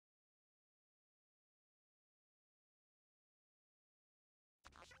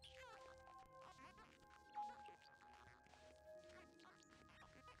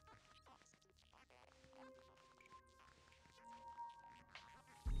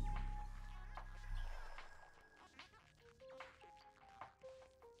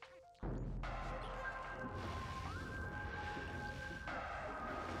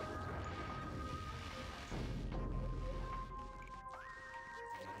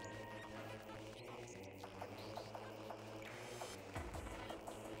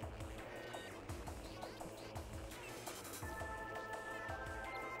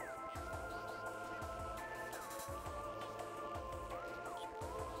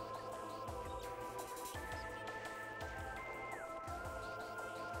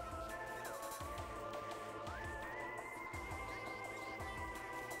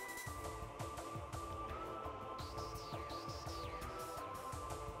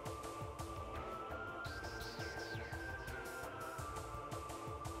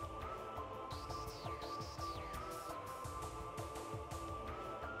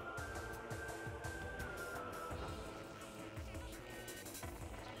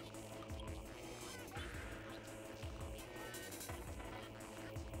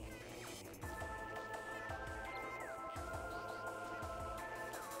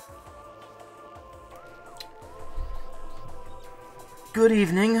Good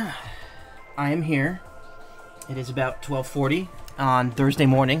evening. I am here. It is about 12:40 on Thursday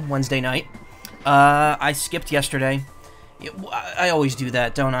morning, Wednesday night. I skipped yesterday. I always do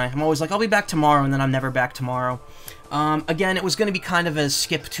that, don't I? I'm always like, I'll be back tomorrow, and then I'm never back tomorrow. Again, it was going to be kind of a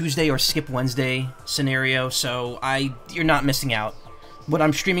skip Tuesday or skip Wednesday scenario, so you're not missing out. What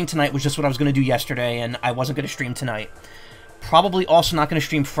I'm streaming tonight was just what I was going to do yesterday, and I wasn't going to stream tonight. Probably also not going to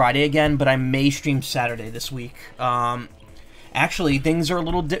stream Friday again, but I may stream Saturday this week. Actually, things are a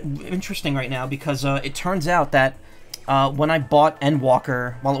little interesting right now, because it turns out that when I bought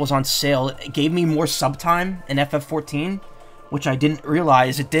Endwalker while it was on sale, it gave me more sub time in FF14, which I didn't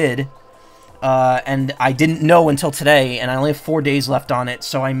realize it did. And I didn't know until today, and I only have 4 days left on it,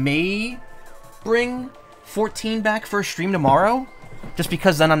 so I may bring 14 back for a stream tomorrow, just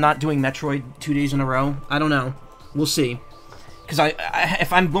because then I'm not doing Metroid 2 days in a row. I don't know. We'll see. Because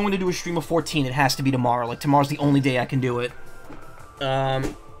if I'm going to do a stream of 14, it has to be tomorrow. Like, tomorrow's the only day I can do it.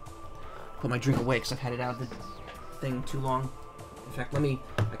 Put my drink away, because I've had it out of the thing too long. In fact, I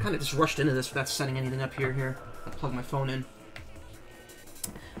kind of just rushed into this without setting anything up here. I'll plug my phone in.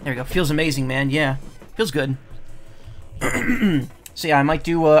 There we go. Feels amazing, man. Yeah, feels good. So yeah, I might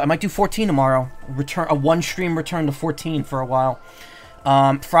do 14 tomorrow. A one-stream return to 14 for a while.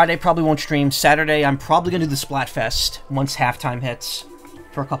 Friday probably won't stream. Saturday I'm probably gonna do the Splatfest once halftime hits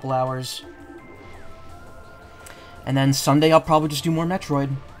for a couple hours. And then Sunday I'll probably just do more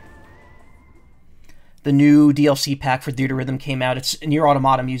Metroid. The new DLC pack for Theater Rhythm came out. It's Nier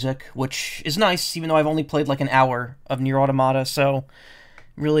Automata music, which is nice, even though I've only played like an hour of Nier Automata, so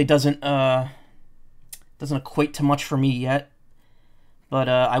really doesn't equate to much for me yet. But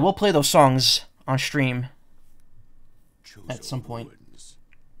I will play those songs on stream at some point.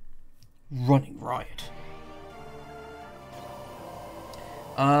 Running Riot.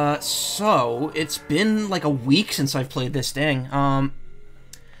 So it's been like a week since I've played this thing.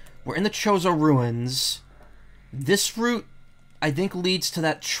 We're in the Chozo Ruins. This route, I think, leads to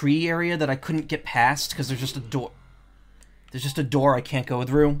that tree area that I couldn't get past because there's just a door. There's just a door I can't go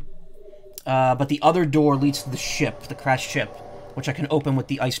through. But the other door leads to the ship, the crashed ship, which I can open with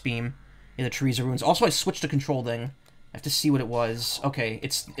the ice beam in the Trees of Ruins. Also, I switched the control thing. I have to see what it was. Okay,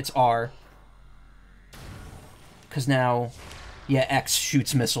 it's R. Because now, yeah, X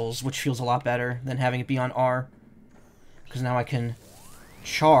shoots missiles, which feels a lot better than having it be on R. Because now I can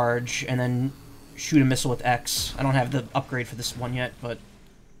charge and then shoot a missile with X. I don't have the upgrade for this one yet, but...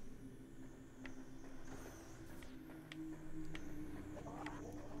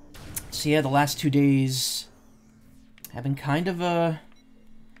 So yeah, the last 2 days have been kind of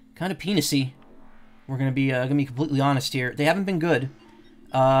penisy. We're gonna be completely honest here. They haven't been good.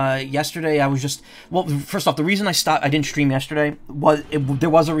 Yesterday I was just... Well, first off, the reason I didn't stream yesterday was...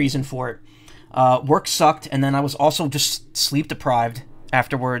 there was a reason for it. Work sucked, and then I was also just sleep-deprived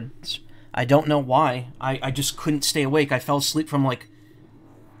afterwards. I don't know why. I just couldn't stay awake. I fell asleep from, like,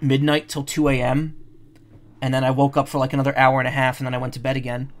 midnight till 2 a.m., and then I woke up for, like, another hour and a half, and then I went to bed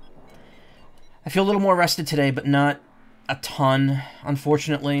again. I feel a little more rested today, but not a ton,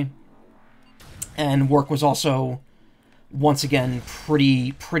 unfortunately. And work was also, once again,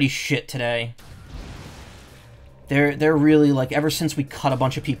 pretty shit today. They're really, like, ever since we cut a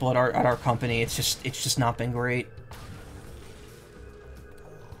bunch of people at our company, it's just not been great.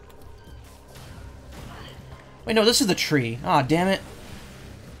 Wait, no, this is the tree. Aw, damn it.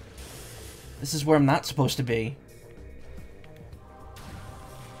 This is where I'm not supposed to be.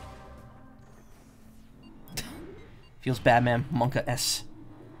 Feels bad, man. Monka S.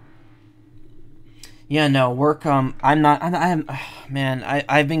 Yeah, no, work, man,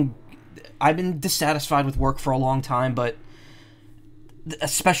 I've been dissatisfied with work for a long time, but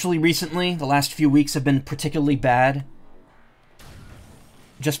especially recently, the last few weeks have been particularly bad.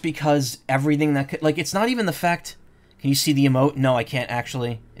 Just because everything that could, like, it's not even the fact... Can you see the emote? No, I can't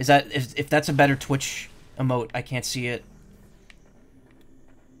actually. Is that, if that's a better Twitch emote, I can't see it.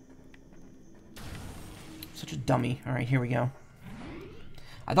 Such a dummy. Alright, here we go.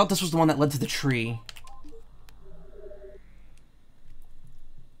 I thought this was the one that led to the tree.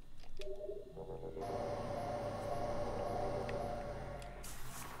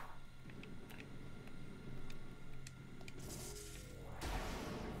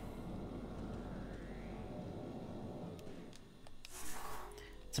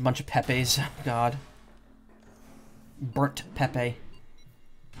 It's a bunch of Pepes. God. Burnt Pepe.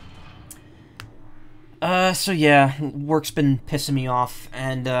 So yeah, work's been pissing me off,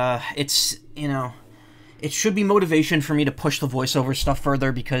 and, it's, you know, it should be motivation for me to push the voiceover stuff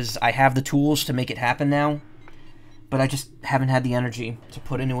further, because I have the tools to make it happen now, but I just haven't had the energy to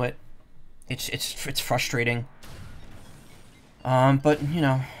put into it. It's frustrating. But, you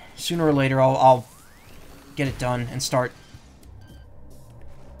know, sooner or later I'll get it done and start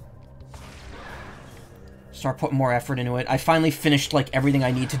putting more effort into it. I finally finished, like, everything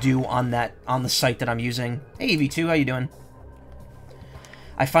I need to do on the site that I'm using. Hey, EV2, how you doing?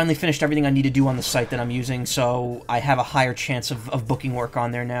 I finally finished everything I need to do on the site that I'm using, so I have a higher chance of booking work on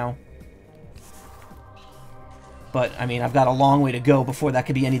there now. But, I mean, I've got a long way to go before that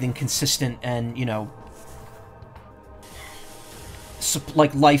could be anything consistent and, you know,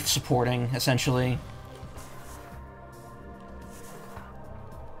 like, life-supporting, essentially.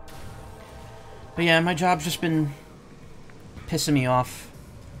 But yeah, my job's just been pissing me off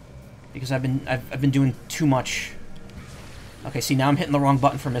because I've been doing too much. Okay, see, now I'm hitting the wrong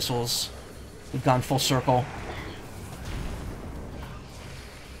button for missiles. We've gone full circle.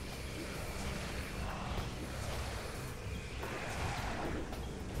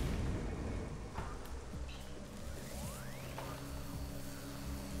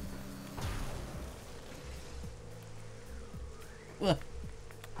 Ugh.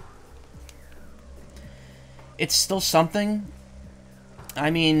 It's still something. I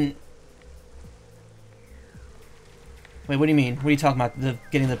mean... Wait, what do you mean? What are you talking about?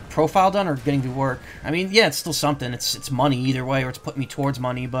 Getting the profile done or getting to work? I mean, yeah, it's still something. It's money either way, or it's putting me towards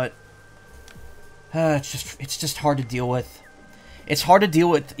money, but... it's just hard to deal with. It's hard to deal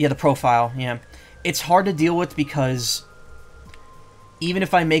with... Yeah, the profile, yeah. It's hard to deal with because... Even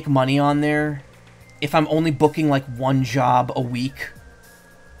if I make money on there, if I'm only booking, like, one job a week,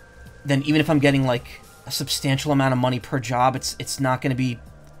 then even if I'm getting, like, a substantial amount of money per job, it's not going to be,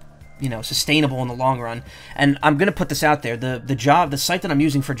 you know, sustainable in the long run. And I'm going to put this out there. The site that I'm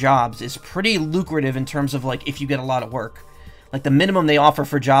using for jobs is pretty lucrative in terms of, like, if you get a lot of work. Like, the minimum they offer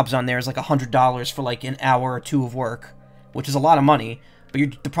for jobs on there is, like, $100 for, like, an hour or two of work, which is a lot of money.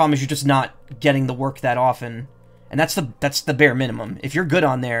 But the problem is you're just not getting the work that often. And that's the bare minimum. If you're good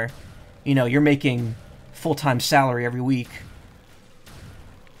on there, you know, you're making full-time salary every week.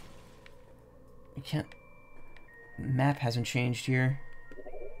 You can't... Map hasn't changed here.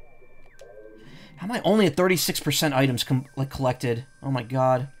 How am I only at 36% items collected? Oh my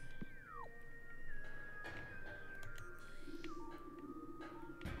god.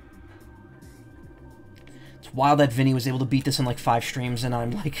 It's wild that Vinny was able to beat this in like 5 streams and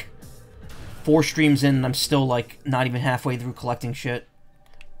I'm like 4 streams in and I'm still like not even halfway through collecting shit.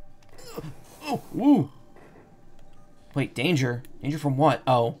 Oh, woo. Wait, danger? Danger from what?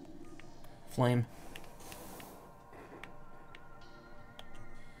 Oh. Flame.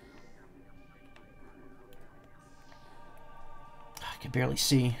 I can barely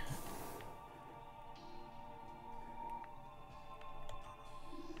see.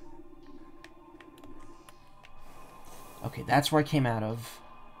 Okay, that's where I came out of.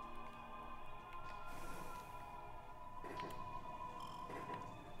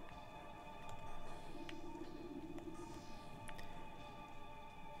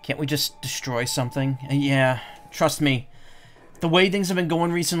 Can't we just destroy something? Yeah, trust me. The way things have been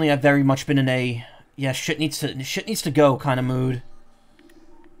going recently, I've very much been in a yeah, shit needs to go kind of mood.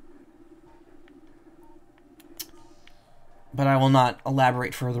 But I will not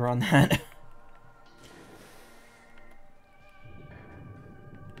elaborate further on that.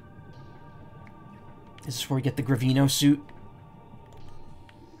 This is where we get the Gravino suit.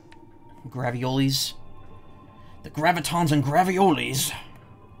 Graviolis. The Gravitons and Graviolis.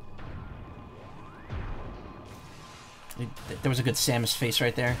 There was a good Samus face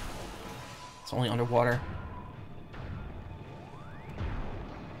right there. It's only underwater.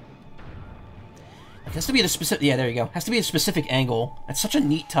 It has to be at a specific... Yeah, there you go. Has to be a specific angle. That's such a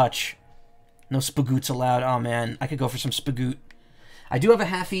neat touch. No spagoots allowed. Oh, man. I could go for some spagoot. I do have a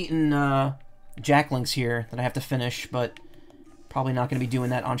half-eaten Jacklinks here that I have to finish, but probably not going to be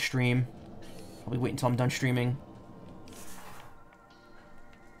doing that on stream. Probably wait until I'm done streaming.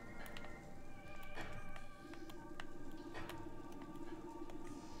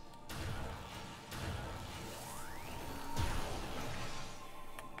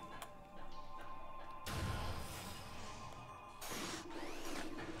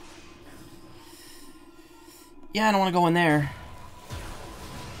 Yeah, I don't want to go in there.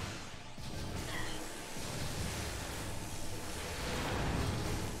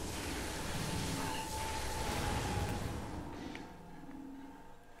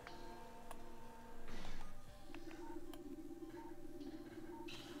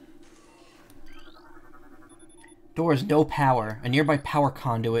 Door has no power. A nearby power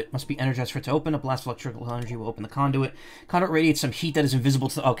conduit must be energized for it to open. A blast of electrical energy will open the conduit. Conduit radiates some heat that is invisible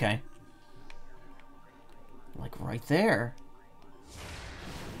to... Okay. Like right there.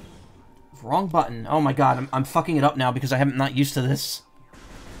 Wrong button. Oh my god, I'm fucking it up now because I'm not used to this.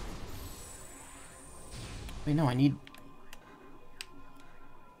 Wait, no, I need...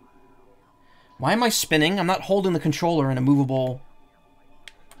 Why am I spinning? I'm not holding the controller in a movable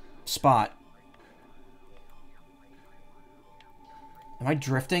spot. Am I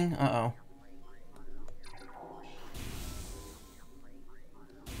drifting? Uh-oh.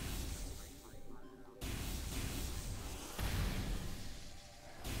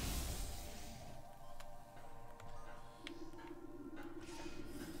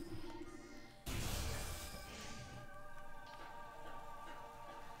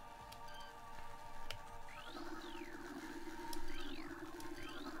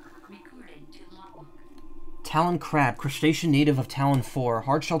 Talon crab, crustacean native of Talon 4,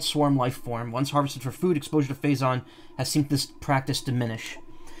 hard-shelled swarm life form. Once harvested for food, exposure to phazon has seen this practice diminish.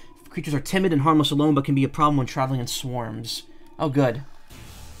 Creatures are timid and harmless alone, but can be a problem when traveling in swarms. Oh, good.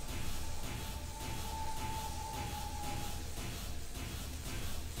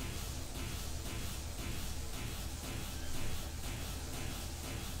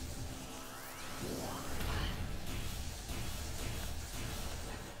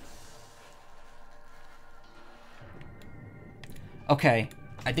 Okay,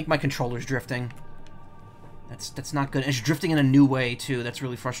 I think my controller's drifting. That's not good. It's drifting in a new way, too. That's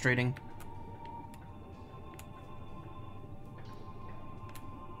really frustrating.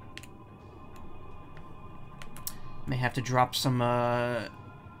 May have to drop some,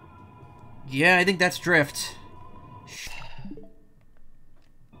 Yeah, I think that's drift.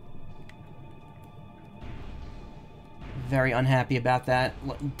 Very unhappy about that.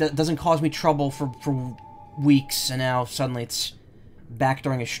 Doesn't cause me trouble for weeks, and now suddenly it's back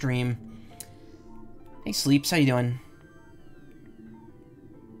during a stream. Hey, Sleeps, how you doing?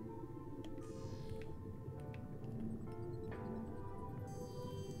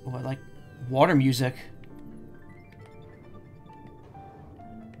 Oh, I like water music.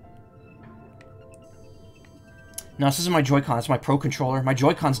 No, this isn't my Joy-Con, it's my Pro Controller. My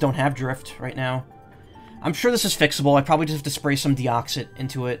Joy-Cons don't have drift right now. I'm sure this is fixable. I probably just have to spray some Deoxit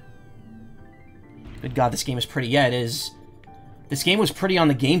into it. Good God, this game is pretty. Yeah, it is. This game was pretty on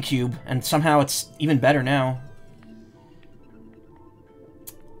the GameCube, and somehow it's even better now.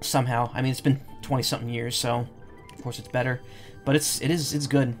 Somehow. I mean, it's been 20-something years, so of course it's better. But it's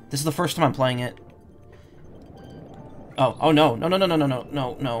good. This is the first time I'm playing it. Oh no.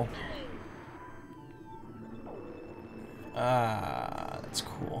 No. That's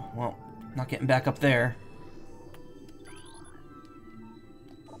cool. Well, not getting back up there.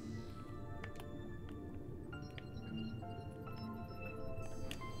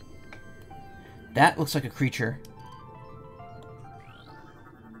 That looks like a creature.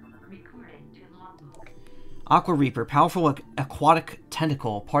 Aqua Reaper, powerful aquatic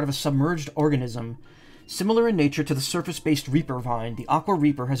tentacle, part of a submerged organism. Similar in nature to the surface-based Reaper vine, the Aqua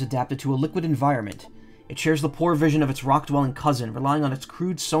Reaper has adapted to a liquid environment. It shares the poor vision of its rock-dwelling cousin, relying on its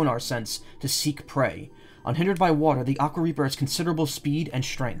crude sonar sense to seek prey. Unhindered by water, the Aqua Reaper has considerable speed and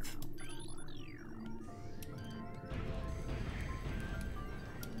strength.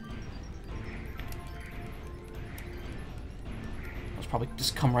 Let's probably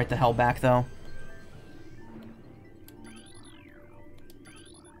just come right the hell back, though.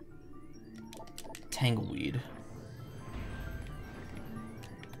 Tangleweed.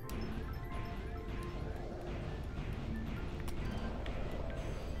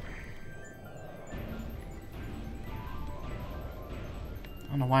 I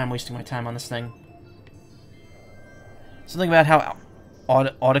don't know why I'm wasting my time on this thing. Something about how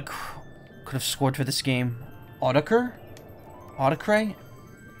Audic could have scored for this game. Audicre? Audicre? I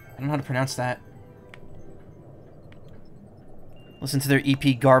don't know how to pronounce that. Listen to their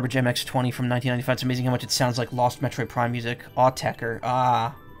EP Garbage MX-20 from 1995. It's amazing how much it sounds like Lost Metroid Prime music. Autechre.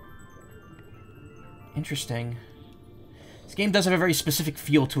 Ah. Interesting. This game does have a very specific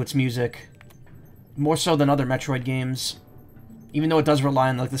feel to its music. More so than other Metroid games. Even though it does rely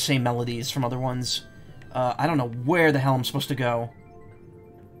on like the same melodies from other ones. I don't know where the hell I'm supposed to go.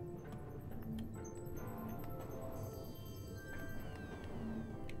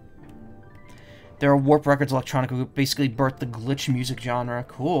 There are Warp Records Electronica who basically birthed the glitch music genre.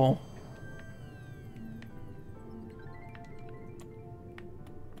 Cool.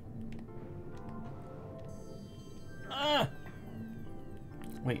 Ah!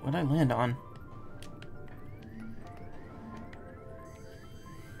 Wait, what did I land on?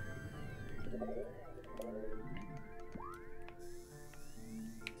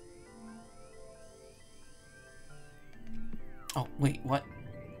 Oh, wait, what?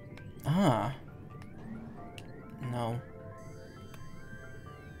 Ah. No.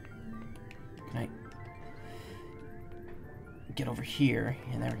 get over here.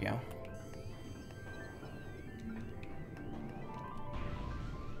 And there we go.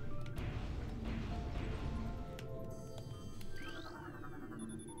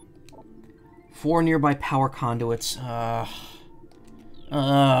 Four nearby power conduits. Okay.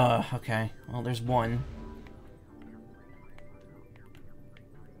 Well, there's one.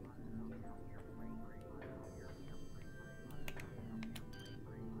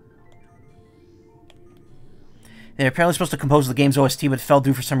 They're apparently supposed to compose the game's OST, but it fell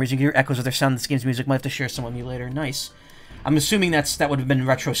through for some reason. You hear echoes of their sound in this game's music. Might have to share some with me later. Nice. I'm assuming that would have been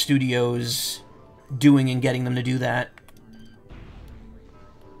Retro Studios doing and getting them to do that.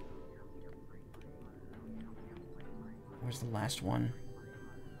 Where's the last one?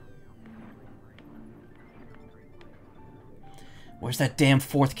 Where's that damn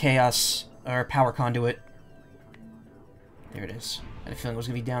fourth Chaos or power conduit? There it is. I had a feeling it was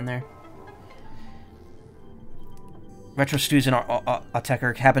gonna be down there. Retro Studios and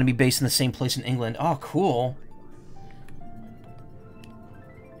Autecker happen to be based in the same place in England. Oh, cool.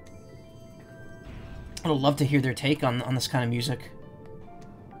 I would love to hear their take on this kind of music.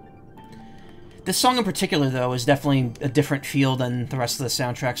 This song in particular, though, is definitely a different feel than the rest of the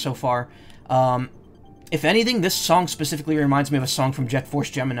soundtrack so far. If anything, this song specifically reminds me of a song from Jet Force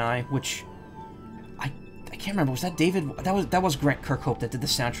Gemini, which I can't remember. Was that David? That was Grant Kirkhope that did the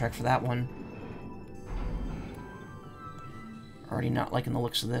soundtrack for that one. Already not liking the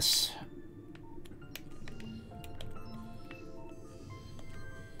looks of this.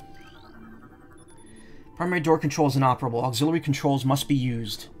 Primary door control is inoperable. Auxiliary controls must be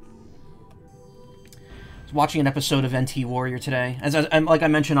used. I was watching an episode of NT Warrior today. Like I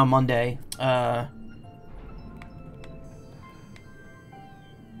mentioned on Monday, Capcom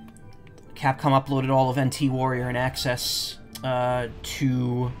uploaded all of NT Warrior and Access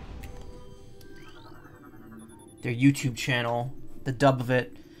to their YouTube channel, the dub of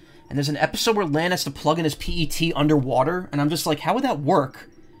it. And there's an episode where Lan has to plug in his PET underwater, and I'm just like, how would that work?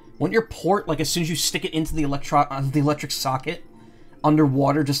 Wouldn't your port, like, as soon as you stick it into the electric socket,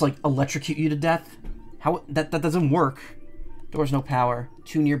 underwater, just, like, electrocute you to death? How... That doesn't work. Doors, no power.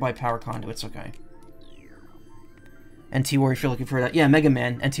 2 nearby power conduits, okay. NT Warrior, if you're looking for that. Yeah, Mega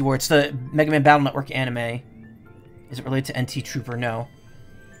Man, NT Warrior. It's the Mega Man Battle Network anime. Is it related to NT Trooper? No.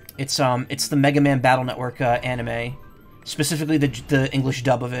 It's the Mega Man Battle Network anime. Specifically the English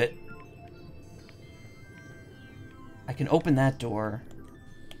dub of it. I can open that door.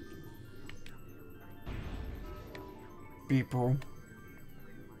 People.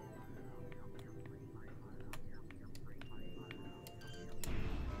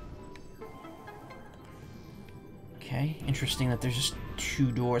 Okay, interesting that there's just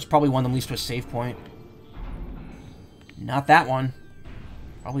 2 doors. Probably one of them leads to a save point. Not that one.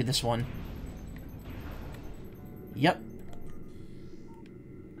 Probably this one. Yep.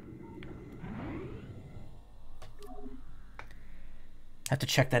 Have to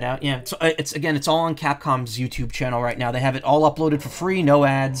check that out. Yeah, it's all on Capcom's YouTube channel right now. They have it all uploaded for free, no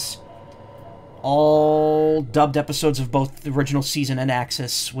ads. All dubbed episodes of both the original season and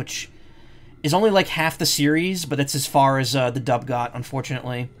Axis, which is only like half the series, but that's as far as the dub got,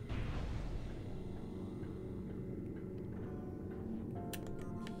 unfortunately.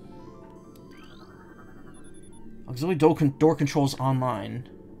 Auxiliary door controls online.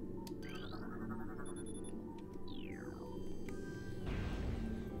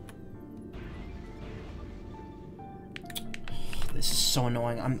 This is so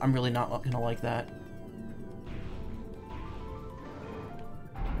annoying. I'm really not gonna like that.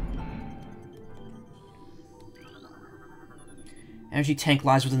 Energy tank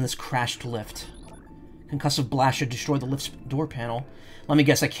lies within this crashed lift. Concussive blast should destroy the lift's door panel. Let me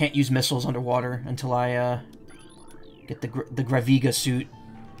guess, I can't use missiles underwater until I get the Graviga suit.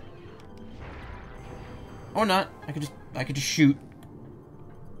 Or not. I could just shoot.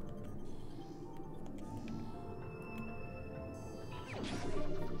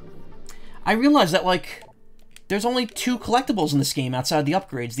 I realize that, like, there's only 2 collectibles in this game outside the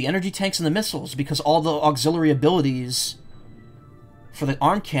upgrades. The energy tanks and the missiles, because all the auxiliary abilities for the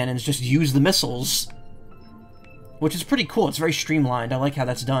arm cannons just use the missiles. Which is pretty cool. It's very streamlined. I like how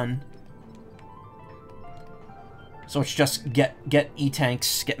that's done. So it's just get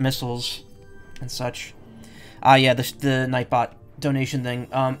E-tanks, get missiles, and such. Yeah, the Nightbot donation thing.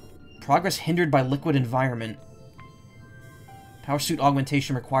 Progress hindered by liquid environment. Power suit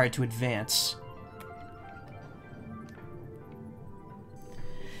augmentation required to advance.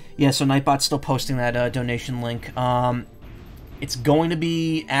 Yeah, so Nightbot's still posting that donation link. It's going to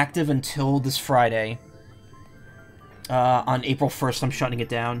be active until this Friday. On April 1st, I'm shutting it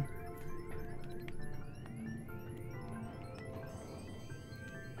down.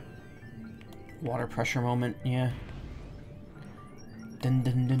 Water pressure moment, yeah. Dun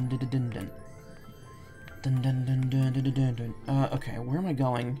dun dun dun dun dun dun. Dun dun dun dun dun dun dun. Okay, where am I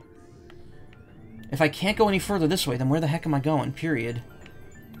going? If I can't go any further this way, then where the heck am I going? Period.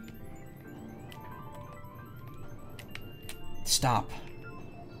 Stop.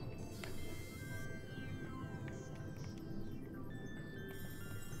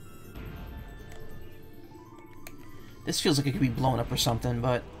 This feels like it could be blown up or something,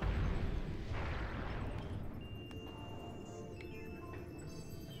 but...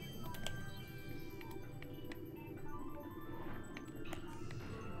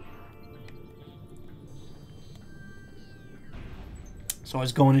 So I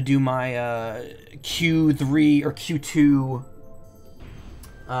was going to do my Q3 or Q2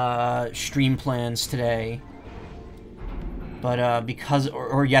 stream plans today, but because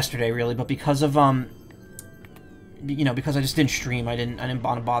or yesterday really, but because of you know, because I just didn't stream, I didn't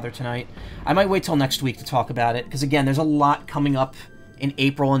want to bother tonight. I might wait till next week to talk about it, because again, there's a lot coming up in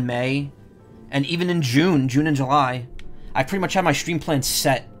April and May, and even in June and July. I pretty much have my stream plan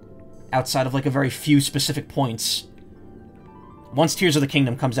set outside of like a very few specific points. Once Tears of the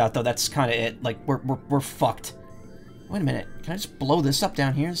Kingdom comes out, though, that's kind of it. Like, we're fucked. Wait a minute. Can I just blow this up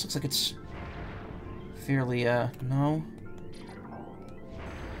down here? This looks like it's fairly, no.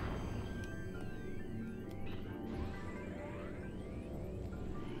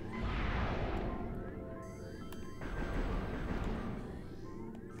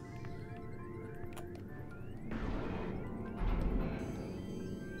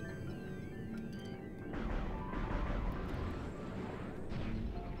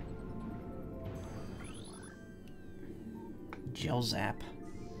 Gel Zap.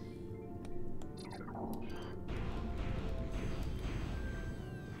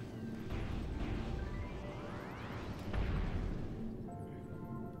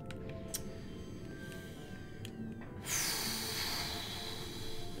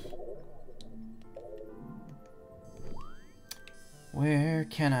 Where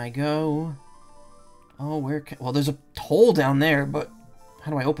can I go? Oh, where can... Well, there's a hole down there, but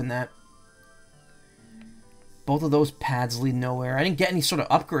how do I open that? Both of those paths lead nowhere. I didn't get any sort of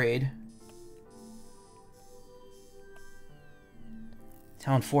upgrade.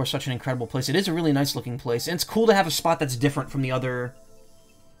 Town 4 is such an incredible place. It is a really nice looking place. And it's cool to have a spot that's different from the other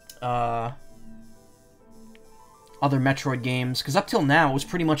Metroid games. Because up till now, it was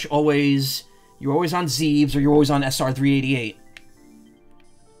pretty much always... You're always on Zeebs or you're always on SR388.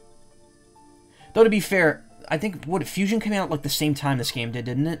 Though, to be fair, I think, what, Fusion came out like the same time this game did,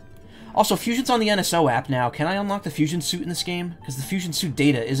 didn't it? Also, Fusion's on the NSO app now. Can I unlock the Fusion suit in this game? Because the Fusion suit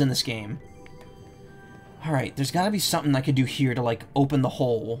data is in this game. Alright, there's gotta be something I could do here to, like, open the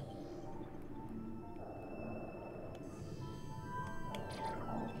hole.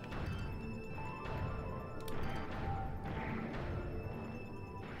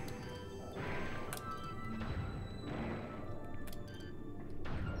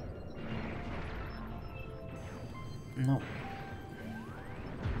 No.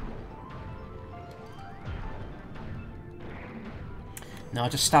 No,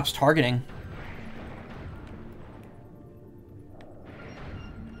 it just stops targeting.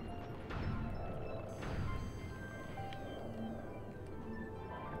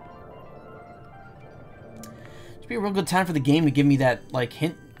 It'd be a real good time for the game to give me that, like,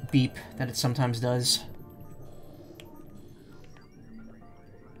 hint beep that it sometimes does.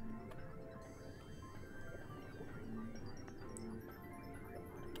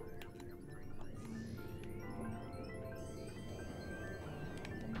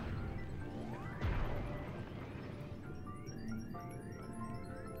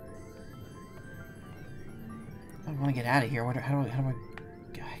 I want to get out of here. How do I...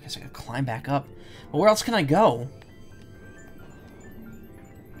 I guess I gotta climb back up. But where else can I go?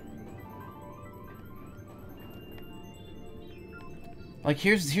 Like,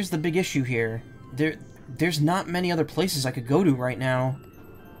 here's the big issue here. There's not many other places I could go to right now.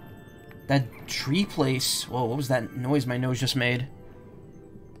 That tree place... Whoa, what was that noise my nose just made?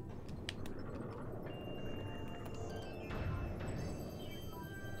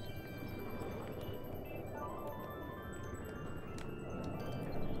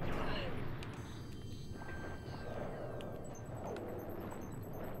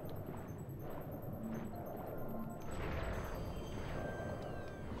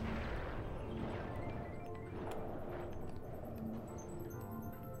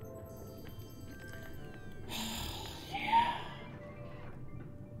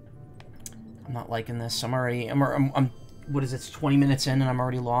 I'm not liking this. I'm what is it, it's 20 minutes in and I'm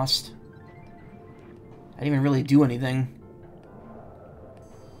already lost? I didn't even really do anything.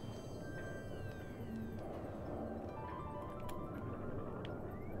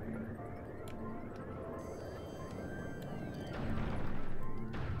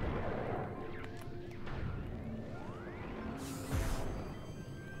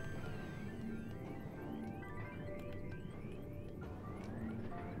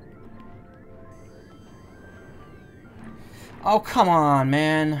 Oh, come on,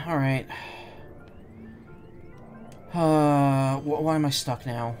 man. Alright. Why am I stuck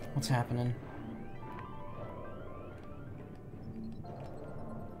now? What's happening?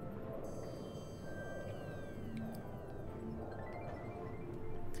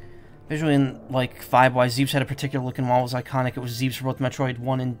 Visually, in, like, vibe-wise, Zeebs had a particular look and wall was iconic. It was Zeebs for both Metroid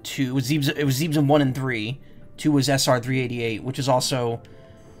 1 and 2. It was Zeebs in 1 and 3. 2 was SR388, which is also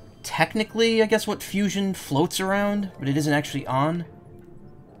technically, I guess, what Fusion floats around, but it isn't actually on.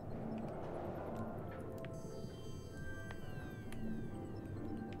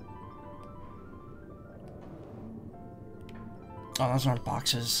 Oh, those aren't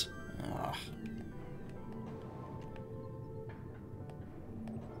boxes. Ugh.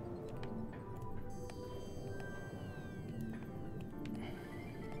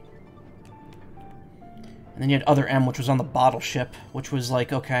 And then you had Other M, which was on the bottle ship, which was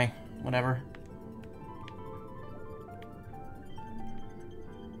like, okay, whatever.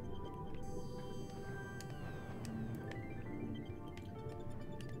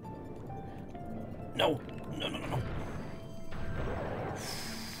 No. No, no, no, no.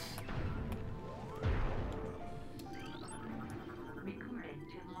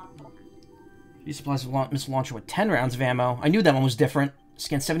 These supplies missile launcher with 10 rounds of ammo. I knew that one was different.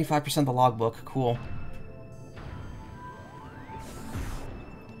 Scanned 75% of the logbook. Cool.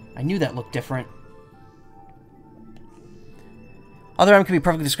 I knew that looked different. Other M can be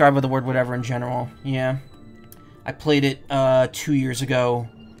perfectly described by the word whatever in general. Yeah. I played it 2 years ago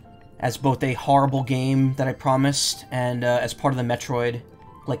as both a horrible game that I promised and as part of the Metroid,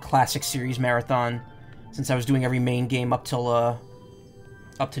 like, classic series marathon, since I was doing every main game up to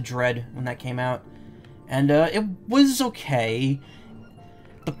Dread when that came out. And it was okay.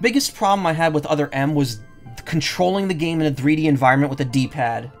 The biggest problem I had with Other M was controlling the game in a 3D environment with a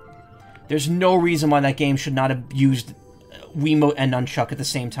D-pad. There's no reason why that game should not have used Wiimote and Nunchuck at the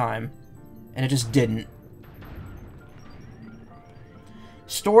same time. And it just didn't.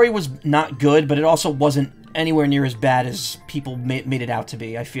 Story was not good, but it also wasn't anywhere near as bad as people made it out to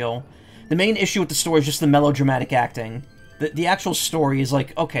be, I feel. The main issue with the story is just the melodramatic acting. The actual story is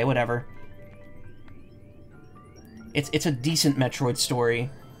like, okay, whatever. It's a decent Metroid story.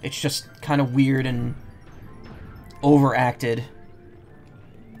 It's just kind of weird and overacted.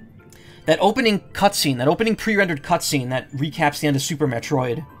 That opening cutscene, that opening pre-rendered cutscene that recaps the end of Super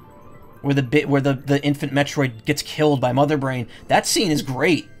Metroid, where the infant Metroid gets killed by Mother Brain, that scene is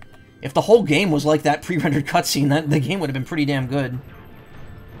great. If the whole game was like that pre-rendered cutscene, the game would have been pretty damn good.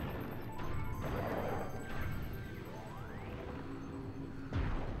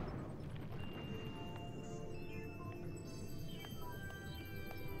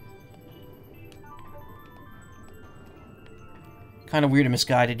 Kind of weird and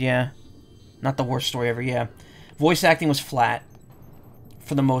misguided, yeah. Not the worst story ever, yeah. Voice acting was flat.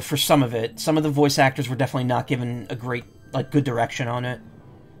 For some of it. Some of the voice actors were definitely not given a great, like, good direction on it.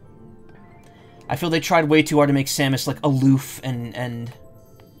 I feel they tried way too hard to make Samus, like, aloof and...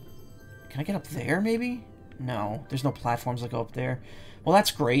 Can I get up there, maybe? No, there's no platforms that go up there. Well,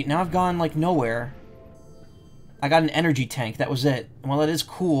 that's great. Now I've gone, like, nowhere. I got an energy tank, that was it. Well, that is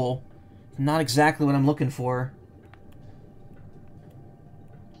cool. Not exactly what I'm looking for.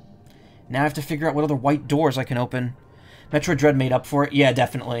 Now I have to figure out what other white doors I can open. Metroid Dread made up for it? Yeah,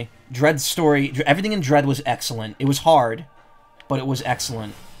 definitely. Dread's story... Everything in Dread was excellent. It was hard, but it was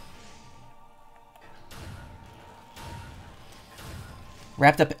excellent.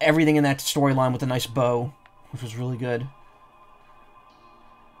 Wrapped up everything in that storyline with a nice bow, which was really good.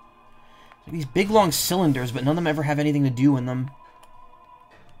 These big, long cylinders, but none of them ever have anything to do in them.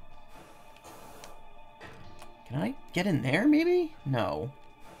 Can I get in there, maybe? No.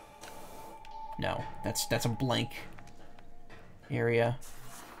 No, that's a blank area.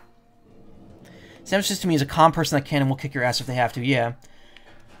 Samus says to me, is a calm person that can and will kick your ass if they have to. Yeah.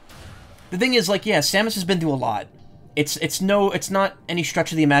 The thing is, like, yeah, Samus has been through a lot. It's not any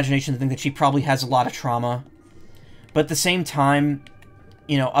stretch of the imagination to think that she probably has a lot of trauma. But at the same time,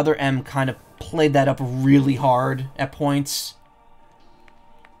 you know, Other M kind of played that up really hard at points.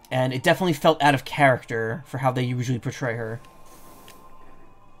 And it definitely felt out of character for how they usually portray her.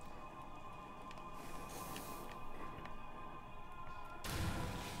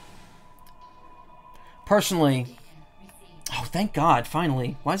 Personally... Oh, thank God,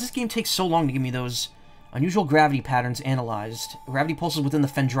 finally. Why does this game take so long to give me those unusual gravity patterns analyzed? Gravity pulses within the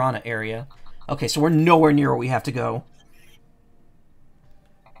Fendrana area. Okay, so we're nowhere near where we have to go.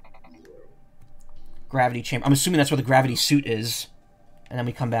 Gravity chamber. I'm assuming that's where the gravity suit is. And then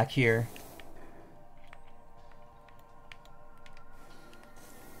we come back here.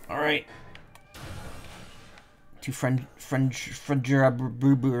 Alright. To friend.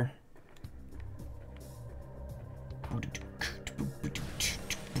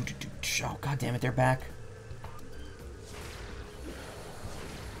 Oh, god damn it, they're back.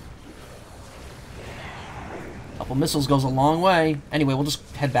 A couple missiles goes a long way. Anyway, we'll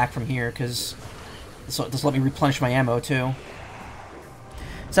just head back from here, because this let me replenish my ammo, too.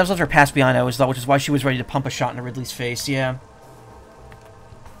 So that was left her pass behind, I always thought, which is why she was ready to pump a shot into Ridley's face, yeah.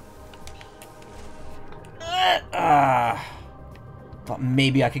 Thought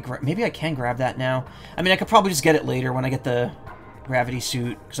maybe I could maybe I can grab that now. I mean, I could probably just get it later when I get the gravity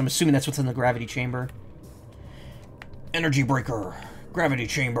suit, because I'm assuming that's what's in the gravity chamber. Energy breaker. Gravity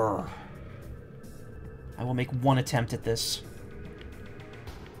chamber. I will make one attempt at this.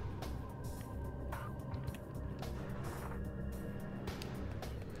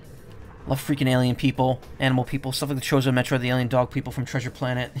 Love freaking alien people, animal people, stuff like the Chozo Metroid, the alien dog people from Treasure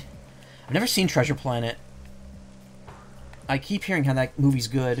Planet. I've never seen Treasure Planet. I keep hearing how that movie's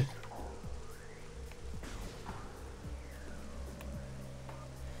good.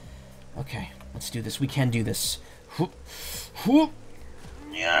 Okay, let's do this. We can do this.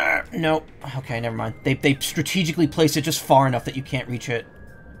 Yeah, no. Okay, never mind. They strategically placed it just far enough that you can't reach it.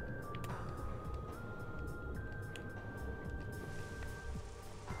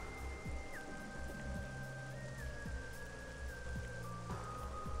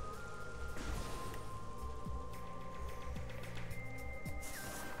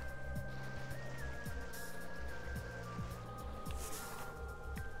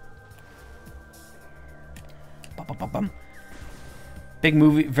 Big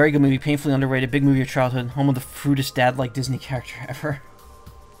movie, very good movie, painfully underrated, big movie of childhood, home of the fruitest dad-like Disney character ever.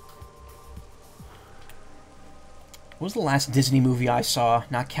 What was the last Disney movie I saw,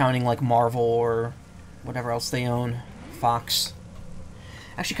 not counting like Marvel or whatever else they own? Fox.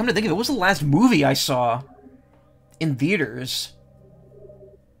 Actually, come to think of it, what was the last movie I saw in theaters?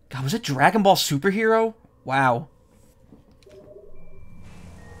 God, was it Dragon Ball Superhero? Wow.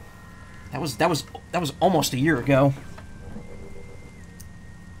 That was almost a year ago.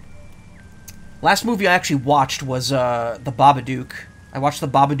 Last movie I actually watched was The Babadook. I watched The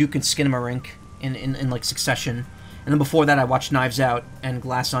Babadook and Skinamarink in like succession. And then before that I watched Knives Out and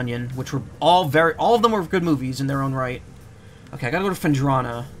Glass Onion, which were all of them were good movies in their own right. Okay, I gotta go to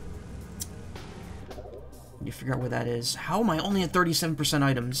Fendrana. You figure out where that is. How am I only at 37%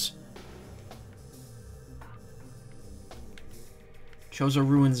 items? Chozo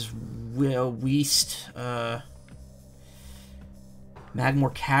Ruins West.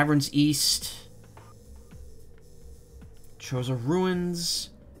 Magmore Caverns East. Chozo Ruins.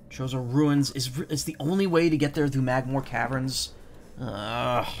 Chozo Ruins is the only way to get there through Magmore Caverns.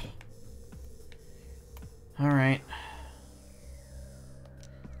 Alright.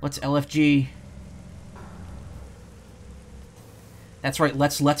 Let's LFG. That's right,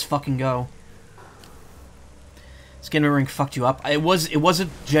 let's fucking go. Skinamarink fucked you up. It was a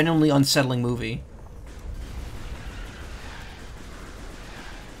genuinely unsettling movie.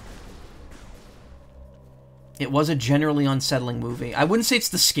 It was a generally unsettling movie. I wouldn't say it's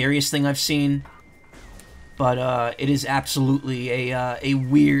the scariest thing I've seen, but it is absolutely a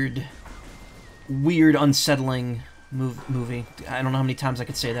weird, unsettling movie. I don't know how many times I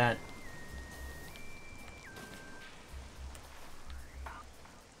could say that.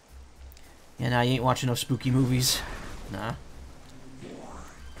 Yeah, nah, you ain't watching no spooky movies. Nah.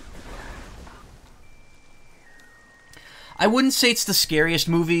 I wouldn't say it's the scariest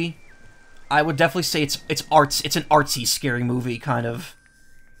movie. I would definitely say it's an artsy, scary movie, kind of.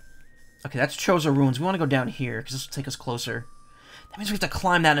 Okay, that's Chozo Ruins. We want to go down here, because this will take us closer. That means we have to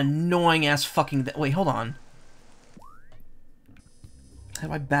climb that annoying-ass fucking... Wait, hold on. How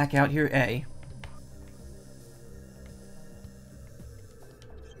do I back out here? A.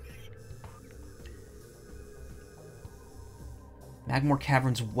 Magmore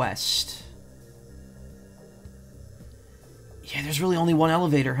Caverns West. Yeah, there's really only one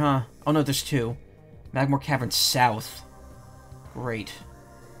elevator, huh? Oh no, there's two. Magmore Caverns South. Great.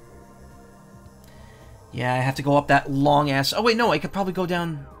 Yeah, I have to go up that long-ass... Oh wait, no, I could probably go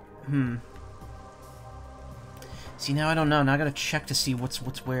down... See, now I don't know. Now I gotta check to see what's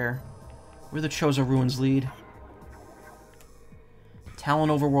where. Where the Chozo Ruins lead. Talon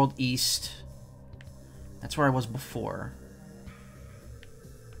Overworld East. That's where I was before.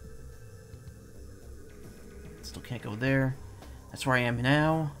 Still can't go there. That's where I am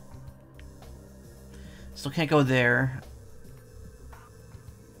now. Still can't go there.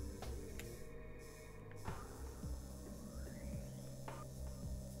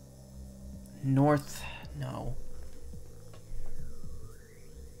 North, no.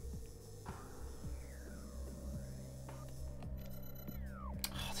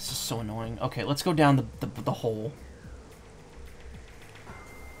 so annoying. Okay, let's go down the hole.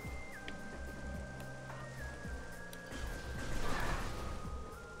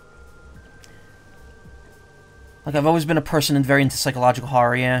 Like, I've always been a person very into psychological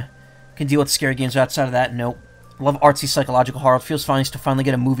horror, yeah. Can deal with scary games outside of that, nope. Love artsy psychological horror. It feels fine to finally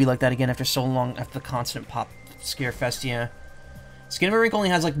get a movie like that again after so long, after the constant pop scare fest, yeah. Skinamarink only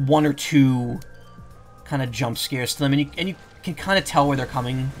has, like, 1 or 2 kind of jump scares to them, and you can kind of tell where they're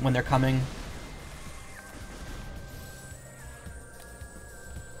coming, when they're coming.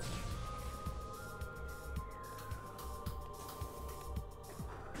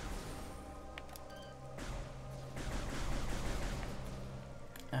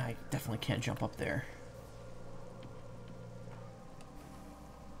 I definitely can't jump up there.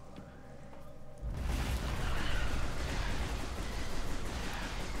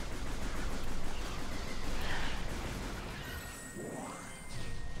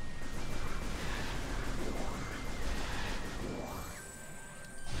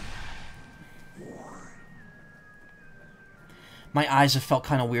 My eyes have felt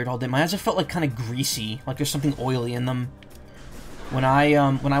kind of weird all day. My eyes have felt like kind of greasy, like there's something oily in them. When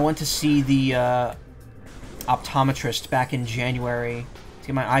I went to see the optometrist back in January to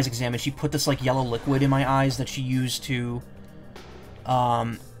get my eyes examined, she put this like yellow liquid in my eyes that she used to,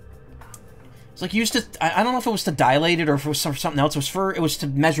 it's like used to, I don't know if it was to dilate it or if it was something else. It was to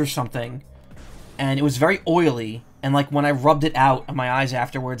measure something, and it was very oily. And like when I rubbed it out of my eyes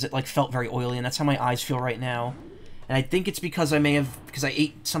afterwards, it like felt very oily, and that's how my eyes feel right now. And I think it's because I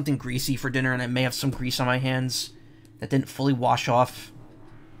ate something greasy for dinner, and I may have some grease on my hands that didn't fully wash off.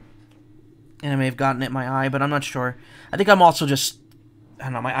 And I may have gotten it in my eye, but I'm not sure. I think I'm also just, I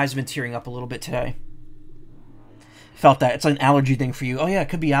don't know, my eyes have been tearing up a little bit today. Felt that. It's like an allergy thing for you. Oh yeah, it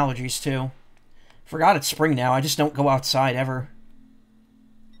could be allergies too. Forgot it's spring now. I just don't go outside ever.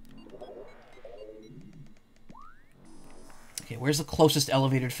 Okay, where's the closest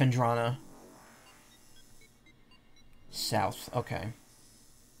elevator to Phendrana? South. Okay.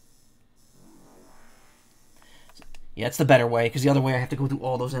 Yeah, it's the better way, because the other way I have to go through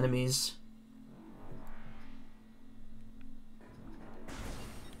all those enemies.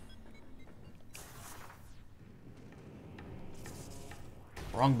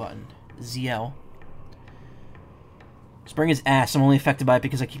 Wrong button. ZL. Spring is ass. I'm only affected by it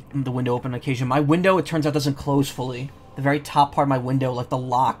because I keep the window open on occasion. My window, it turns out, doesn't close fully. The very top part of my window, like the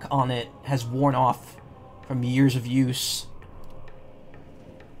lock on it, has worn off from years of use.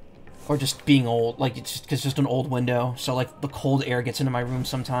 Or just being old, like, it's just an old window, so, like, the cold air gets into my room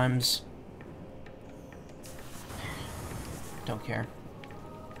sometimes. Don't care.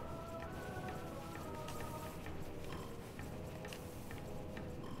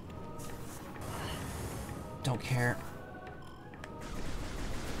 Don't care.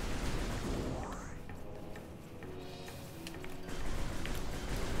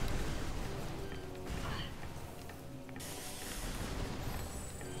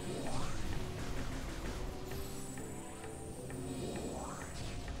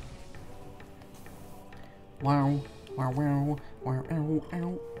 Wow, wow, wow, wow, ow,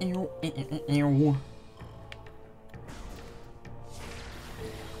 ow, ow, ow.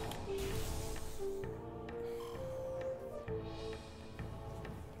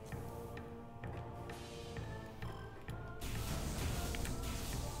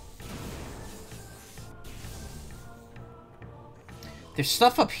 There's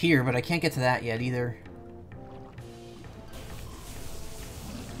stuff up here, but I can't get to that yet either.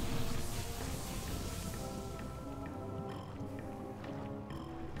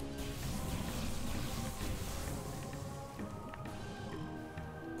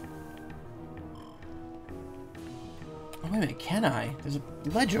 Wait a minute, can I? There's a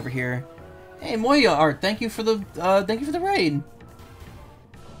ledge over here. Hey, Moya Art, thank you for the raid.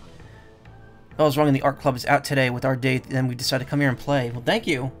 I was wrong, and the art club is out today with our date, then we decided to come here and play. Well, thank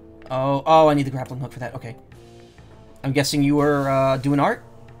you. Oh, I need the grappling hook for that. Okay. I'm guessing you were doing art?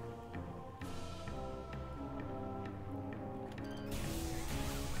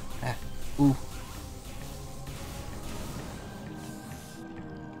 Ah, ooh.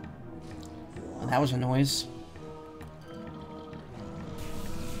 Well, that was a noise.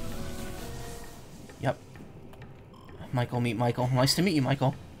 Yep. Michael, meet Michael. Nice to meet you,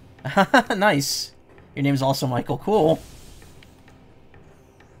 Michael. Nice. Your name's also Michael. Cool.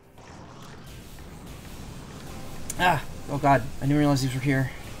 Ah. Oh god. I didn't realize these were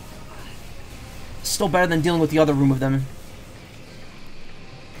here. Still better than dealing with the other room of them.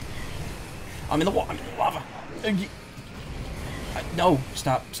 I'm in the I'm in the lava. No.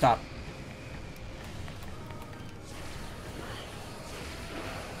 Stop. Stop.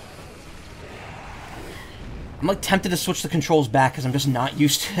 I'm like tempted to switch the controls back because I'm just not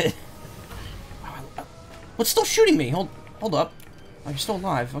used to it. What's still shooting me? Hold up. Oh, you're still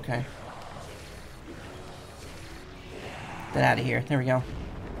alive. Okay. Get out of here. There we go.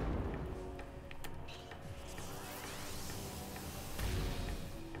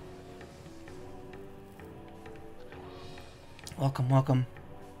 Welcome, welcome.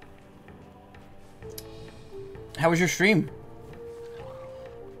 How was your stream?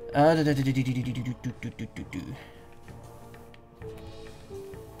 Also,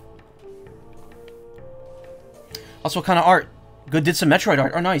 what kind of art? Good, did some Metroid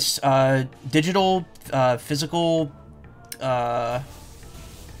art. Oh, nice. Digital, physical, I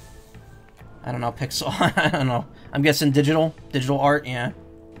don't know, pixel. I don't know. I'm guessing digital art. Yeah,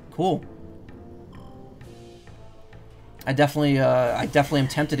 cool. I definitely am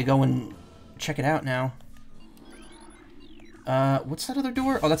tempted to go and check it out now. What's that other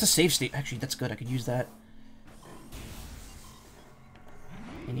door? Oh, that's a save state. Actually, that's good. I could use that.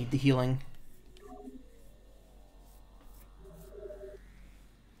 I need the healing.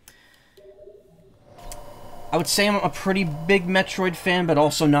 I would say I'm a pretty big Metroid fan, but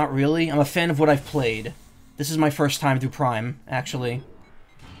also not really. I'm a fan of what I've played. This is my first time through Prime, actually.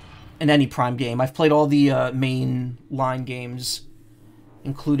 In any Prime game. I've played all the main line games,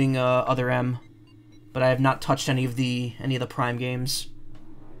 including Other M, but I have not touched any of the Prime games.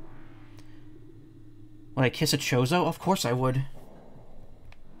 Would I kiss a Chozo? Of course I would.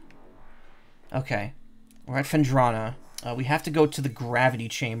 Okay. We're at Fendrana. We have to go to the gravity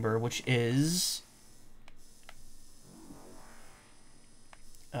chamber, which is...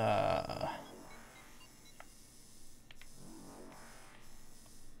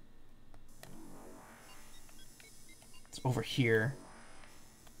 It's over here.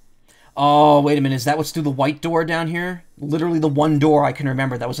 Oh, wait a minute. Is that what's through the white door down here? Literally the one door I can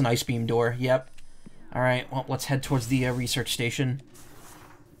remember that was an ice beam door. Yep. Alright, well, let's head towards the research station.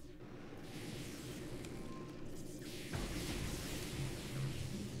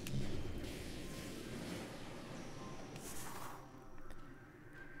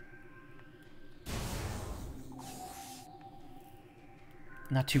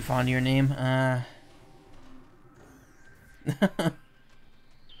 Not too fond of your name. I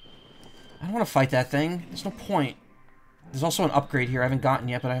don't want to fight that thing. There's no point. There's also an upgrade here I haven't gotten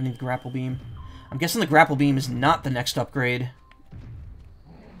yet, but I haven't the grapple beam. I'm guessing the grapple beam is not the next upgrade.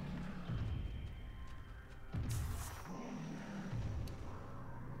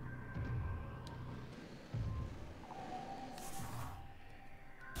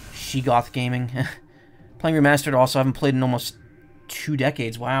 She-Goth Gaming. Playing Remastered also. I haven't played in almost 2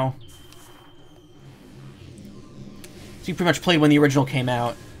 decades. Wow. So you pretty much played when the original came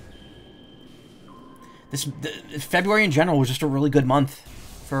out. February in general was just a really good month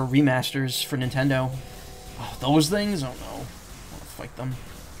for remasters for Nintendo. Oh, those things? Oh no. I want to fight them.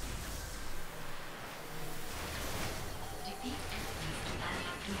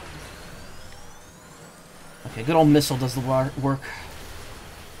 Okay, good old missile does the work.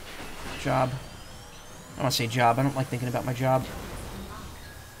 Job. I don't want to say job. I don't like thinking about my job.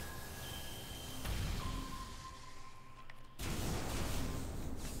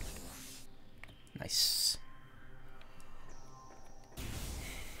 Nice.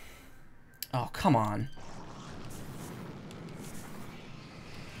 Oh, come on.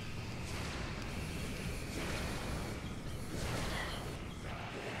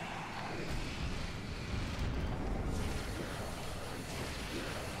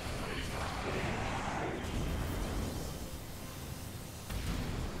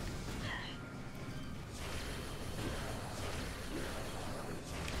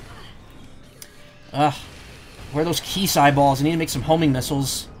 Ugh. Where are those Keese eyeballs? I need to make some homing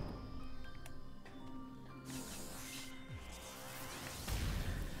missiles.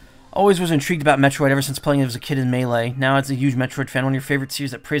 Always was intrigued about Metroid ever since playing it as a kid in Melee. Now as a huge Metroid fan, one of your favorite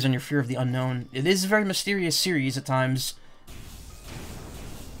series that preys on your fear of the unknown. It is a very mysterious series at times.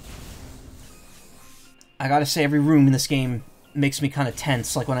 I gotta say, every room in this game makes me kind of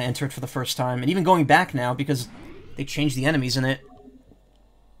tense, like when I enter it for the first time. And even going back now, because they changed the enemies in it.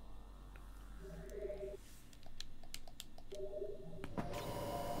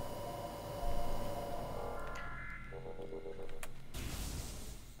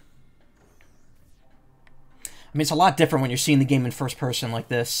 I mean, it's a lot different when you're seeing the game in first person like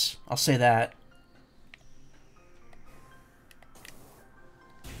this. I'll say that.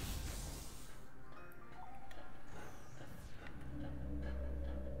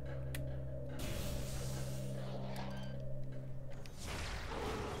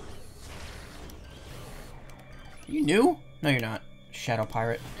 Are you new? No, you're not. Shadow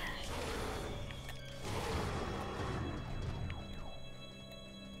Pirate.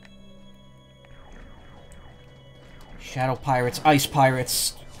 Shadow pirates, ice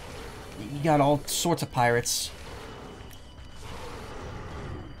pirates. You got all sorts of pirates.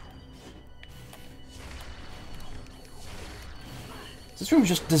 This room's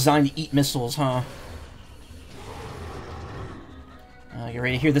just designed to eat missiles, huh? You're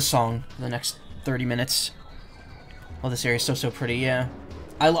ready to hear this song for the next 30 minutes. Oh, this area's so pretty, yeah.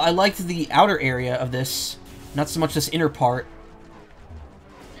 I liked the outer area of this, not so much this inner part,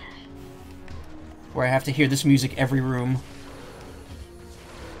 where I have to hear this music every room.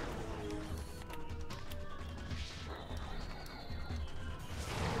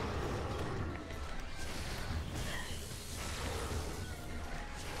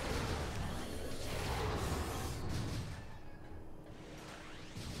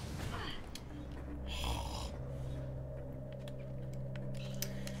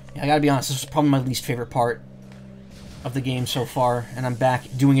 I gotta be honest, this was probably my least favorite part of the game so far, and I'm back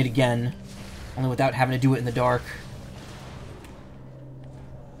doing it again, only without having to do it in the dark.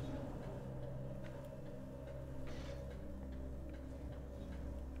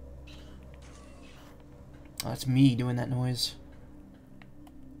 Oh, that's me doing that noise.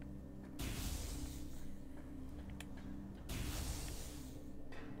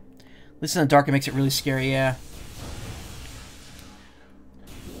 At least in the dark it makes it really scary, yeah.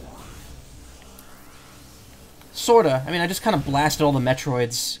 Sorta. I mean, I just kind of blasted all the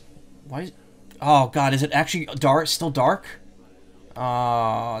Metroids. Why is... Oh, God, is it actually dark? Still dark?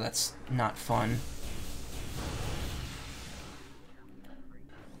 Oh, that's not fun.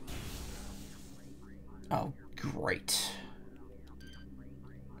 Oh, great.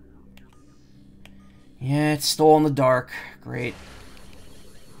 Yeah, it's still in the dark. Great.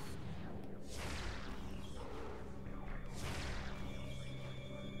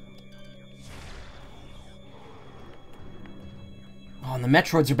 Oh, and the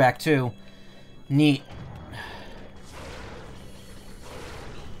Metroids are back, too. Neat.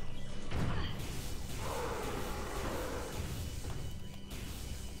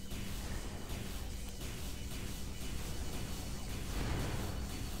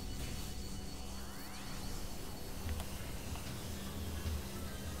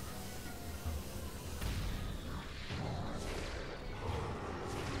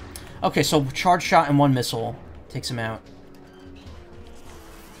 Okay, so charge shot and one missile takes him out.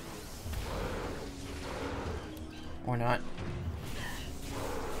 Or not.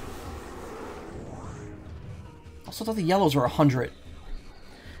 Also thought the yellows were 100.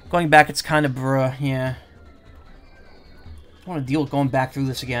 Going back, it's kind of bruh, yeah. I don't want to deal with going back through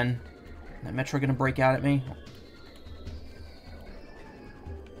this again. Is that Metro gonna break out at me?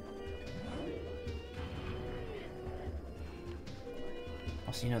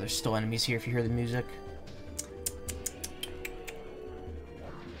 Also, you know there's still enemies here if you hear the music.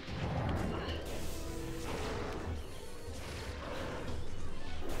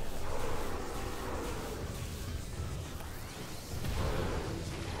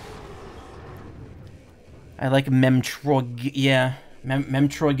 I like Metroid. Yeah,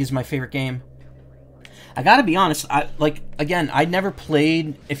 Metroid is my favorite game. I gotta be honest. Again, I never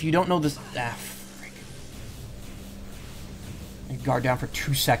played. If you don't know this, frick. Guard down for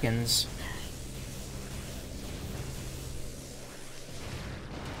 2 seconds.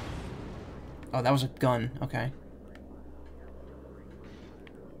 Oh, that was a gun. Okay.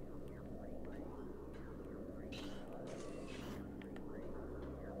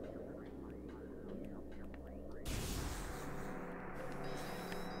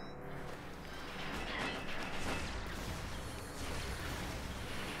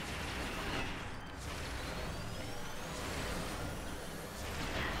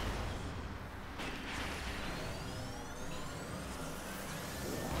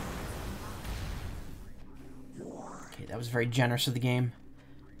 That was very generous of the game.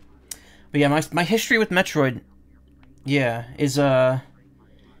 But yeah, my history with Metroid, yeah, is,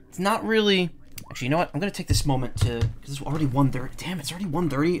 it's not really... Actually, you know what? I'm gonna take this moment to... Because it's already 1:30. Damn, it's already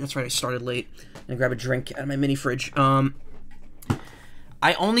 1:30? That's right, I started late. I'm gonna grab a drink out of my mini fridge. I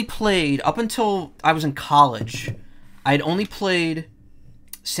only played... Up until I was in college, I'd only played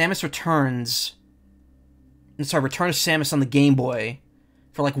Samus Returns... Sorry, Return of Samus on the Game Boy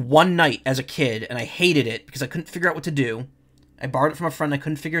for like one night as a kid, and I hated it because I couldn't figure out what to do. I borrowed it from a friend, I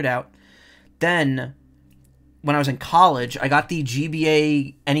couldn't figure it out. Then, when I was in college, I got the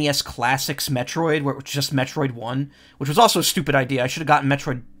GBA NES Classics Metroid, where it was just Metroid 1, which was also a stupid idea. I should have gotten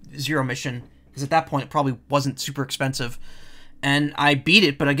Metroid Zero Mission, because at that point it probably wasn't super expensive. And I beat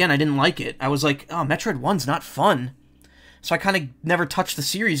it, but again, I didn't like it. I was like, oh, Metroid 1's not fun. So I kind of never touched the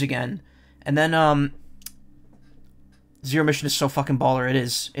series again. And then, Zero Mission is so fucking baller. It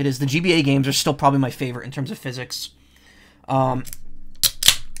is. The GBA games are still probably my favorite in terms of physics.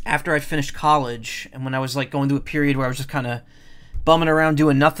 After I finished college, and when I was, like, going through a period where I was just kind of bumming around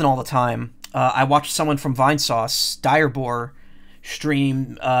doing nothing all the time, I watched someone from Vinesauce, Direboar,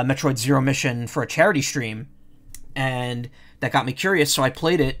 stream Metroid Zero Mission for a charity stream, and that got me curious, so I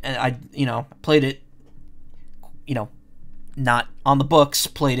played it, and played it, not on the books,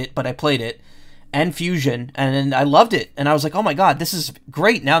 played it, but I played it, and Fusion, and I loved it, and I was like, oh my god, this is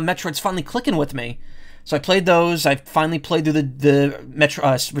great, now Metroid's finally clicking with me. So I played those. I finally played through the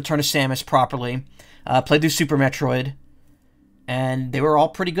Return of Samus properly. Played through Super Metroid. And they were all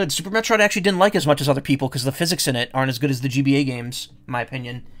pretty good. Super Metroid I actually didn't like as much as other people because the physics in it aren't as good as the GBA games, in my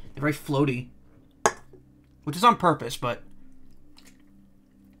opinion. They're very floaty. Which is on purpose, but...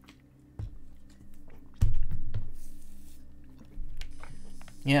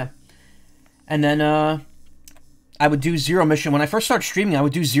 yeah. And then, I would do Zero Mission. When I first started streaming, I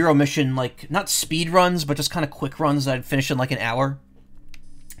would do Zero Mission, like, not speed runs, but just kind of quick runs that I'd finish in, like, an hour.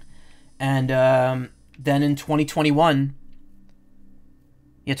 And, then in 2021...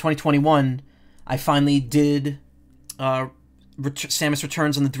 yeah, 2021, I finally did, Samus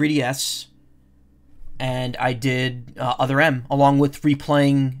Returns on the 3DS. And I did, Other M, along with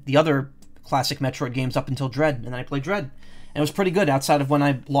replaying the other classic Metroid games up until Dread. And then I played Dread. And it was pretty good, outside of when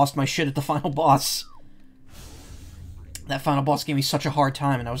I lost my shit at the final boss. That final boss gave me such a hard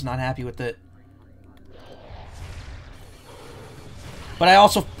time, and I was not happy with it. But I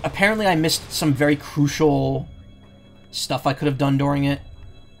also... apparently I missed some very crucial stuff I could have done during it,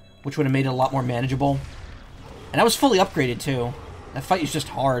 which would have made it a lot more manageable. And I was fully upgraded, too. That fight is just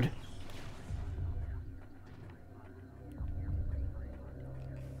hard.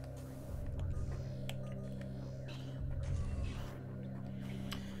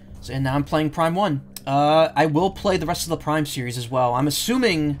 So, and now I'm playing Prime 1. I will play the rest of the Prime series as well. I'm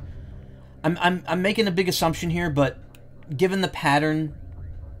assuming... I'm making a big assumption here, but given the pattern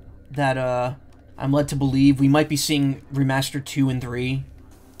that I'm led to believe, we might be seeing Remastered 2 and 3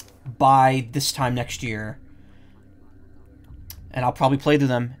 by this time next year. And I'll probably play through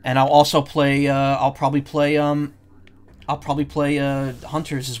them. And I'll also play, I'll probably play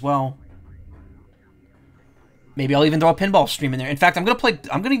Hunters as well. Maybe I'll even throw a pinball stream in there. In fact, I'm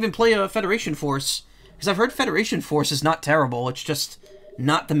gonna even play Federation Force. Because I've heard Federation Force is not terrible. It's just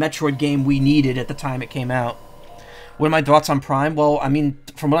not the Metroid game we needed at the time it came out. What are my thoughts on Prime? Well, I mean,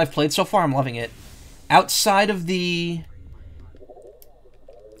 from what I've played so far, I'm loving it. Outside of the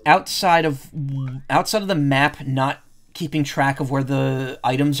map not keeping track of where the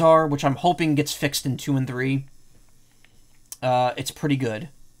items are, which I'm hoping gets fixed in 2 and 3, it's pretty good.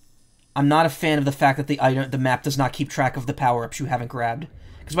 I'm not a fan of the fact that the map does not keep track of the power-ups you haven't grabbed.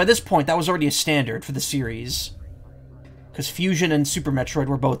 Because by this point, that was already a standard for the series. Because Fusion and Super Metroid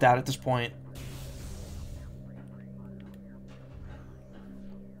were both out at this point.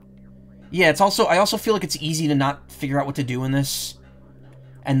 Yeah, it's also... I also feel like it's easy to not figure out what to do in this.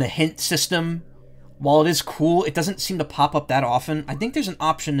 And the hint system, while it is cool, it doesn't seem to pop up that often. I think there's an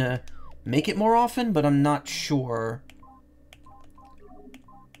option to make it more often, but I'm not sure.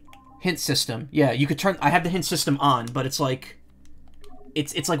 Hint system. Yeah, you could turn... I have the hint system on, but it's like...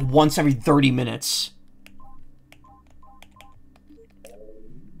 It's like once every 30 minutes.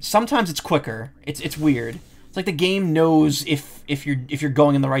 Sometimes it's quicker. It's weird. It's like the game knows if you're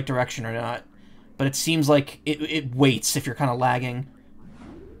going in the right direction or not. But it seems like it waits if you're kind of lagging.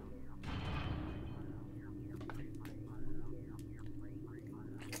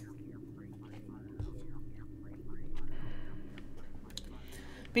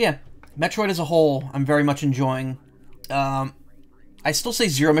 But yeah, Metroid as a whole, I'm very much enjoying. I still say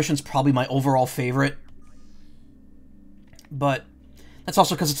Zero Mission's probably my overall favorite. But that's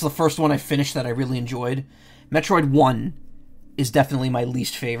also because it's the first one I finished that I really enjoyed. Metroid 1 is definitely my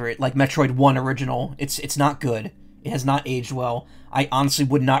least favorite. Like Metroid 1 original, it's not good. It has not aged well. I honestly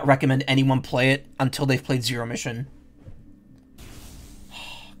would not recommend anyone play it until they've played Zero Mission.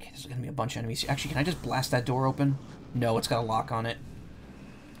 Okay, there's gonna be a bunch of enemies. Actually, can I just blast that door open? No, it's got a lock on it.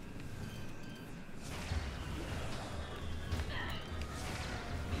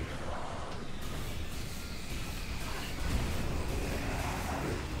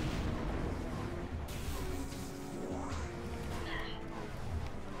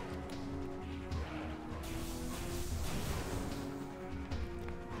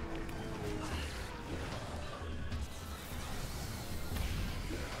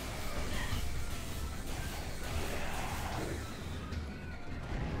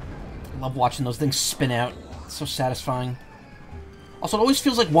 Love watching those things spin out. It's so satisfying. Also, it always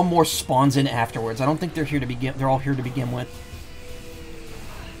feels like one more spawns in afterwards. I don't think they're here to begin. They're all here to begin with.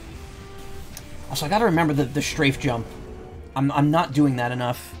 Also, I gotta remember the strafe jump. I'm not doing that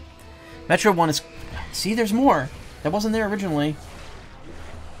enough. Metroid 1 is... See, there's more. That wasn't there originally.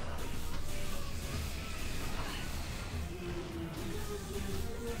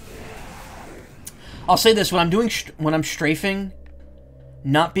 I'll say this, when I'm strafing,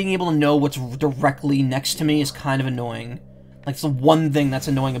 not being able to know what's directly next to me is kind of annoying. Like, it's the one thing that's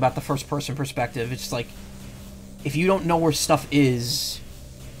annoying about the first-person perspective. It's like, if you don't know where stuff is,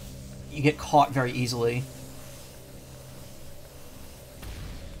 you get caught very easily.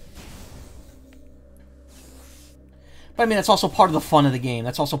 But I mean, that's also part of the fun of the game.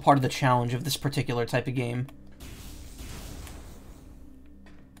 That's also part of the challenge of this particular type of game.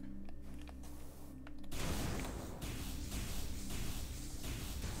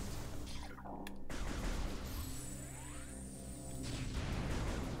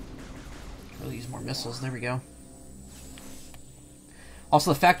 Really use more missiles. There we go.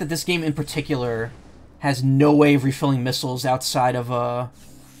 Also, the fact that this game in particular has no way of refilling missiles outside of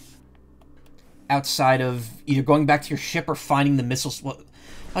either going back to your ship or finding the missiles. Well,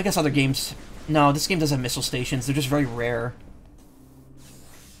 I guess other games... No, this game doesn't have missile stations. They're just very rare.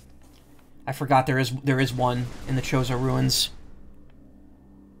 I forgot there is one in the Chozo Ruins.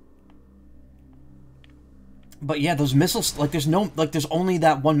 But yeah, those missiles... Like, there's only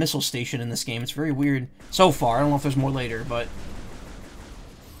that one missile station in this game. It's very weird. So far. I don't know if there's more later, but...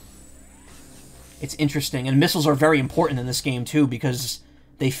 It's interesting. And missiles are very important in this game, too, because...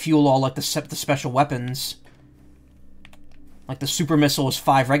 They fuel all, like, the special weapons. Like, the super missile is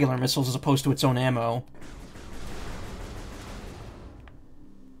 5 regular missiles as opposed to its own ammo.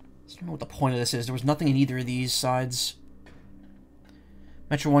 I don't know what the point of this is. There was nothing in either of these sides.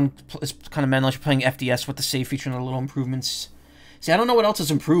 Metro 1 is kind of managed playing FDS with the save feature and the little improvements. See, I don't know what else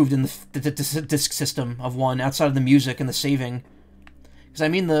is improved in the disc system of 1 outside of the music and the saving. Because, I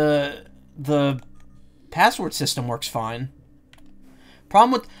mean, the password system works fine.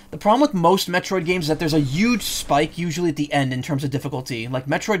 The problem with most Metroid games is that there's a huge spike usually at the end in terms of difficulty. Like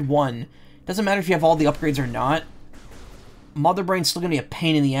Metroid 1, doesn't matter if you have all the upgrades or not, Mother Brain's still gonna be a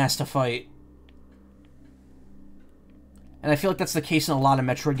pain in the ass to fight. And I feel like that's the case in a lot of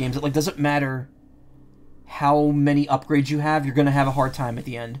Metroid games. It like doesn't matter how many upgrades you have, you're gonna have a hard time at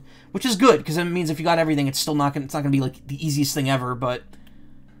the end, which is good because it means if you got everything, it's not gonna be like the easiest thing ever. But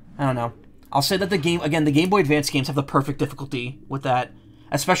I don't know. I'll say that the Game Boy Advance games have the perfect difficulty with that.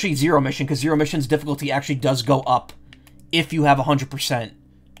 Especially Zero Mission, because Zero Mission's difficulty actually does go up if you have 100%.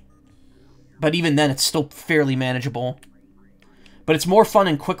 But even then, it's still fairly manageable. But it's more fun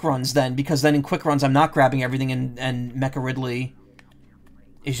in quick runs then, because then in quick runs I'm not grabbing everything, and Mecha Ridley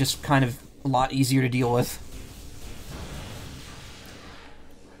is just kind of a lot easier to deal with.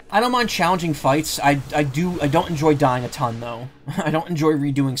 I don't mind challenging fights. I don't enjoy dying a ton, though. I don't enjoy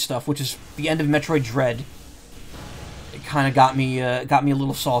redoing stuff, which is the end of Metroid Dread. It kind of got me a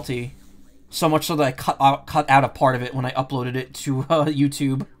little salty. So much so that I cut out a part of it when I uploaded it to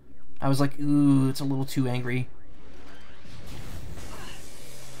YouTube. I was like, ooh, it's a little too angry.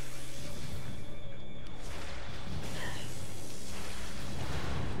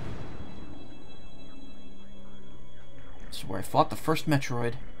 This is where I fought the first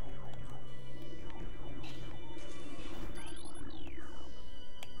Metroid.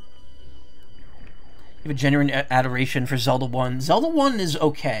 You have a genuine adoration for Zelda 1. Zelda 1 is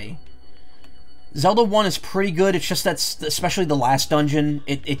okay. Zelda 1 is pretty good, it's just that, especially the last dungeon,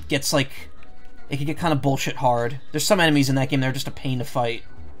 it gets like... It can get kind of bullshit hard. There's some enemies in that game that are just a pain to fight.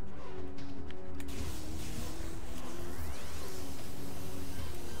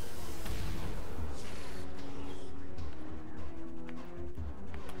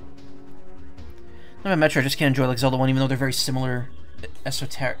 I'm a Metro, I just can't enjoy like Zelda 1, even though they're very similar.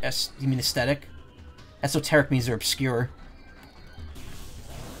 Esoteric... you mean aesthetic? Esoteric means they're obscure.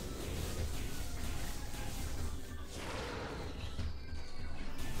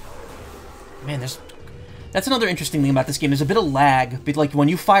 Man, that's another interesting thing about this game. There's a bit of lag, but like when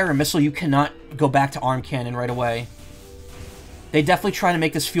you fire a missile, you cannot go back to arm cannon right away. They definitely try to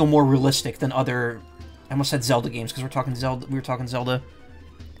make this feel more realistic than other... I almost said Zelda games because we were talking Zelda.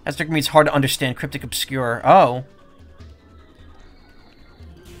 Esoteric means hard to understand, cryptic, obscure. Oh.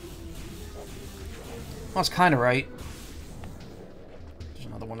 Well, that's kind of right. There's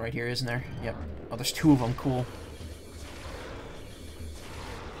another one right here, isn't there? Yep. Oh, there's 2 of them. Cool.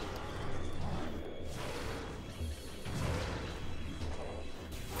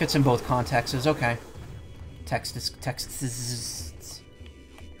 Fits in both contexts. Okay. Text.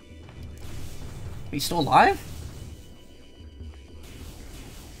 Are you still alive?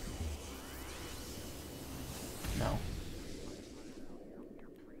 No.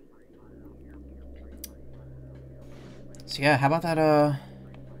 So yeah, how about that,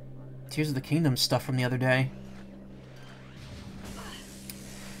 Tears of the Kingdom stuff from the other day?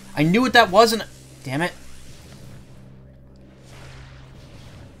 I knew what that was, and... Damn it.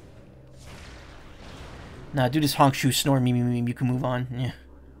 Nah, do this honk shoe snore me, you can move on. Yeah.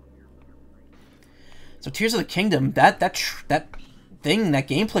 So Tears of the Kingdom, that thing, that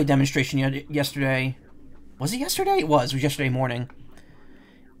gameplay demonstration yesterday... Was it yesterday? It was yesterday morning.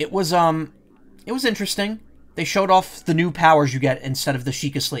 It was interesting. They showed off the new powers you get instead of the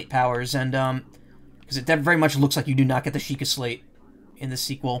Sheikah Slate powers, and, because it very much looks like you do not get the Sheikah Slate in the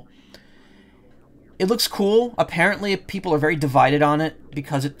sequel. It looks cool. Apparently, people are very divided on it,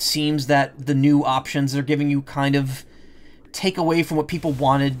 because it seems that the new options they're giving you kind of take away from what people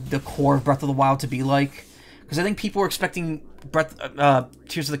wanted the core of Breath of the Wild to be like. Because I think people were expecting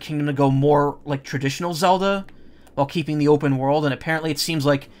Tears of the Kingdom to go more like traditional Zelda, while keeping the open world, and apparently it seems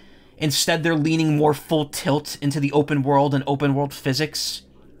like instead they're leaning more full tilt into the open world and open world physics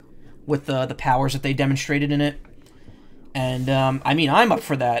with the powers that they demonstrated in it. And, I mean, I'm up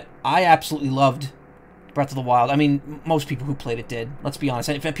for that. I absolutely loved Breath of the Wild. I mean, most people who played it did. Let's be honest.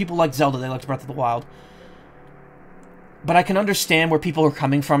 If people liked Zelda, they liked Breath of the Wild. But I can understand where people are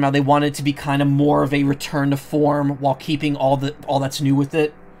coming from now. They wanted it to be kind of more of a return to form while keeping all that's new with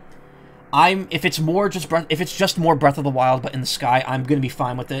it. If it's just more Breath of the Wild but in the sky, I'm gonna be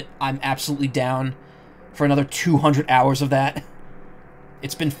fine with it. I'm absolutely down for another 200 hours of that.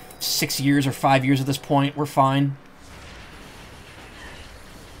 It's been 6 years or 5 years at this point. We're fine.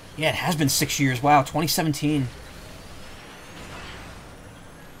 Yeah, it has been 6 years. Wow, 2017.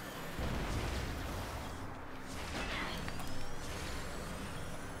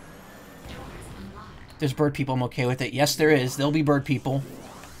 There's bird people. I'm okay with it. Yes, there is. There'll be bird people.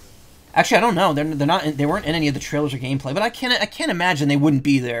 Actually, I don't know. They're not. They weren't in any of the trailers or gameplay, but I can't imagine they wouldn't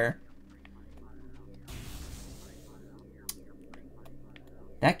be there.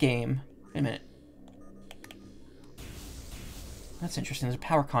 That game. Wait a minute. That's interesting. There's a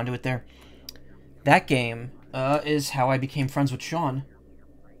power conduit there. That game is how I became friends with Sean.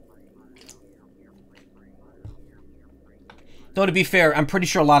 Though, to be fair, I'm pretty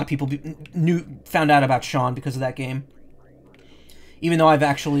sure a lot of people found out about Sean because of that game. Even though I've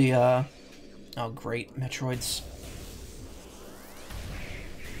actually, oh, great, Metroids.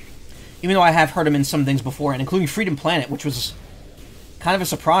 Even though I have heard him in some things before, and including Freedom Planet, which was kind of a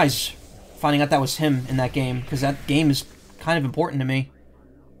surprise, finding out that was him in that game, because that game is kind of important to me.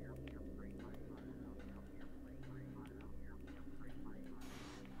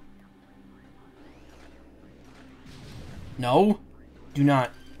 No, do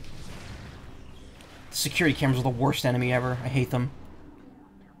not. The security cameras are the worst enemy ever. I hate them.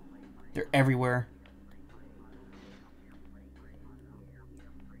 They're everywhere.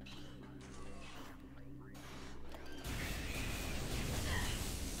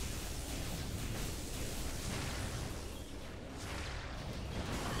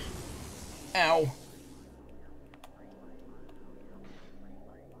 Ow.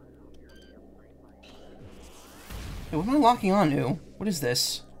 Hey, what am I locking on to? What is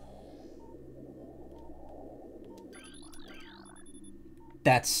this?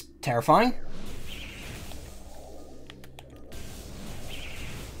 That's terrifying.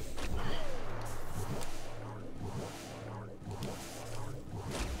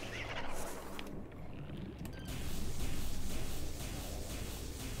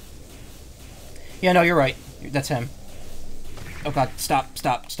 Yeah, no, you're right. That's him. Oh god, stop,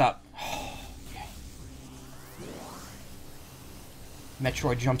 stop, stop. Okay.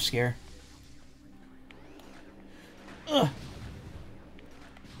 Metroid jump scare. Ugh.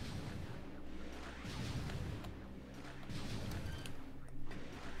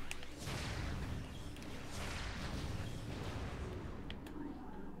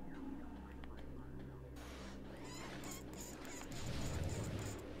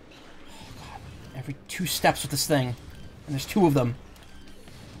 Every 2 steps with this thing. And there's 2 of them.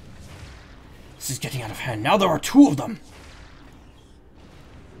 This is getting out of hand. Now there are 2 of them!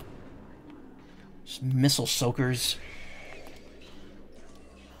 Just missile soakers.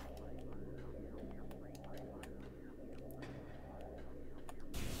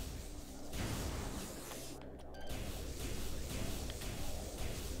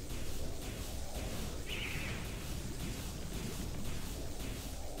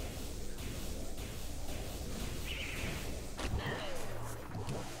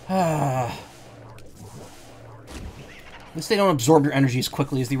 At least they don't absorb your energy as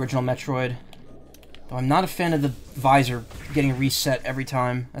quickly as the original Metroid. Though I'm not a fan of the visor getting reset every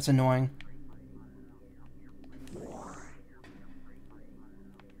time. That's annoying.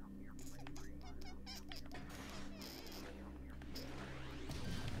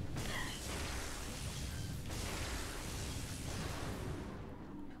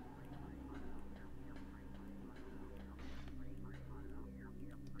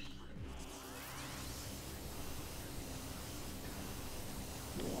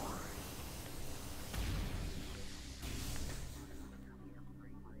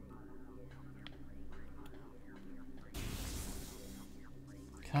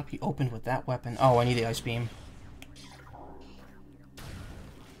 Cannot be opened with that weapon. Oh, I need the ice beam.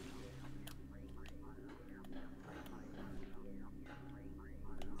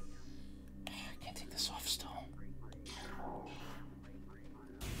 I can't take this off still.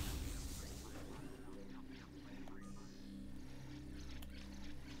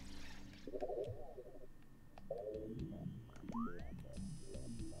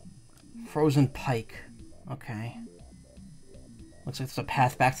 Frozen pike. Okay. Looks like there's a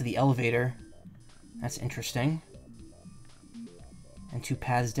path back to the elevator. That's interesting. And 2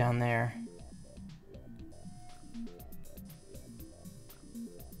 paths down there.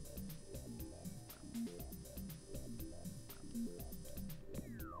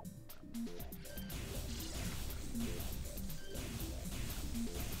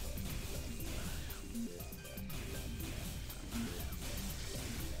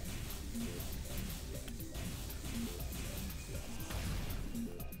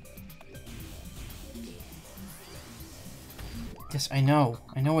 Yes, I know.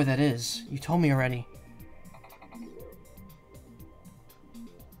 I know where that is. You told me already.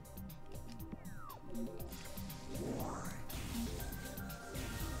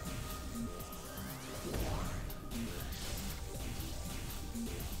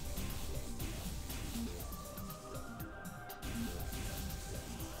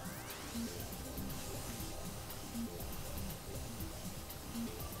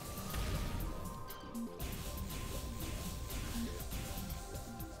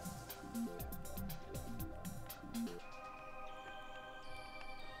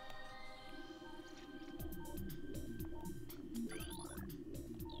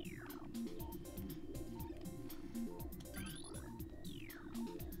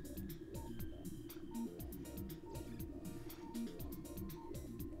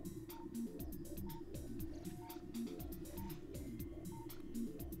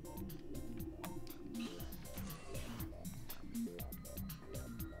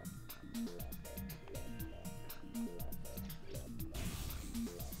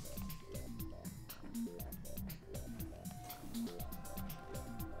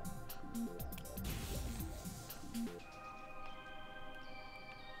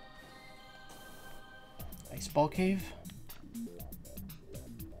 Ball cave.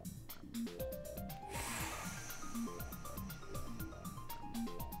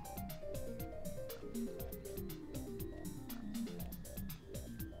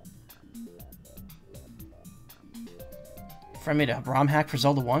 Friend made a ROM hack for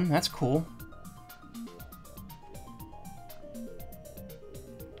Zelda 1? That's cool.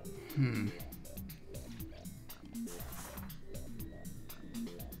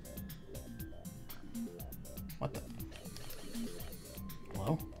 What the?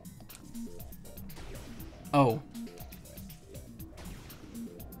 Hello? Oh.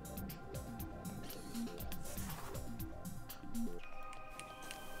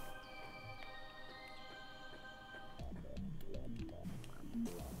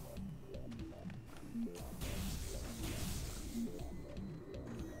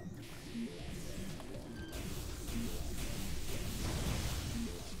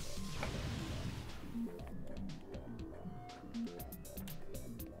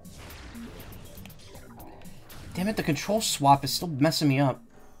 Damn it, the control swap is still messing me up.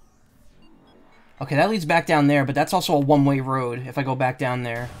 Okay, that leads back down there, but that's also a one-way road if I go back down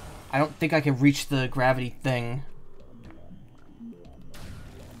there. I don't think I can reach the gravity thing.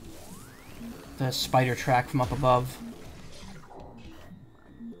 The spider track from up above.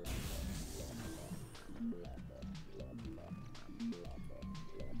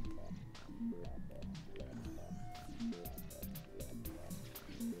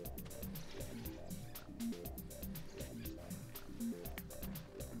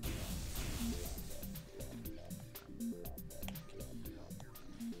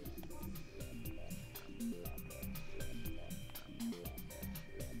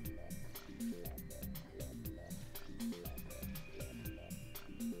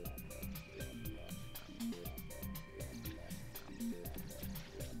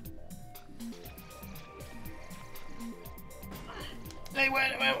 Hey,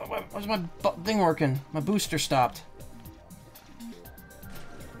 wait, where's my thing working? My booster stopped.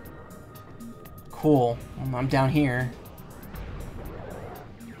 Cool. I'm down here.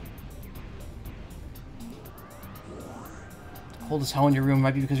 Cold as hell in your room.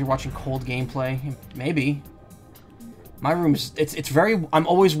 Might be because you're watching cold gameplay. Maybe. My room is... It's very... I'm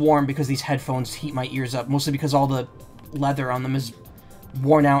always warm because these headphones heat my ears up. Mostly because all the leather on them is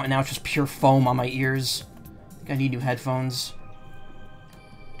worn out and now it's just pure foam on my ears. I think I need new headphones.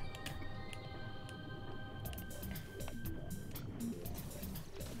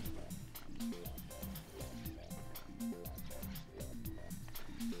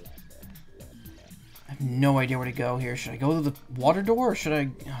 no idea where to go here. Should I go to the water door, or should I...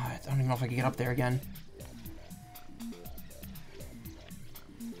 Oh, I don't even know if I can get up there again.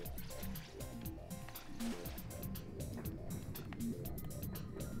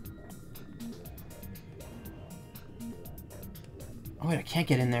 Oh, wait, I can't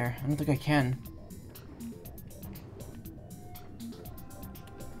get in there. I don't think I can.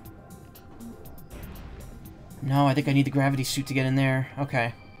 No, I think I need the gravity suit to get in there.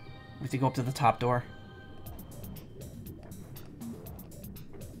 Okay. We have to go up to the top door.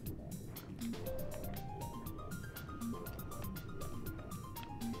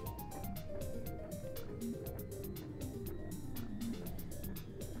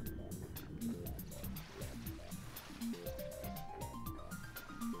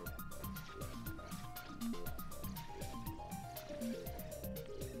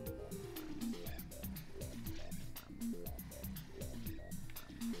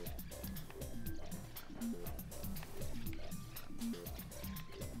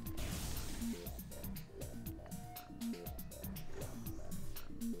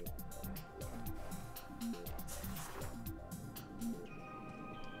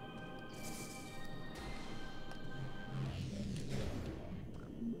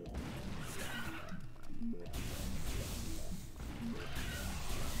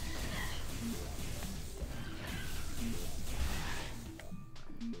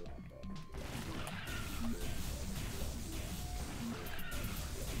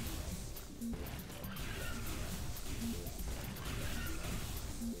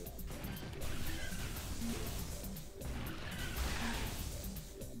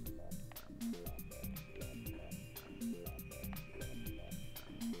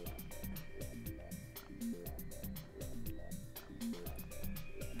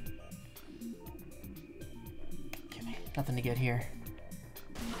 Nothing to get here.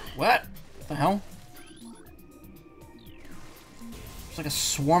 What? What the hell? There's like a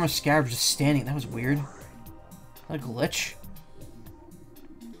swarm of scarabs just standing. That was weird. Is that a glitch?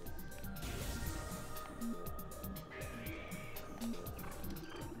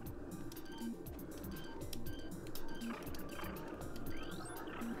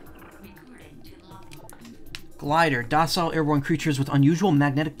 Glider. Docile airborne creatures with unusual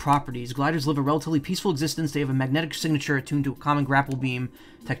magnetic properties. Gliders live a relatively peaceful existence. They have a magnetic signature attuned to a common grapple beam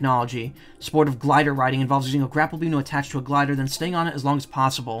technology. Sport of glider riding involves using a grapple beam to attach to a glider, then staying on it as long as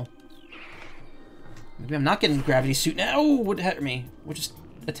possible. Maybe I'm not getting the gravity suit now. Oh, what hit me? What just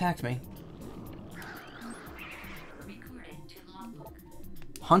attacked me?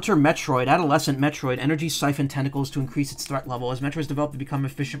 Hunter Metroid, adolescent Metroid, energy siphon tentacles to increase its threat level. As Metroids develop to become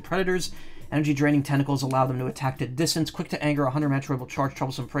efficient predators, energy-draining tentacles allow them to attack at distance. Quick to anger, a Hunter Metroid will charge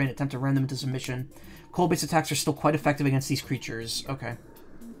troublesome prey and attempt to rend them into submission. Cold-based attacks are still quite effective against these creatures. Okay.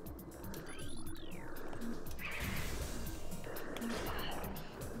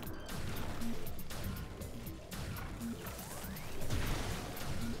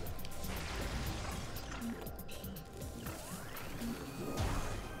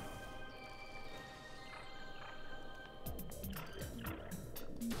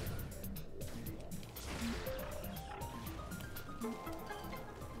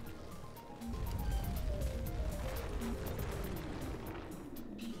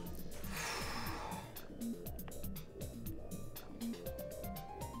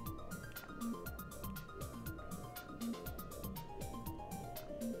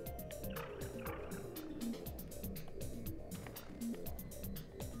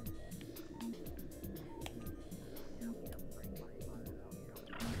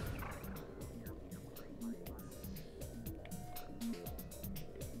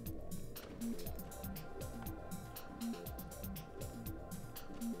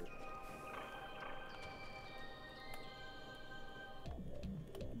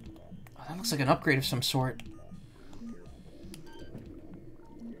 That looks like an upgrade of some sort.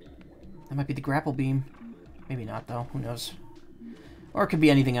 That might be the grapple beam. Maybe not, though. Who knows? Or it could be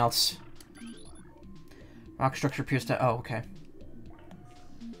anything else. Rock structure appears to... Oh, okay.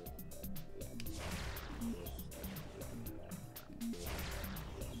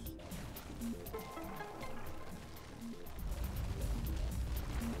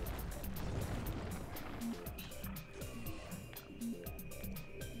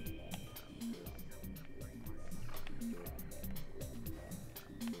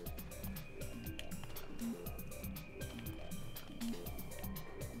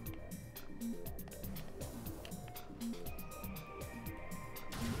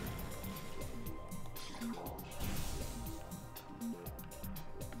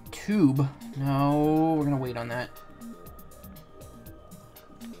 Tube. No, we're gonna wait on that.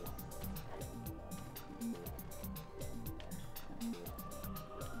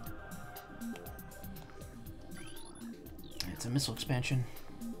 missile expansion.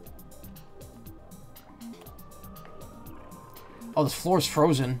 Oh, this floor is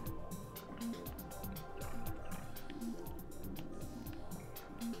frozen.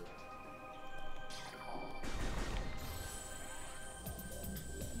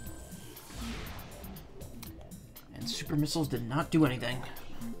 And super missiles did not do anything.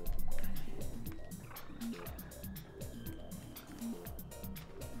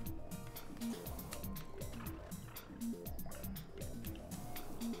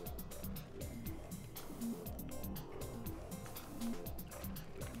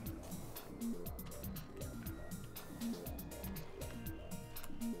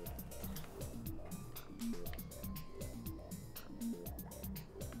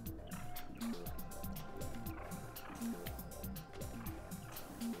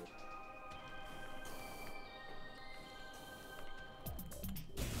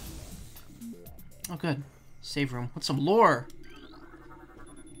 Oh, good. Save room. What's some lore?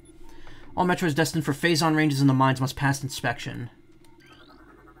 All Metroids destined for phase-on ranges in the mines must pass inspection.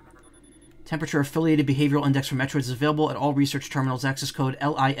 Temperature-affiliated behavioral index for Metroids is available at all research terminals. Access code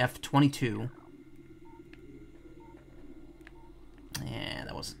LIF22. Yeah,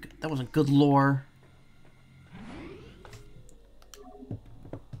 that wasn't good lore.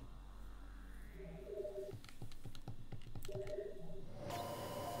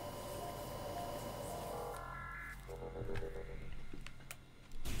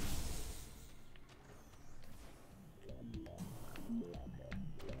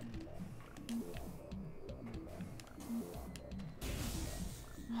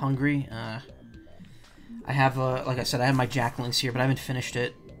 Hungry? I have, like I said, I have my Jacklings here, but I haven't finished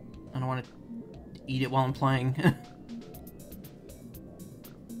it. I don't want to eat it while I'm playing.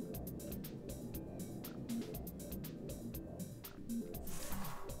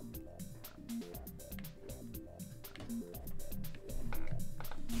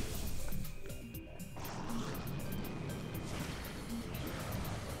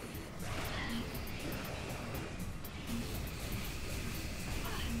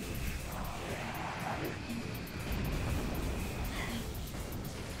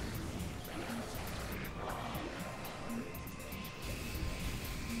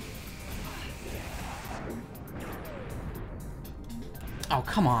 Oh,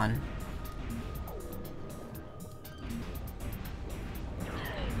 come on.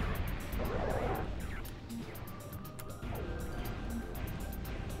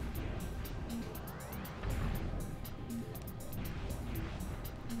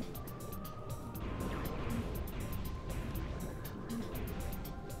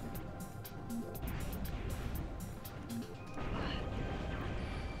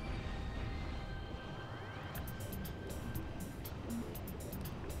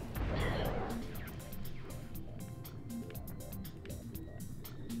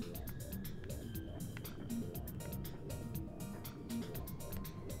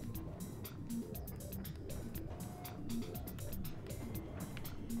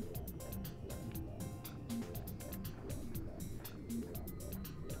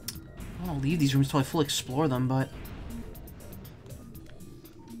 I don't leave these rooms until I fully explore them, but...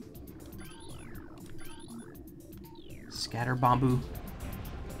 Scatter Bamboo.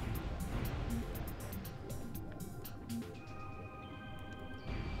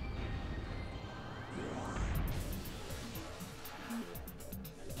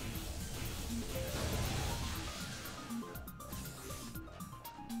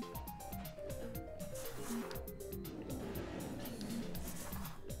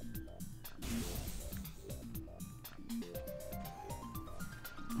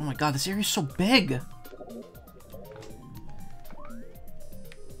 Oh my god, this area is so big!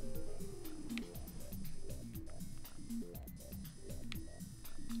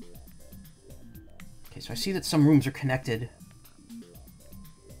 Okay, so I see that some rooms are connected.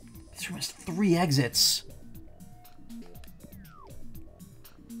 This room has 3 exits.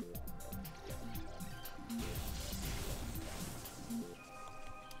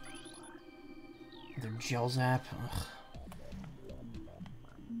 Another gel zap. Ugh.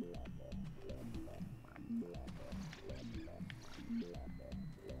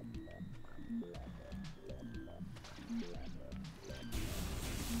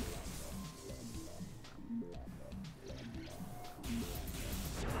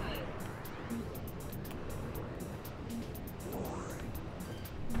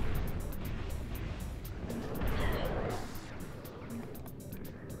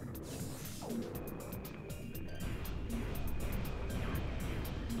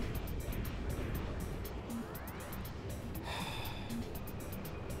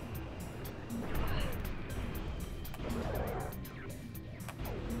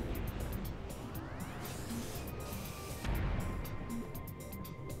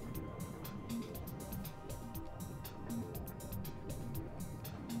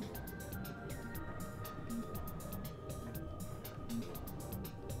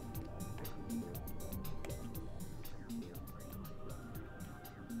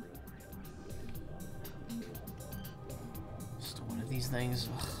 things.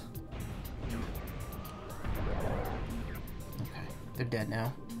 Ugh. Okay, they're dead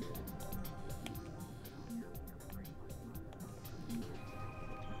now.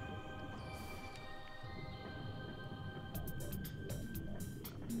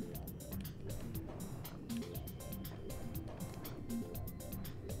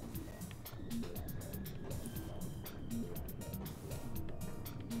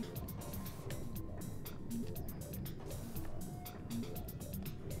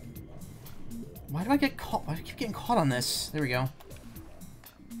 Why do I get caught? Why do I keep getting caught on this? There we go.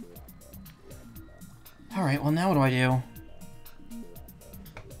 Alright, well now what do I do?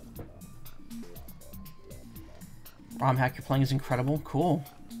 ROM hack you're playing is incredible. Cool.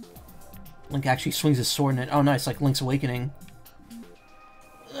 Link actually swings his sword in it. Oh nice, like Link's Awakening.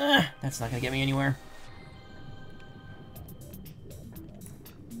 Ugh, that's not gonna get me anywhere.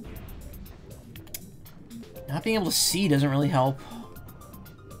 Not being able to see doesn't really help.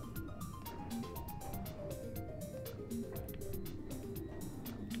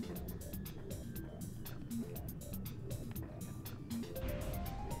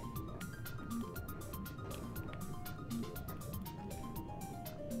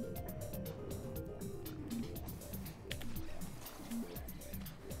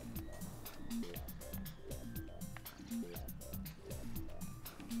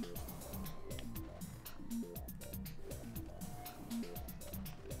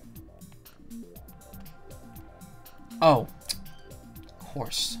 Oh, of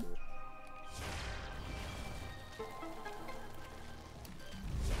course.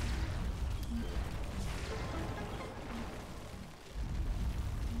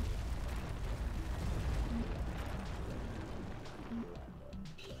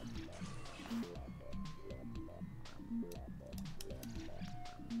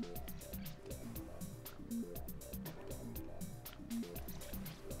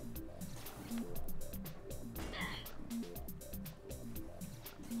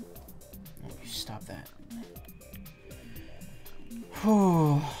 Stop that.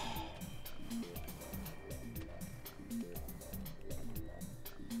 Whew.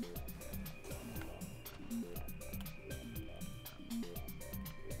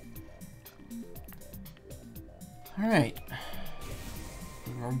 Alright.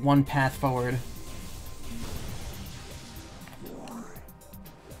 We're one path forward.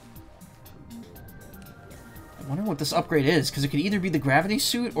 I wonder what this upgrade is, because it could either be the gravity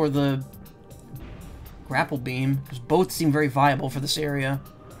suit or the grapple beam, because both seem very viable for this area.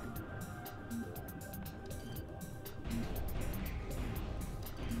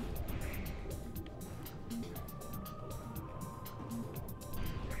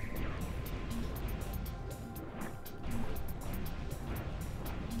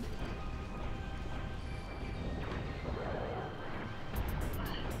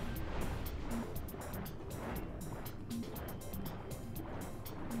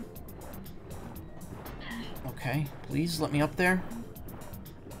 Okay, please let me up there.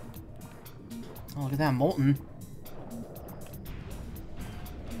 Oh, look at that, molten.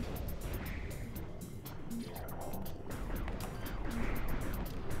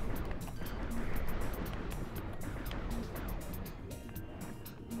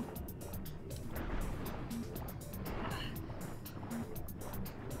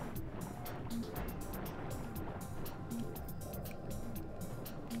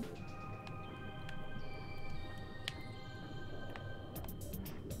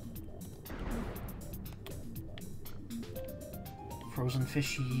 Frozen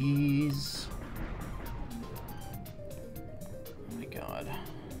fishies. Oh my god.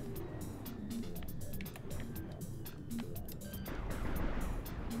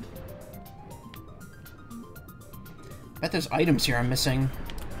 Bet there's items here I'm missing.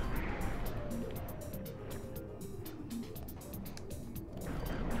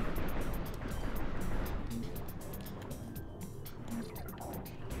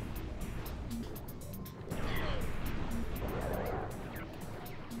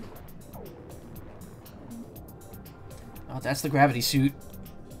 Oh, that's the gravity suit.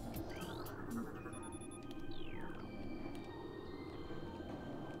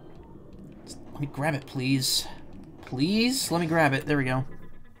 Let me grab it, please. Please? Let me grab it. There we go.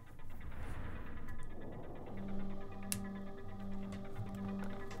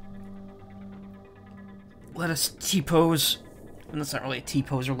 Let us T-pose. And that's not really a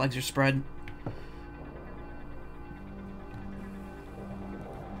T-pose, her legs are spread.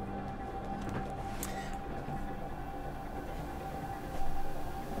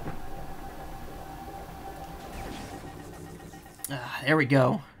 Ah, there we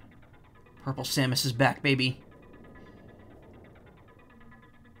go. Purple Samus is back, baby.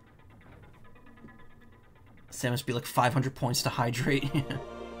 So that must be like 500 points to hydrate.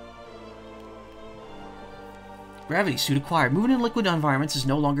 Gravity suit acquired. Moving in liquid environments is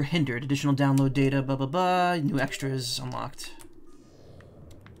no longer hindered. Additional download data, blah blah blah. New extras unlocked.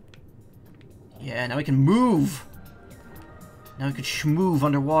 Yeah, now we can move. Now we can schmoove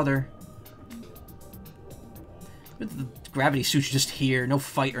underwater. But the gravity suit's just here. No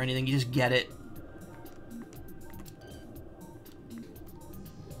fight or anything. You just get it.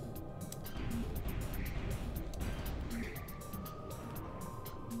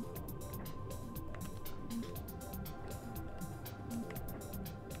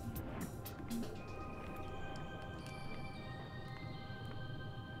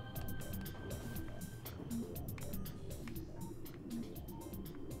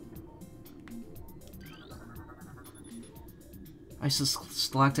 Ice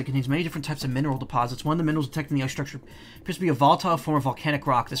stalactite contains many different types of mineral deposits. One of the minerals detected in the ice structure appears to be a volatile form of volcanic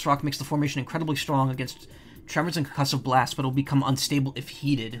rock. This rock makes the formation incredibly strong against tremors and concussive blasts, but it'll become unstable if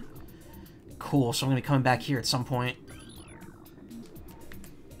heated. Cool, so I'm going to be coming back here at some point.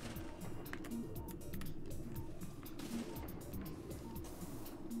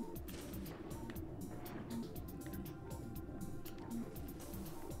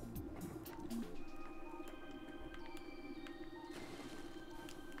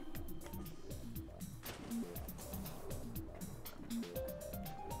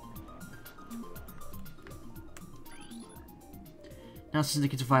 Now this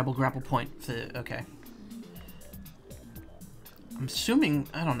indicates a viable grapple point for the... Okay. I'm assuming...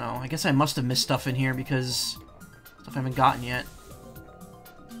 I don't know. I guess I must have missed stuff in here because... Stuff I haven't gotten yet.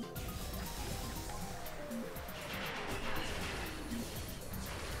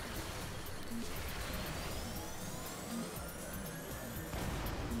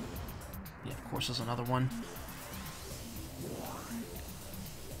 Yeah, of course there's another one.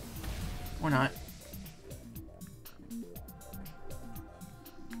 Or not.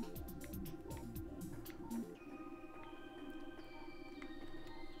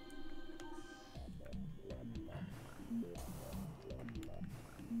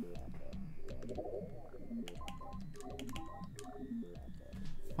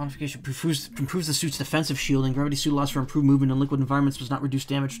 Modification improves the suit's defensive shielding. Gravity suit allows for improved movement in liquid environments, but does not reduce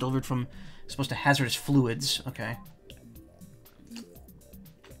damage delivered from exposed to hazardous fluids. Okay.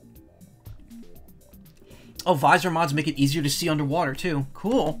 Oh, visor mods make it easier to see underwater, too.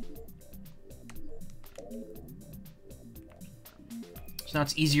 Cool. So now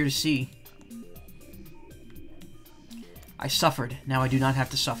it's easier to see. I suffered. Now I do not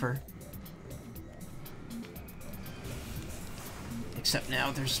have to suffer. Except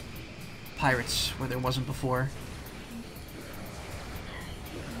now there's pirates where there wasn't before.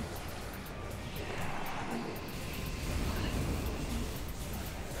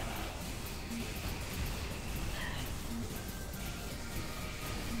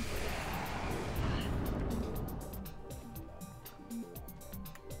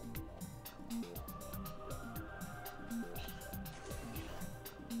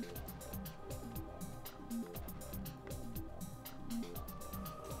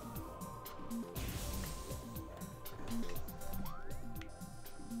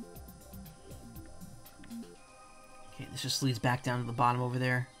 This just leads back down to the bottom over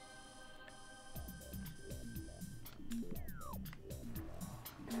there.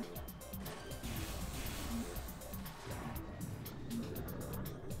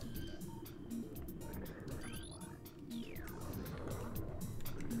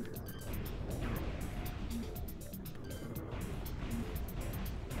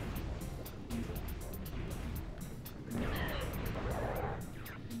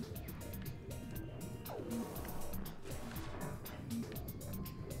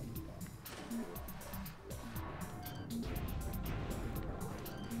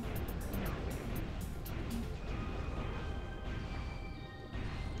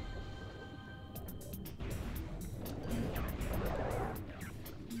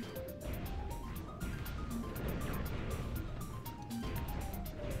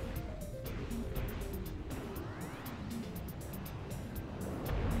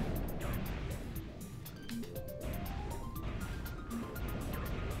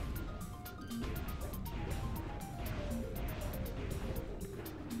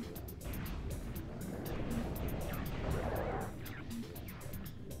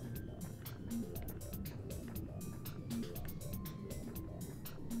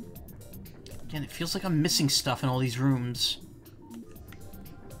 Again, it feels like I'm missing stuff in all these rooms.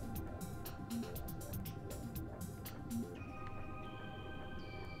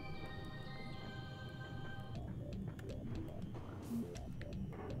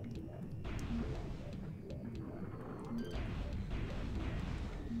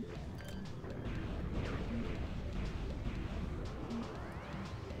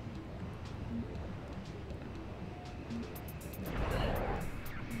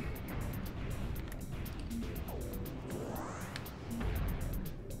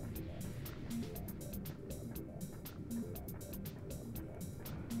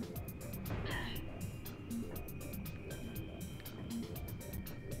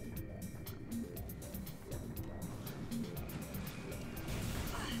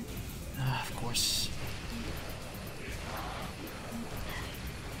 course.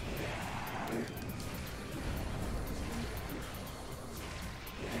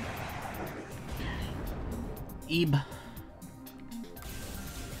 Ebe.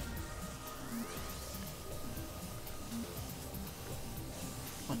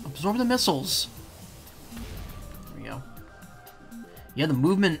 Absorb the missiles. There we go. Yeah, the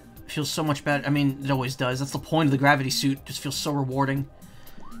movement feels so much better. I mean, it always does. That's the point of the gravity suit. Just feels so rewarding.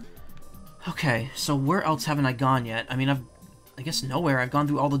 Okay, so where else haven't I gone yet? I mean, I guess nowhere. I've gone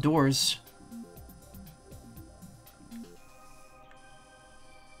through all the doors.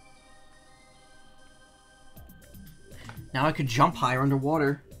 Now I could jump higher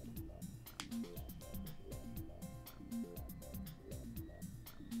underwater.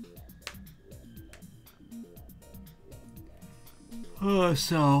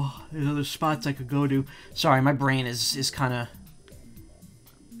 So there's other spots I could go to. Sorry, my brain is kind of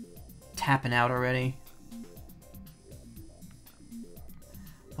tapping out already.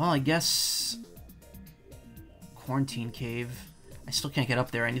 Well, I guess Quarantine Cave. I still can't get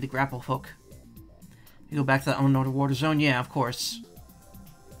up there. I need the grapple hook. You go back to that unknown water zone? Yeah, of course.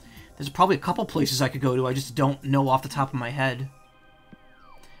 There's probably a couple places I could go to. I just don't know off the top of my head.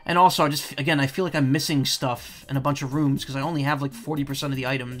 And also, again, I feel like I'm missing stuff in a bunch of rooms because I only have like 40% of the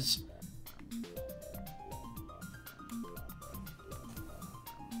items.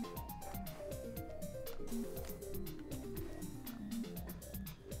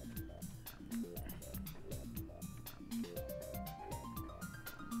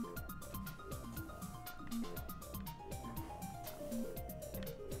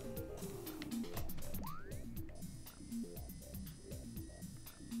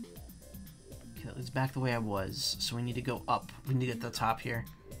 It's back the way I was, so we need to go up. We need to get to the top here.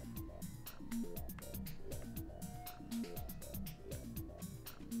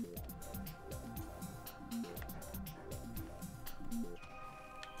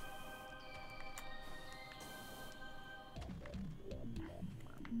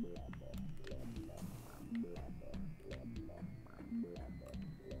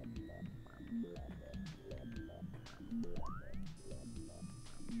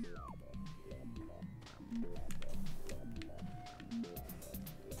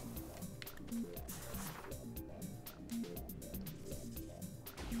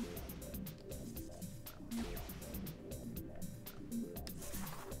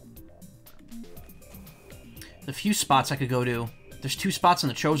 A few spots I could go to. There's 2 spots in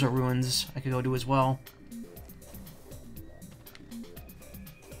the Chozo Ruins I could go to as well.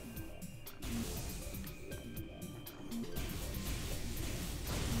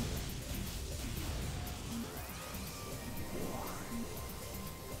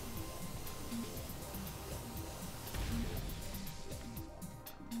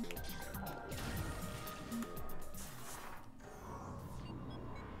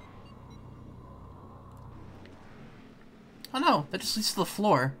 Oh no, that just leads to the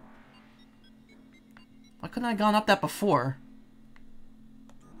floor. Why couldn't I have gone up that before?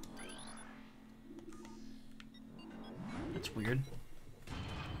 That's weird.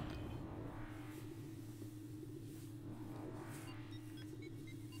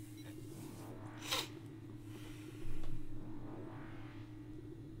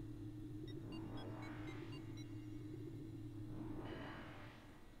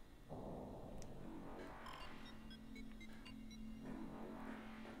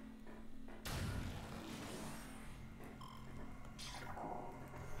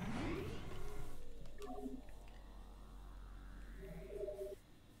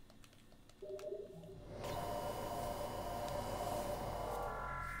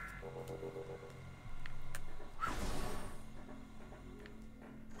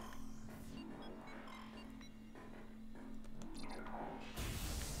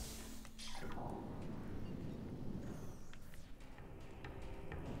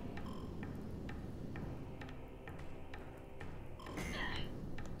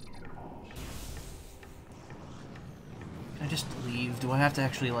 Can I just leave? Do I have to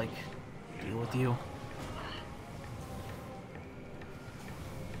actually, like, deal with you?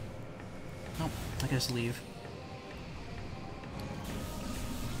 Nope, I can just leave.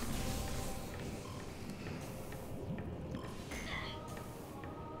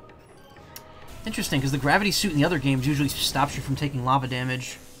 Interesting, because the gravity suit in the other games usually stops you from taking lava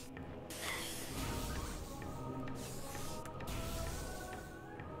damage.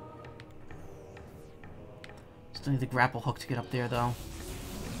 Still need the grapple hook to get up there, though.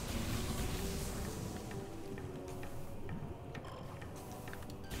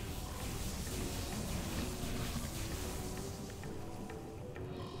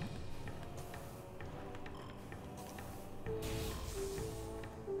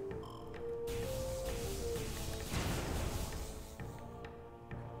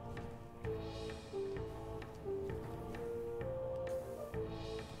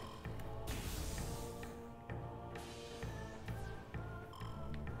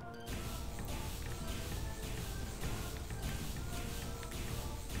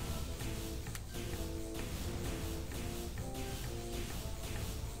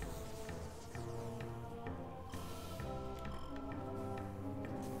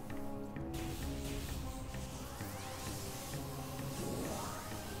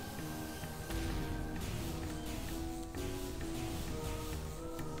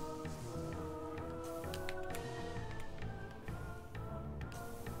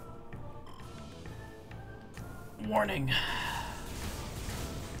 warning.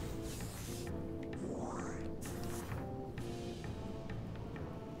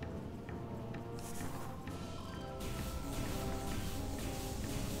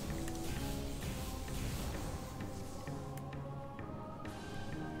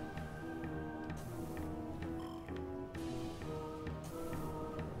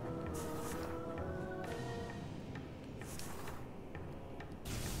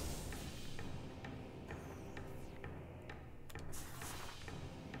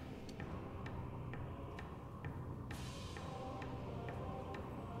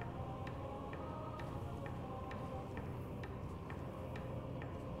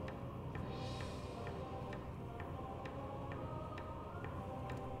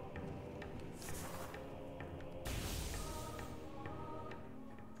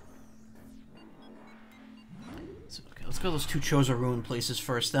 Okay, let's go to those two Chozo ruin places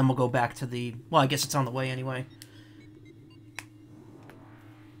first, then we'll go back to the... Well, I guess it's on the way anyway.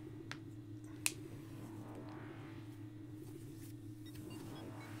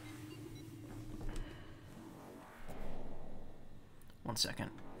 One second.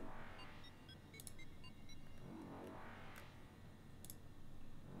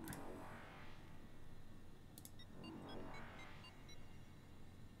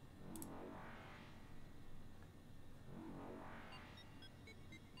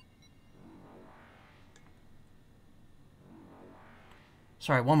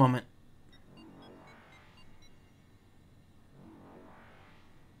 Sorry, one moment.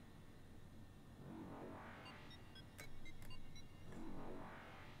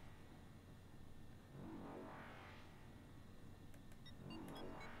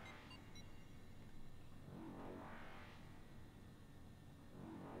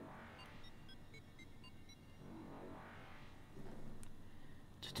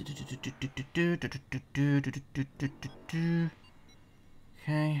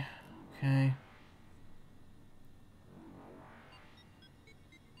 Okay, okay.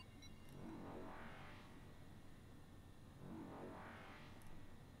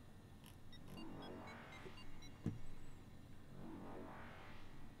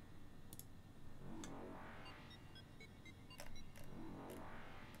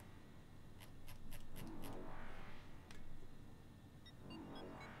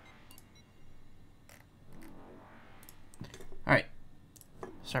 Alright.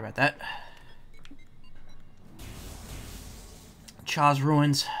 Sorry about that. Chaw's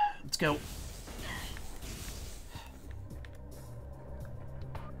ruins. Let's go.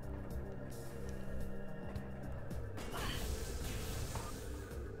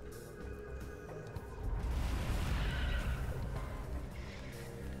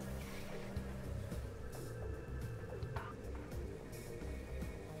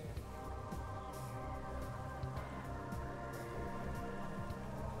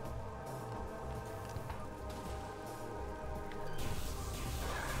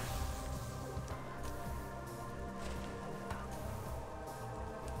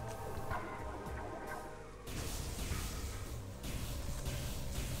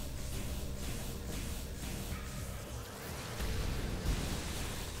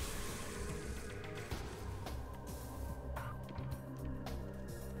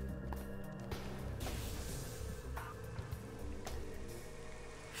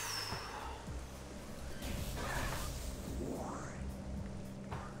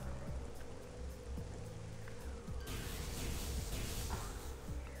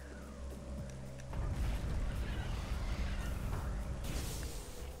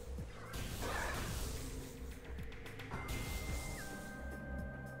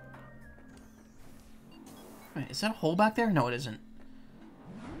 Wait, is that a hole back there? No, it isn't.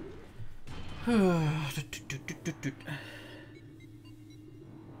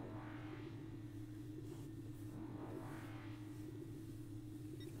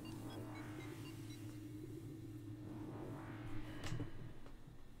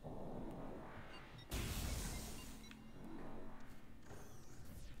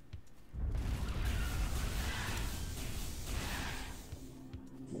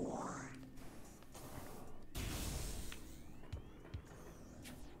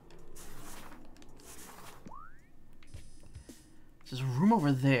 There's a room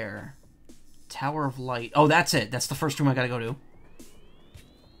over there. Tower of Light. Oh, that's it. That's the first room I gotta go to. I'm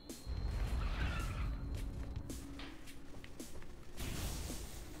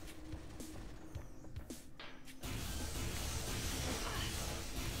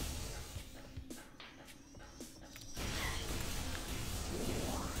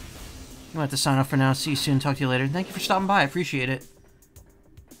gonna have to sign off for now. See you soon. Talk to you later. Thank you for stopping by. I appreciate it.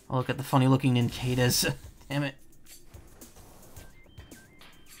 I'll look at the funny looking Ninkadas. Damn it.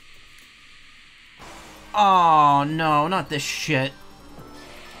 Oh, no, not this shit.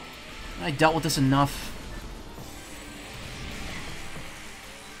 I dealt with this enough.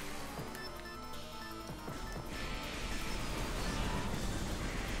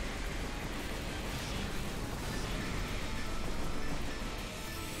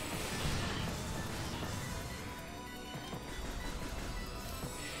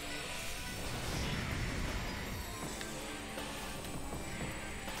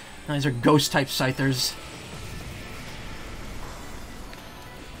 These are ghost-type scythers.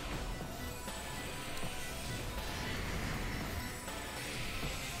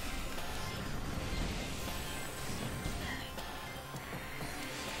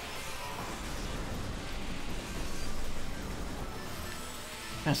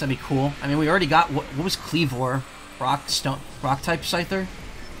 Guess that'd be cool. I mean, we already got... What was Cleavor? Rock-type scyther?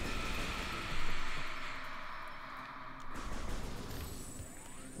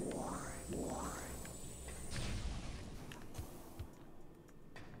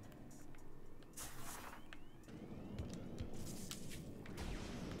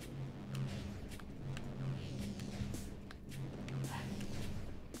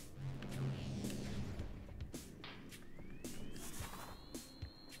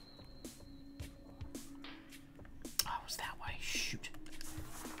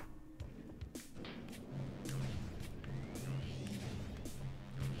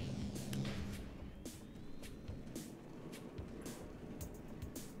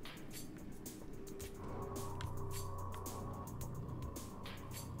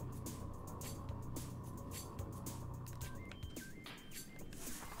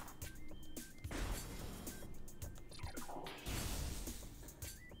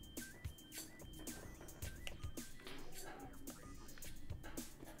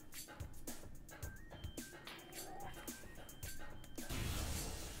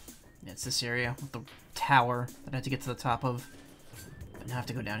 It's this area with the tower that I had to get to the top of. But now I have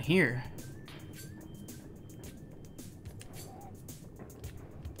to go down here.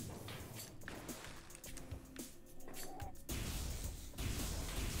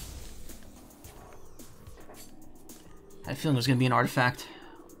 I had a feeling it was going to be an artifact.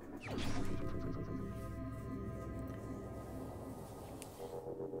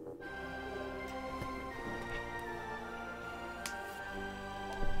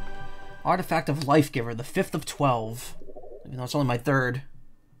 Artifact of Life Giver, the 5th of 12. Even though it's only my 3rd.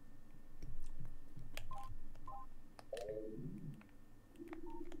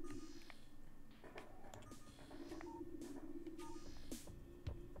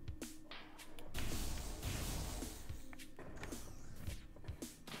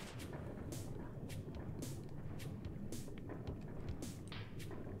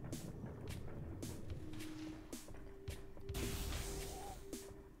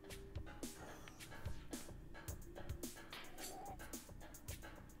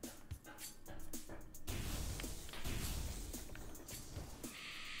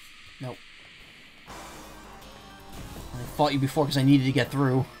 Nope. I fought you before because I needed to get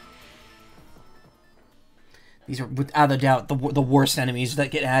through. These are, without a doubt, the worst enemies that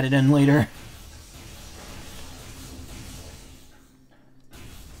get added in later.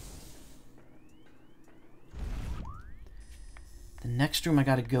 The next room I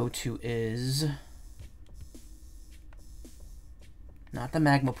gotta go to is... not the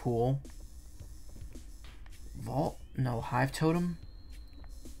magma pool. Vault? No, Hive Totem?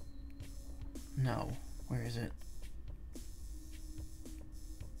 No. Where is it?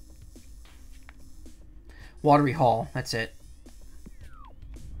 Watery Hall. That's it.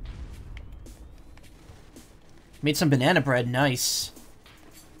 Made some banana bread. Nice.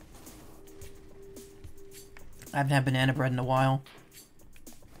 I haven't had banana bread in a while.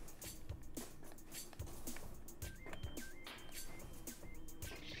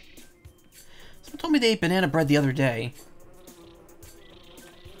 Someone told me they ate banana bread the other day.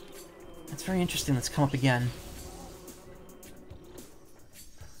 That's very interesting. Let's come up again.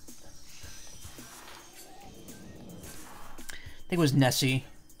 I think it was Nessie.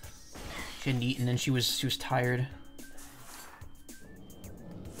 She hadn't eaten and she was tired.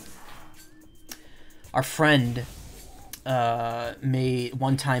 Our friend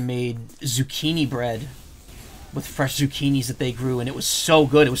one time made zucchini bread with fresh zucchinis that they grew, and it was so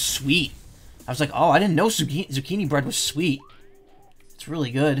good. It was sweet. I was like, oh, I didn't know zucchini bread was sweet. It's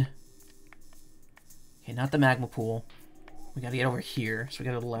really good. Okay, not the magma pool. We gotta get over here, so we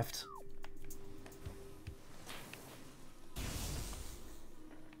gotta go to the left.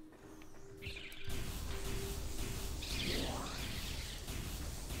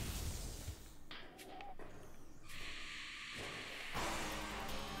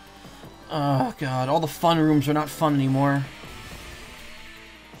 Oh, God, all the fun rooms are not fun anymore.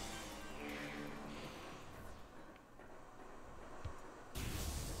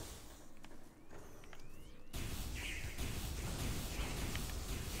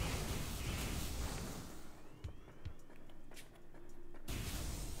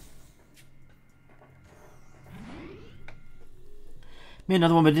 Made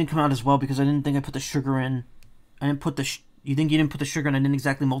another one, but it didn't come out as well because I didn't think I put the sugar in. I didn't put the... You think you didn't put the sugar in, I didn't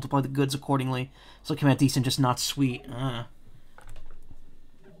exactly multiply the goods accordingly. So it came out decent, just not sweet.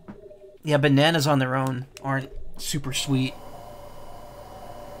 Yeah, bananas on their own aren't super sweet.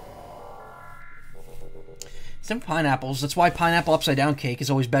 Some pineapples. That's why pineapple upside down cake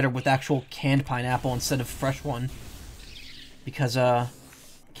is always better with actual canned pineapple instead of fresh one. Because,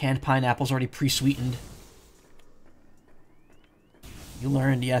 canned pineapple's already pre-sweetened. You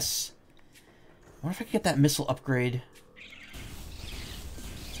learned, yes. I wonder if I could get that missile upgrade.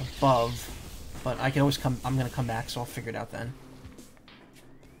 It's above. But I can always come... I'm gonna come back, so I'll figure it out then.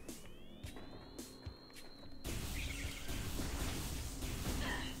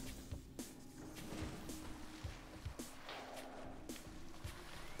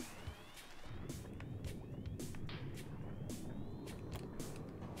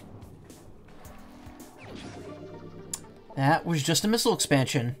 That was just a missile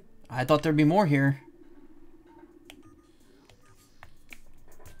expansion. I thought there'd be more here.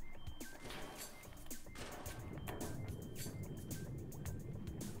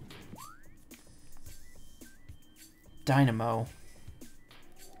 Dynamo.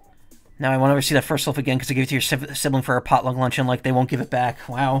 Now I won't ever see that first self again because I gave it to your sibling for a potluck lunch and like they won't give it back.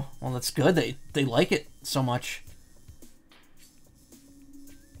 Wow. Well, that's good. They like it so much.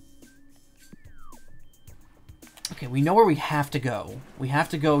 Okay, we know where we have to go. We have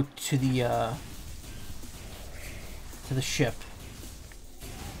to go to the ship.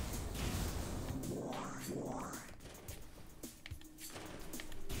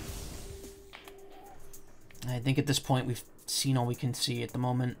 I think at this point we've seen all we can see at the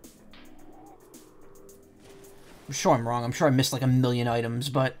moment. I'm sure I'm wrong. I'm sure I missed like a million items,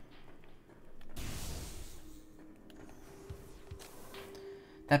 but...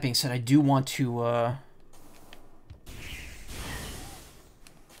 That being said, I do want to,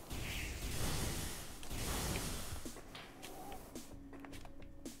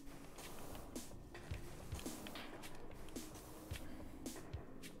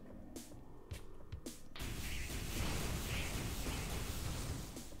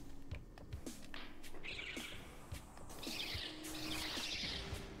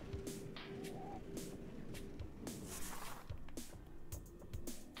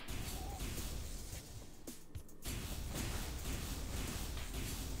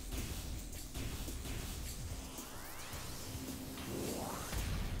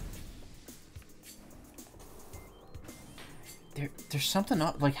 There's something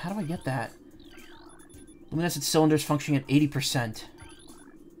up, like, how do I get that? Luminescent cylinders functioning at 80%.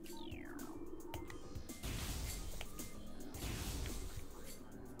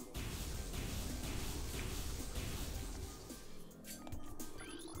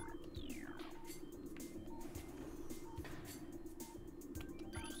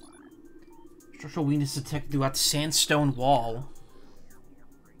 Structural weakness detected throughout sandstone wall.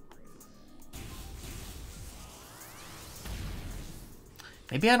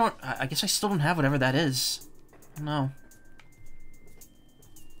 Maybe I don't... I guess I still don't have whatever that is. No.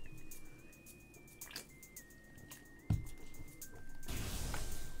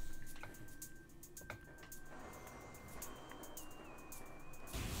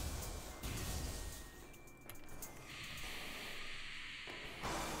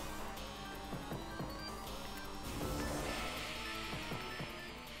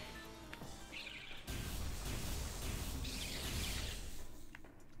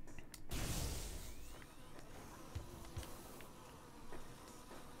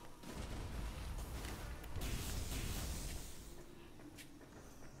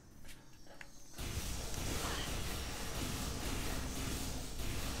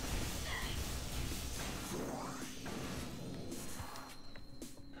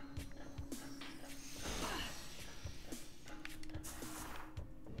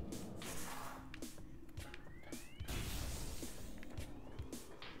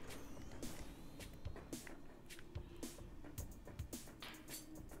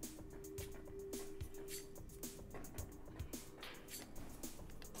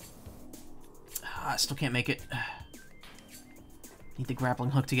 I still can't make it. Need the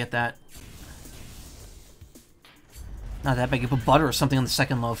grappling hook to get that. Not that big. You put butter or something on the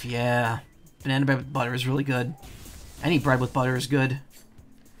second loaf. Yeah. Banana bread with butter is really good. Any bread with butter is good.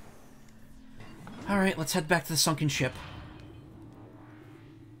 Alright, let's head back to the sunken ship.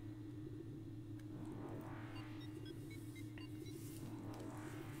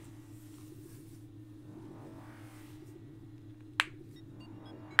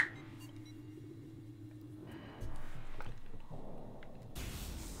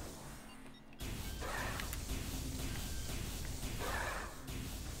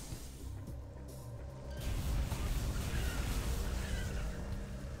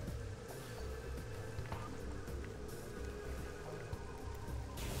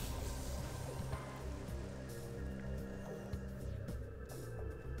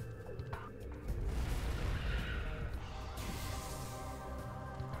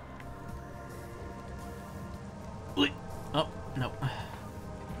 Oh, no.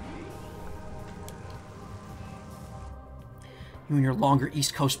 You and your longer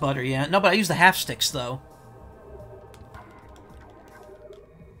East Coast butter, yeah. No, but I use the half sticks, though.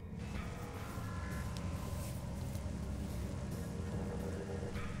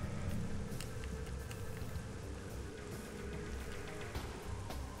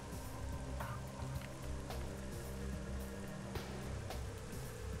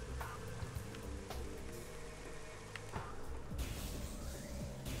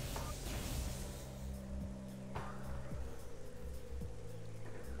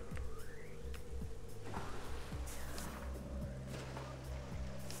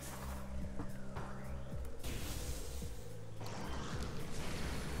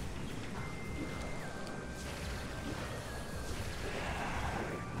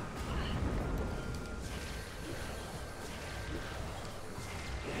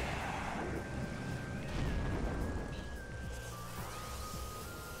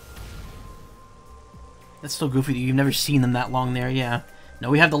 That's still goofy. You've never seen them that long there, yeah.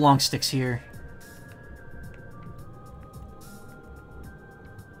 No, we have the long sticks here.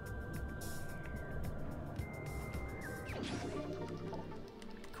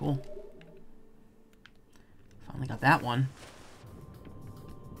 Cool. Finally got that one.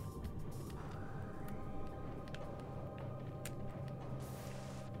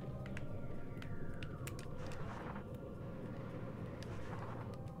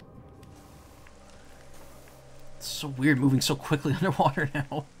 It's so weird moving so quickly underwater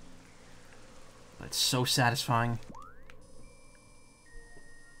now. But it's so satisfying.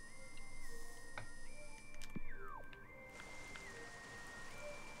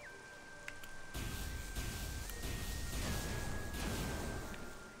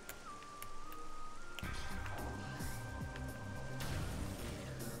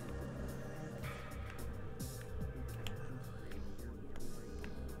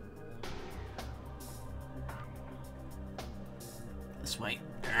 This way.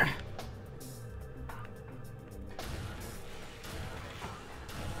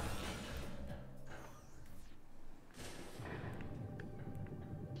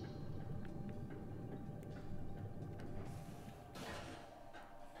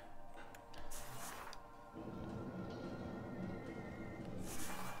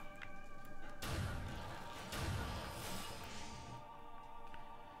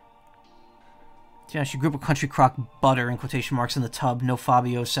 Yeah, she grew up with country crock butter in quotation marks in the tub. No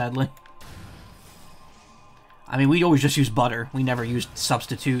Fabio, sadly. I mean, we always just use butter. We never used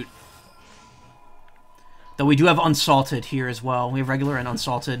substitute. Though we do have unsalted here as well. We have regular and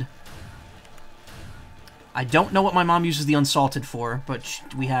unsalted. I don't know what my mom uses the unsalted for, but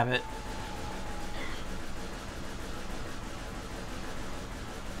we have it.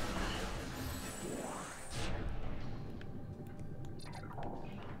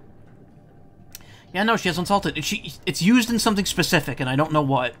 Yeah, no, she has unsalted. It's used in something specific, and I don't know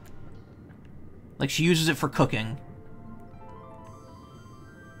what. Like, she uses it for cooking.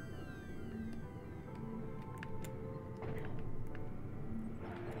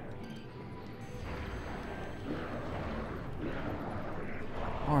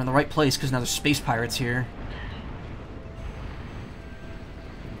 Oh, we're in the right place, because now there's space pirates here.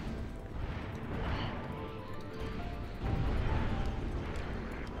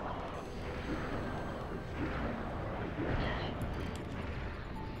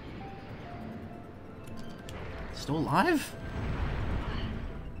 Still alive?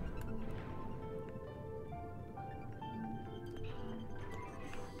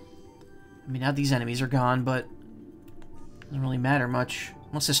 I mean, now these enemies are gone, but it doesn't really matter much.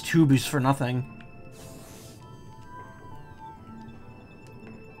 Unless this tube is for nothing.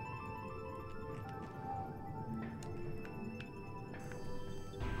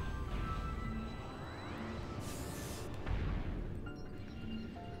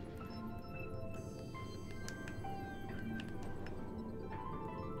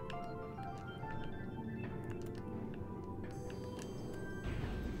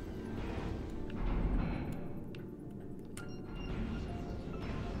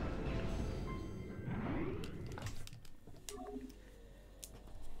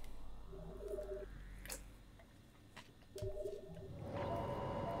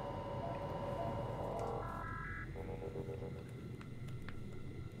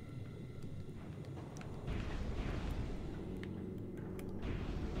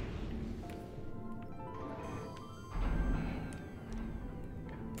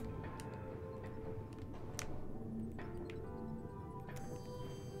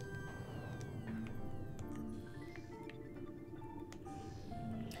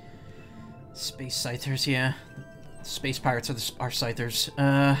 Space Scythers, yeah. Space Pirates are Scythers.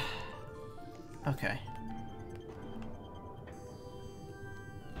 Okay.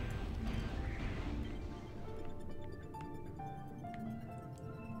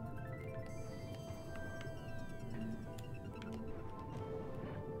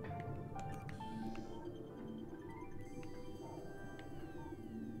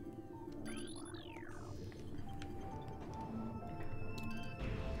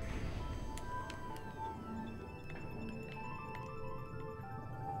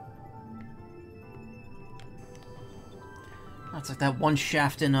 It's like that one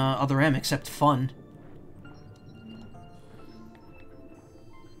shaft in Other M, except fun.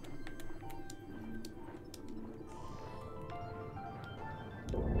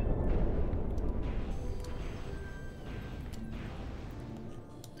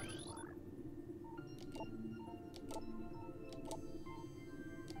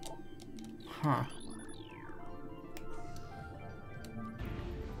 Huh.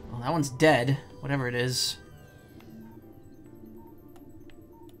 Well, that one's dead, whatever it is.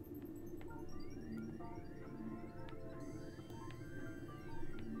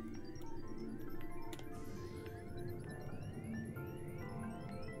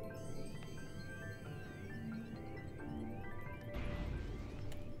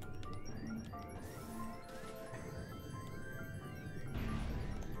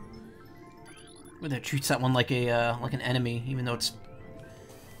 That treats that one like a like an enemy, even though it's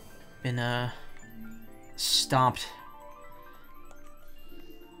been stomped.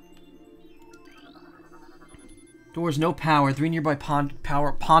 Doors no power. 3 nearby ponder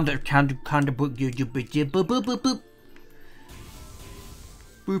boop boop.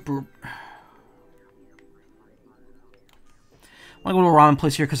 Boop boop. I want to go to a ramen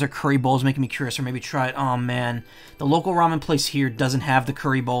place here because their curry bowl is making me curious, or maybe try it. Oh man, the local ramen place here doesn't have the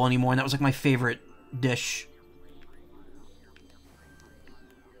curry bowl anymore, and that was like my favorite dish.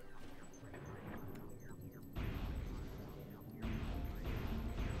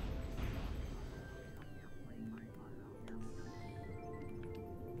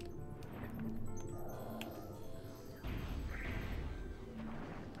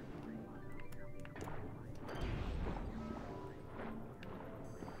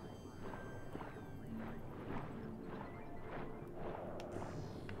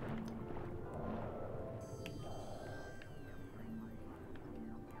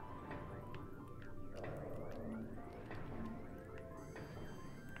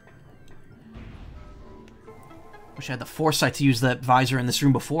 Wish I had the foresight to use that visor in this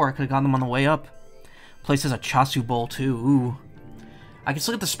room before. I could have gotten them on the way up. Place has a chasu bowl, too. Ooh. I can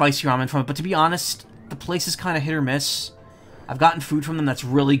still get the spicy ramen from it, but to be honest, the place is kind of hit or miss. I've gotten food from them that's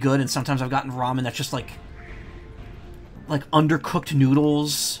really good, and sometimes I've gotten ramen that's just like undercooked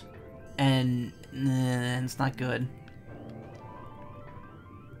noodles, and it's not good.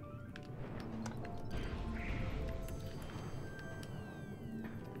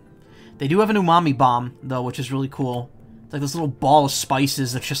 They do have an umami bomb, though, which is really cool. It's like this little ball of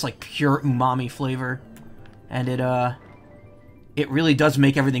spices that's just like pure umami flavor. And it really does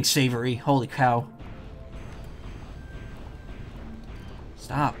make everything savory. Holy cow.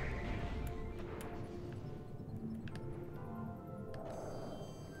 Stop.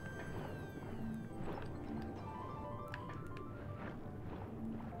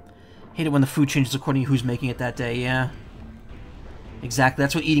 Hate it when the food changes according to who's making it that day, yeah. Exactly,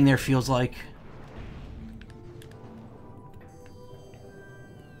 that's what eating there feels like.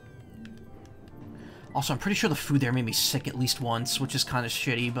 Also, I'm pretty sure the food there made me sick at least once, which is kind of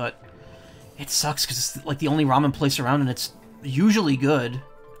shitty, but it sucks because it's like the only ramen place around and it's usually good.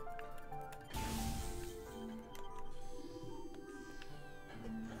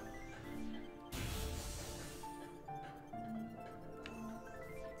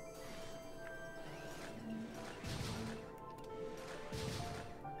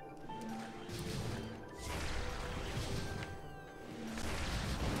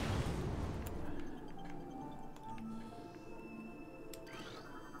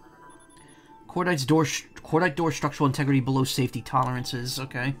 Cordite door structural integrity below safety tolerances.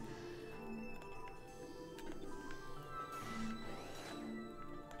 Okay.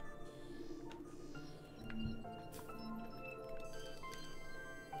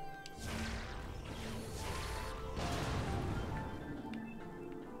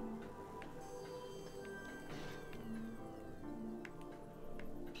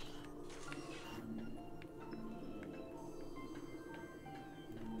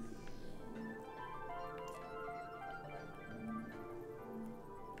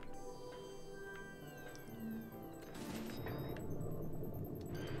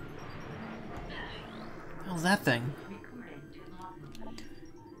 hell's that thing?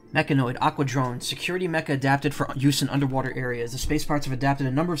 Mechanoid, Aqua Drone, security mecha adapted for use in underwater areas. The space pirates have adapted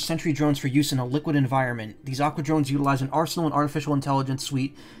a number of sentry drones for use in a liquid environment. These Aqua Drones utilize an arsenal and artificial intelligence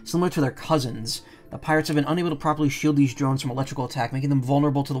suite similar to their cousins. The pirates have been unable to properly shield these drones from electrical attack, making them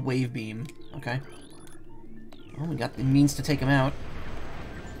vulnerable to the wave beam. Okay. Well, we got the means to take them out.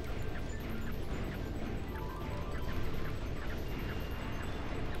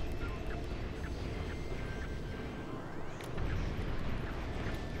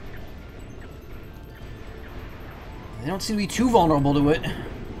 They don't seem to be too vulnerable to it.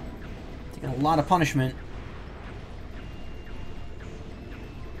 Taking a lot of punishment.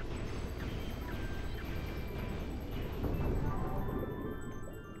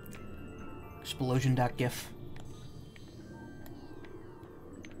 Explosion.gif.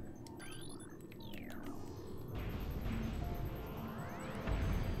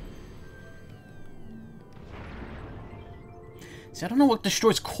 See, I don't know what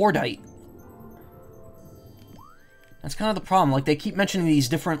destroys cordite. That's kind of the problem. Like, they keep mentioning these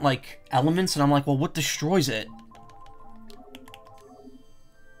different, like, elements, and I'm like, well, what destroys it?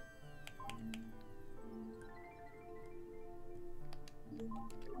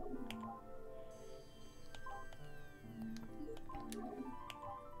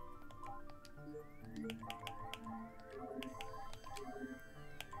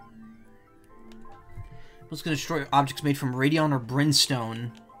 What's going to destroy objects made from radion or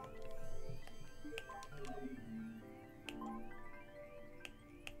brimstone?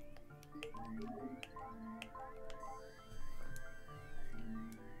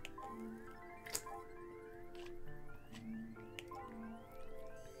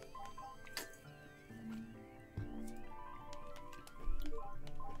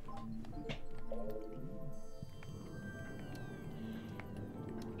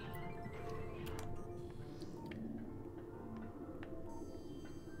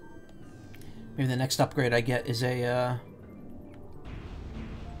 Maybe the next upgrade I get is a,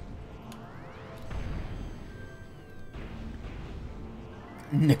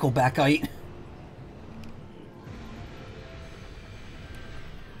 Nickelbackite.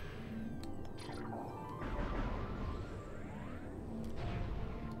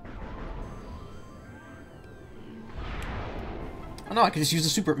 Oh no, I could just use the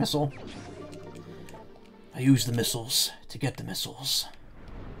super missile. I use the missiles to get the missiles.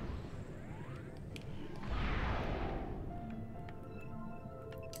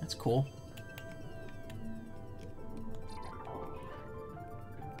 That's cool.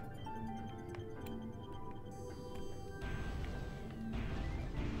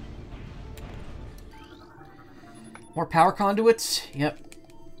 More power conduits? Yep.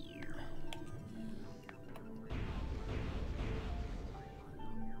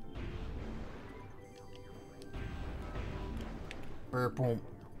 Boom.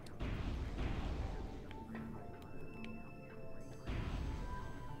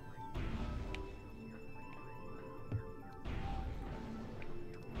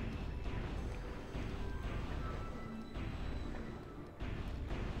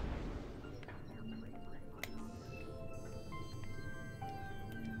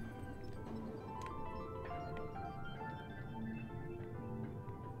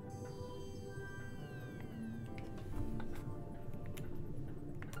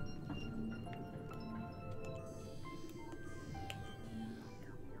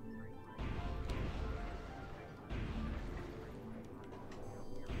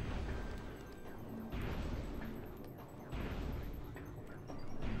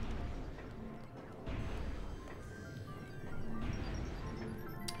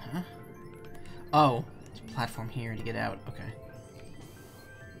 Oh, there's a platform here to get out. Okay.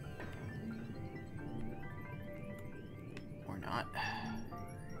 Or not.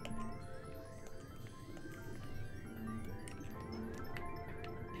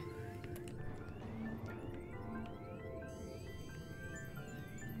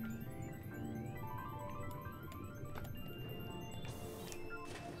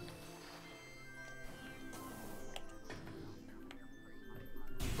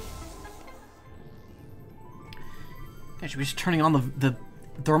 I should be just turning on the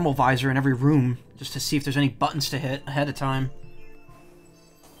thermal visor in every room just to see if there's any buttons to hit ahead of time.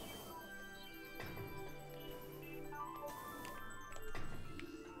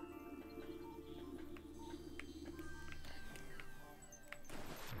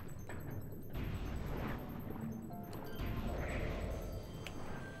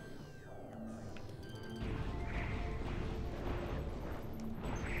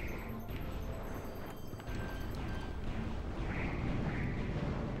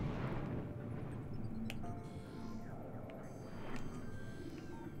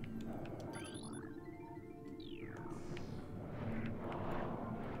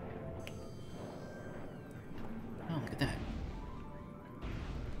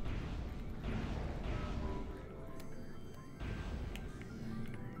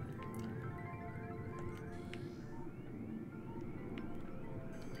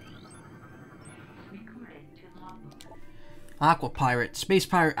 Aqua Pirate. Space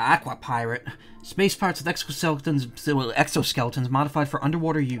Pirate. Aqua Pirate. Space pirates with exoskeletons modified for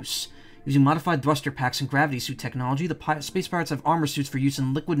underwater use. Using modified thruster packs and gravity suit technology, the space pirates have armor suits for use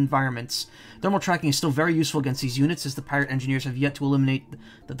in liquid environments. Thermal tracking is still very useful against these units, as the pirate engineers have yet to eliminate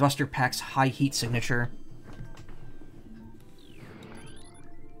the thruster pack's high heat signature.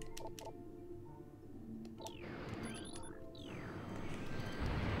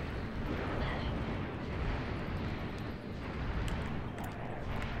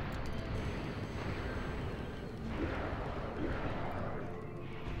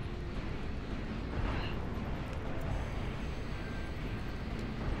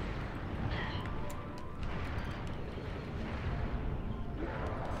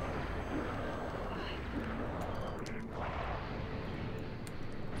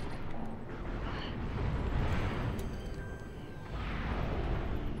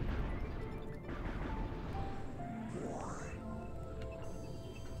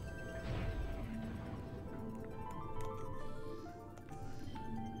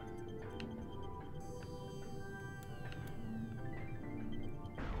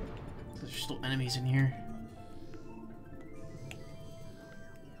 There's still enemies in here.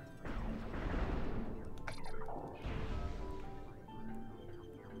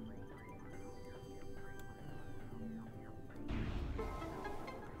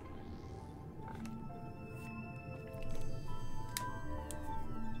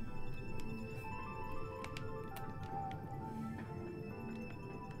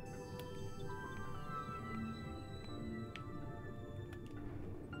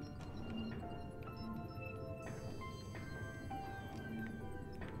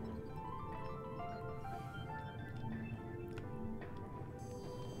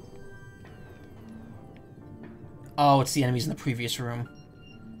 Oh, it's the enemies in the previous room.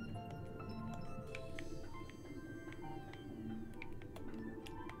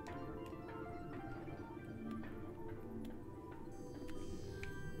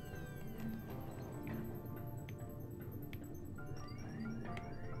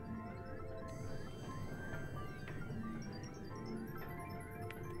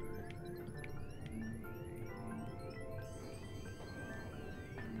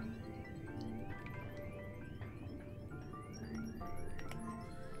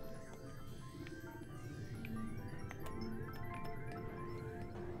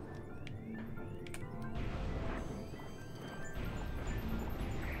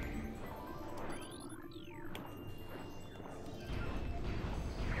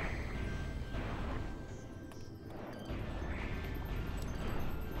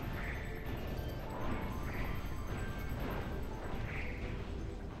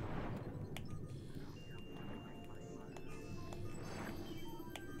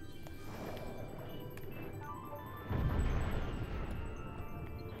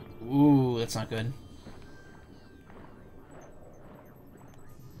 Ooh, that's not good.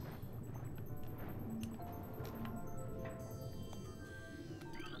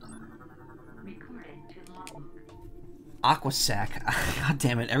 Aquasac. God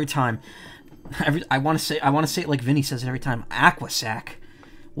damn it! Every time, I want to say it like Vinny says it every time. Aquasac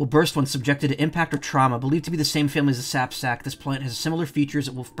will burst when subjected to impact or trauma. Believed to be the same family as the sapsac, this plant has similar features.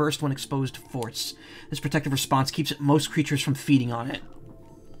 It will burst when exposed to force. This protective response keeps most creatures from feeding on it.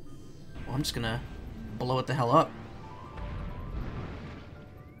 Well, I'm just gonna blow it the hell up.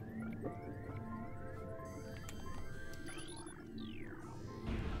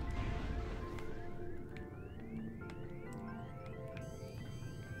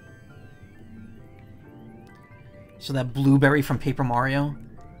 So that blueberry from Paper Mario?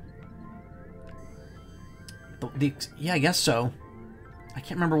 Yeah, I guess so. I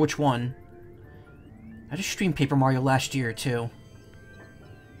can't remember which one. I just streamed Paper Mario last year, too.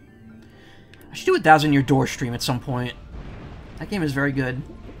 I should do a 1,000-Year Door stream at some point. That game is very good.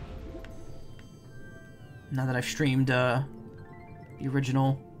 Now that I've streamed, the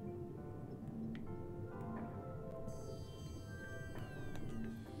original.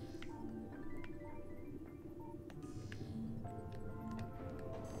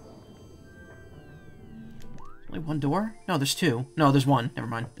 Only one door? No, there's two. No, there's one. Never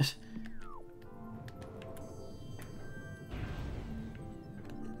mind.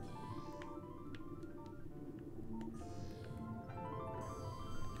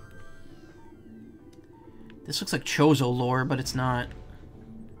 This looks like Chozo lore, but it's not.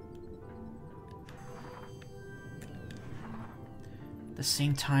 At the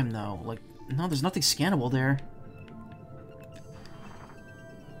same time, though, like, no, there's nothing scannable there.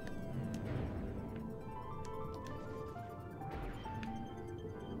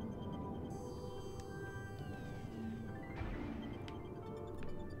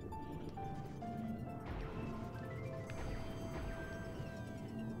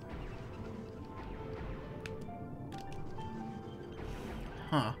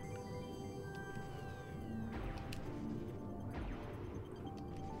 Huh.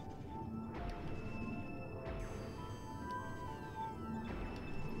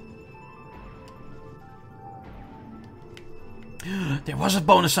 There was a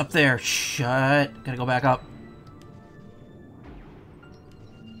bonus up there. Shut. Gotta go back up.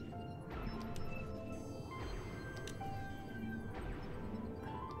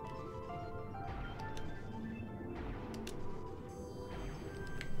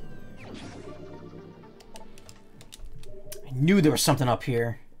 I knew there was something up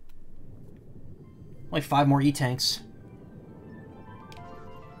here. Only 5 more E-tanks.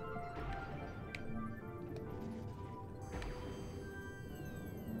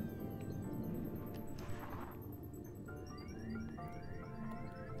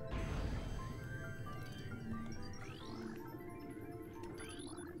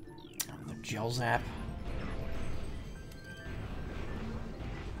 Gel zap.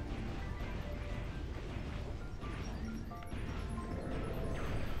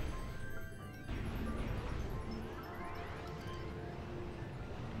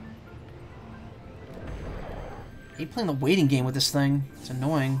 I hate playing the waiting game with this thing. It's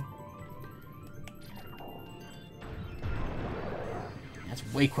annoying. That's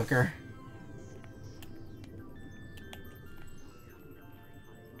way quicker.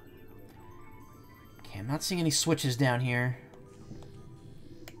 Okay, I'm not seeing any switches down here.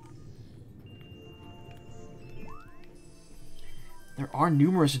 There are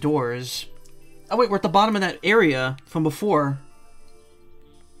numerous doors. Oh wait, we're at the bottom of that area from before.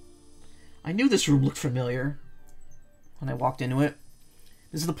 I knew this room looked familiar when I walked into it.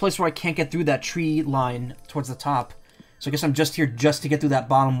 This is the place where I can't get through that tree line towards the top. So I guess I'm just here just to get through that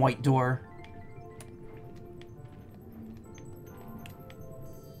bottom white door.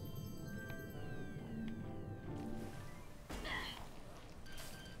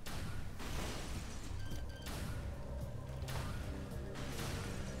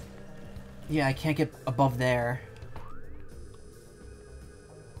 Yeah, I can't get above there.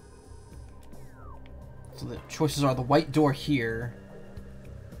 So the choices are the white door here.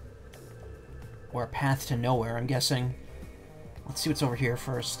 Or a path to nowhere, I'm guessing. Let's see what's over here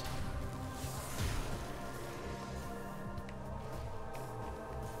first.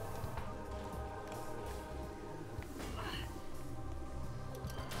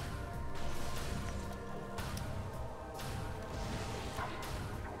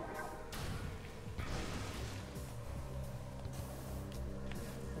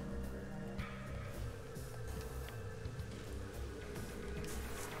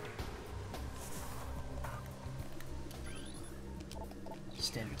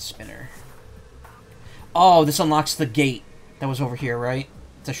 Standard spinner. Oh, this unlocks the gate that was over here, right?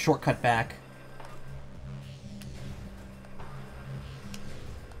 It's a shortcut back.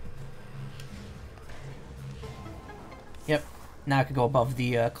 Yep. Now I could go above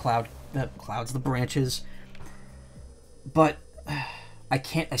the the branches. But I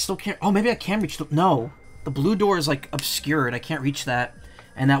can't. I still can't. Oh, maybe I can reach the. No, the blue door is like obscured. I can't reach that,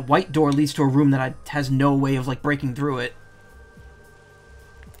 and that white door leads to a room that has no way of like breaking through it.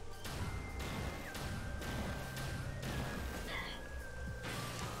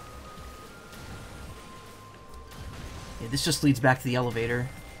 This just leads back to the elevator.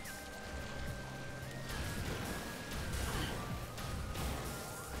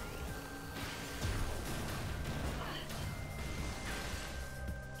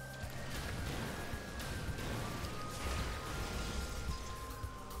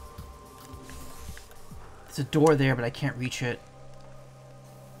 There's a door there, but I can't reach it.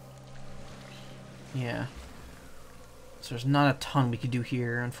 Yeah. So there's not a ton we could do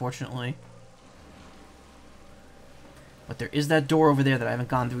here, unfortunately. But there is that door over there that I haven't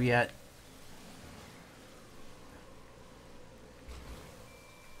gone through yet.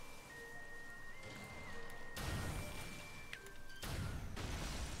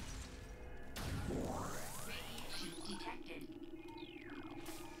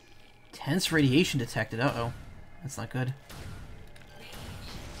 Tense radiation detected. Uh-oh. That's not good.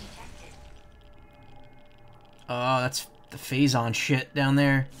 Oh, that's the phase-on shit down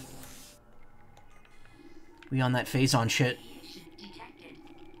there. We on that phase-on shit.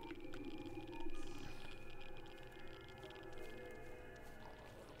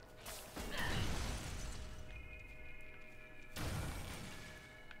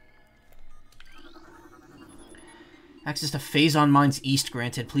 Access to phase-on mines east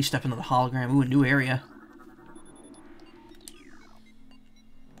granted. Please step into the hologram. Ooh, a new area.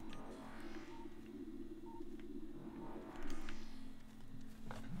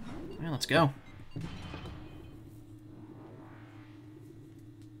 Yeah, let's go.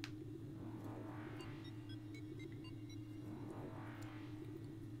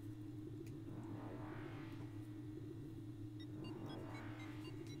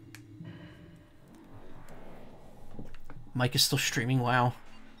 Mike is still streaming. Wow.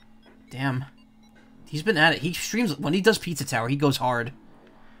 Damn. He's been at it. He streams... When he does Pizza Tower, he goes hard.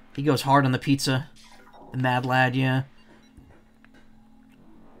 He goes hard on the pizza. The mad lad, yeah.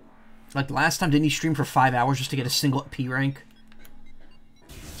 Like, last time, didn't he stream for 5 hours just to get a single P rank?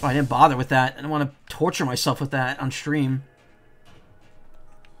 So I didn't bother with that. I don't want to torture myself with that on stream.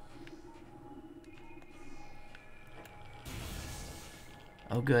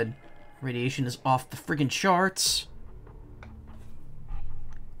 Oh, good. Radiation is off the friggin' charts.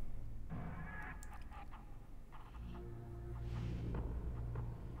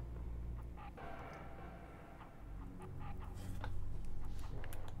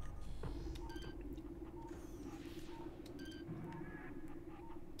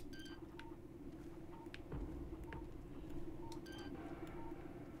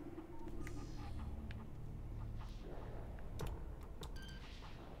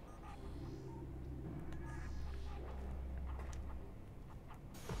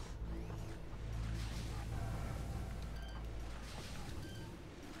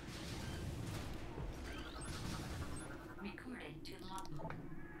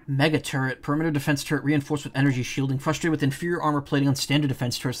 Mega turret. Perimeter defense turret reinforced with energy shielding. Frustrated with inferior armor plating on standard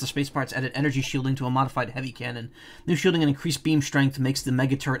defense turrets, the space pirates added energy shielding to a modified heavy cannon. New shielding and increased beam strength makes the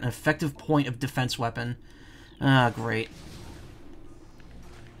mega turret an effective point of defense weapon. Ah, great.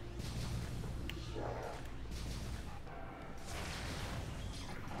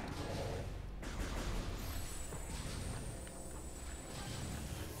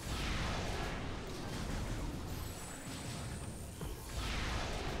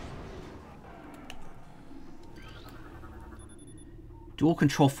 Dual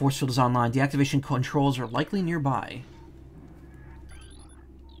control force field is online. Deactivation controls are likely nearby.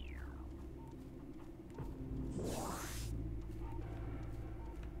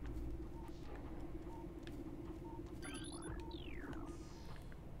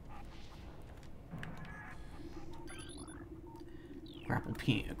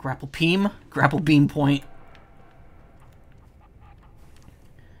 Grapple beam point.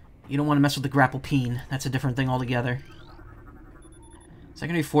 You don't want to mess with the grapple peen. That's a different thing altogether.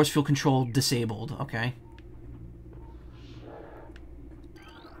 Secondary force field control disabled. Okay.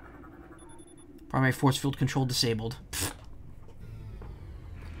 Primary force field control disabled.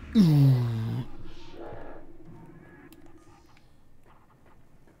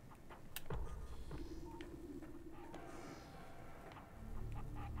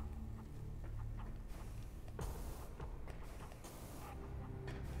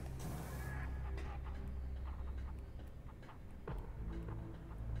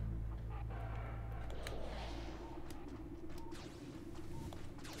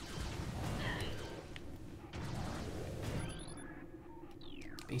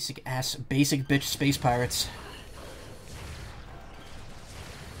 Basic bitch space pirates.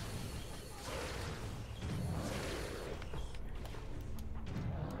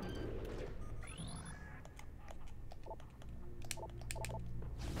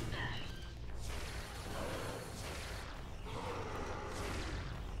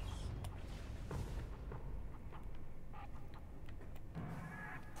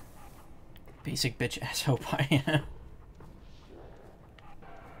 Basic bitch asshole pie.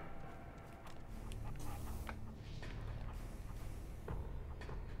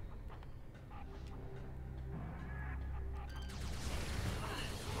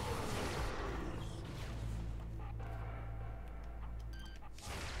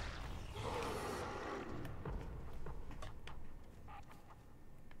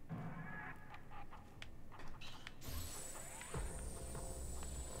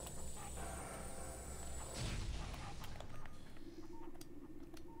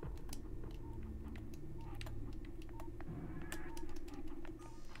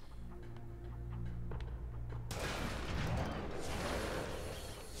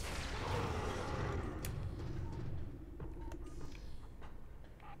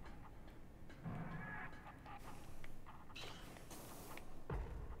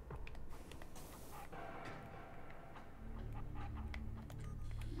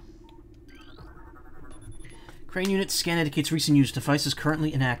 Crane unit scan indicates recent use. Device is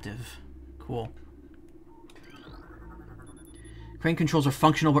currently inactive. Cool. Crane controls are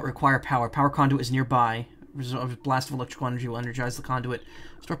functional but require power. Power conduit is nearby. A blast of electrical energy will energize the conduit.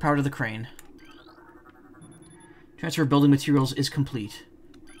 Store power to the crane. Transfer of building materials is complete.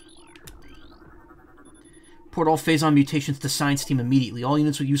 Report all phase-on mutations to science team immediately. All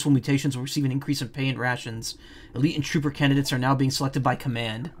units with useful mutations will receive an increase in pay and rations. Elite and trooper candidates are now being selected by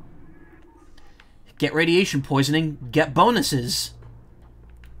command. Get radiation poisoning, get bonuses.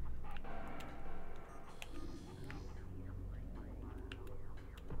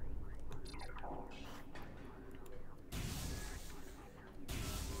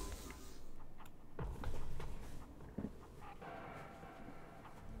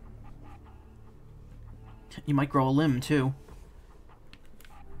 You might grow a limb, too.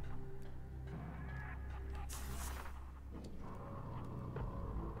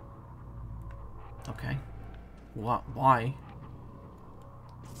 Okay. What? Why?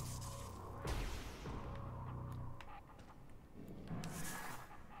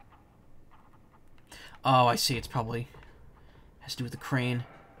 Oh, I see. It's probably... has to do with the crane.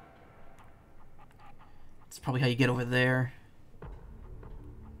 It's probably how you get over there.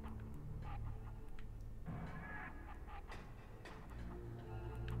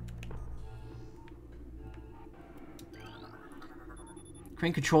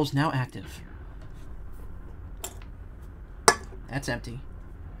 Crane controls now active. That's empty.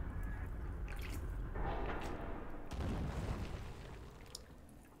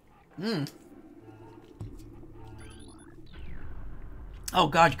 Oh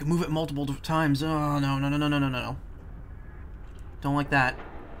god, you can move it multiple times. Oh, no, no, no, no, no, no, no. Don't like that.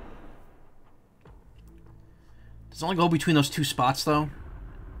 Does it only go between those two spots, though?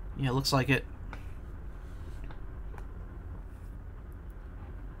 Yeah, it looks like it.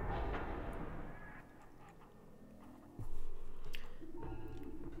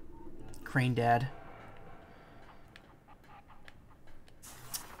 Crane Dad.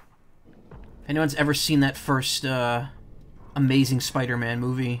 If anyone's ever seen that first, Amazing Spider-Man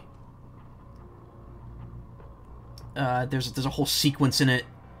movie, there's a whole sequence in it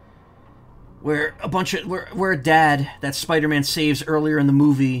where where a dad that Spider-Man saves earlier in the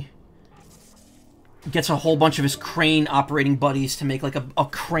movie gets a whole bunch of his crane operating buddies to make like a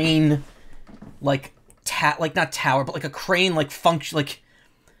crane like not tower, but like a crane like function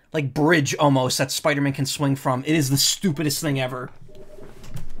like bridge almost that Spider-Man can swing from. It is the stupidest thing ever.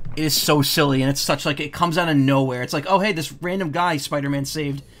 It is so silly, and it's such like it comes out of nowhere. It's like, oh hey, this random guy Spider-Man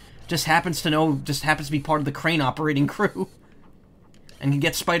saved just happens to be part of the crane operating crew, and can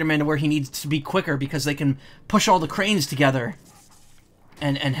get Spider-Man to where he needs to be quicker because they can push all the cranes together,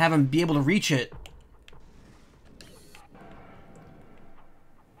 and have him be able to reach it.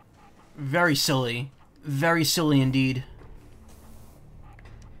 Very silly indeed.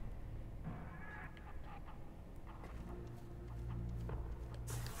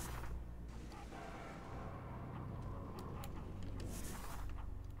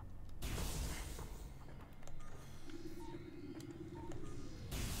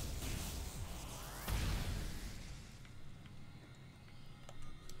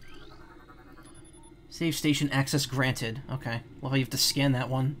 Save station access granted. Okay. Well, you have to scan that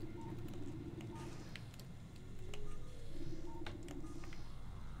one.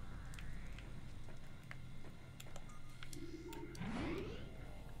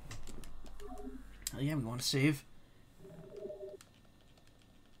 Oh yeah, we want to save.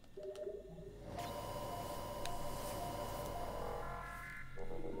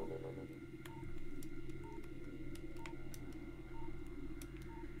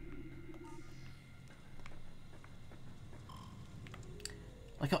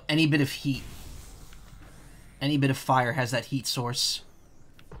 Like how any bit of heat, any bit of fire has that heat source.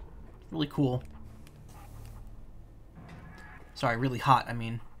 Really cool. Sorry, really hot, I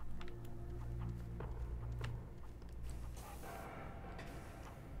mean.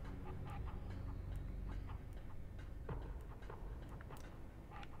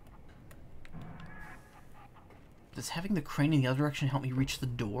 Does having the crane in the other direction help me reach the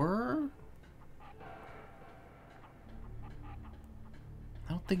door?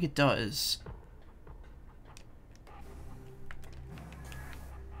 I don't think it does.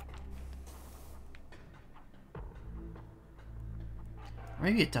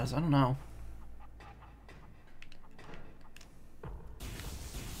 Maybe it does, I don't know.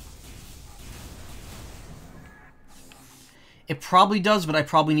 It probably does, but I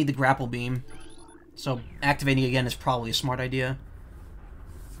probably need the grapple beam. So activating again is probably a smart idea.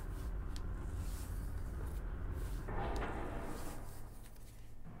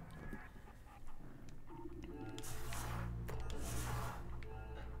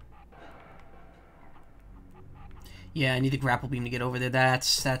 Yeah, I need the grapple beam to get over there.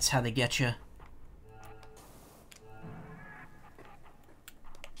 That's how they get you.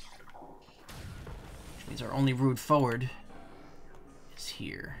 Which means our only route forward is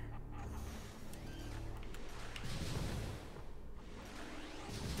here.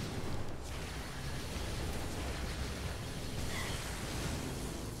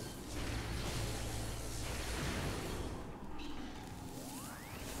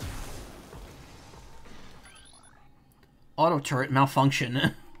 Auto turret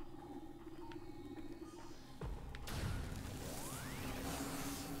malfunction.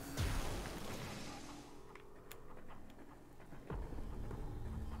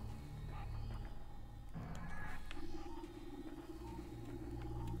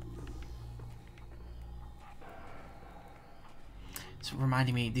 It's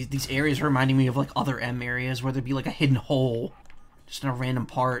reminding me, these areas are reminding me of, like, other M areas where there'd be, like, a hidden hole just in a random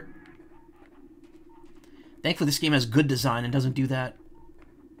part. Thankfully, this game has good design and doesn't do that.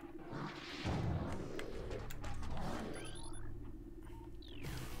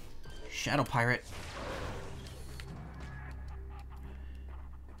 Shadow Pirate.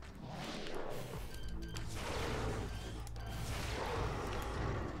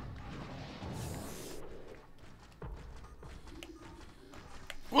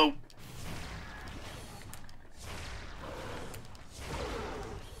 Whoa!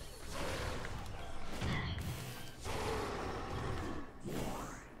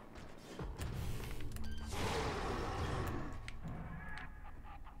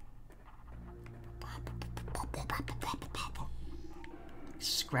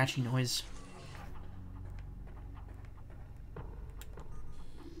 Scratchy noise.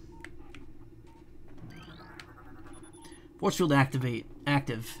 Force field active.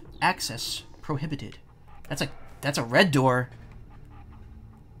 Access prohibited. That's a red door.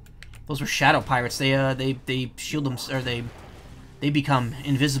 Those were shadow pirates. They shield them, or they become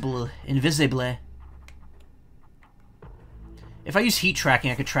invisible. If I use heat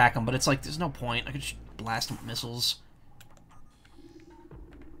tracking, I could track them, but it's like there's no point. I could just blast them with missiles.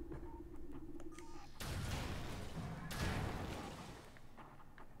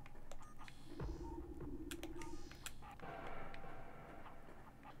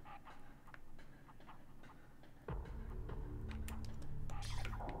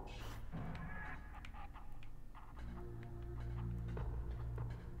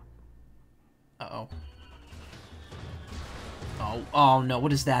 Uh-oh. Oh no,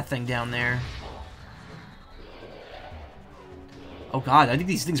 what is that thing down there? Oh god, I think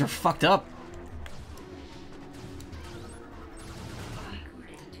these things are fucked up.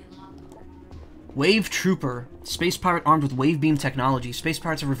 Wave Trooper. Space pirate armed with wave beam technology. Space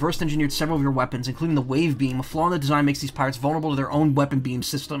pirates have reverse engineered several of your weapons, including the wave beam. A flaw in the design makes these pirates vulnerable to their own weapon beam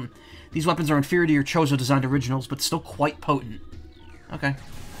system. These weapons are inferior to your Chozo designed originals, but still quite potent. Okay.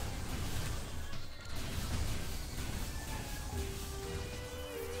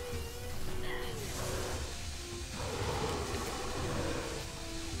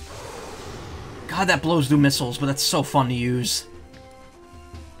 God, that blows through missiles, but that's so fun to use.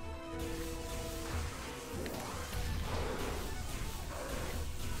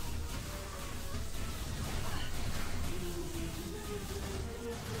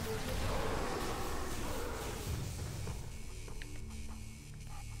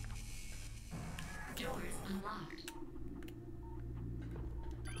 Doors unlocked.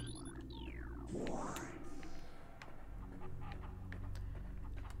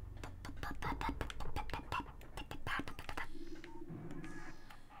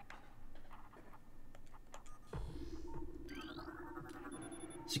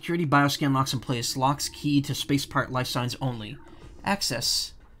 Security bioscan locks in place. Locks key to space pirate life signs only.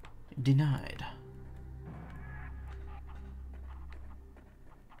 Access denied.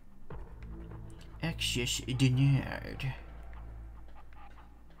 Access denied.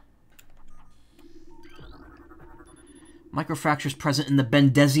 Microfractures present in the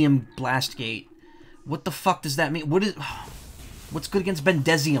Bendesium blast gate. What the fuck does that mean? What's good against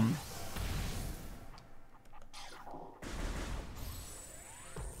Bendesium?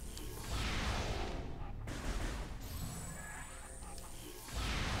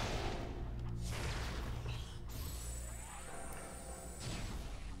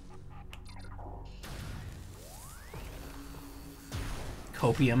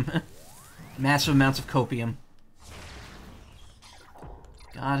 Copium. Massive amounts of copium.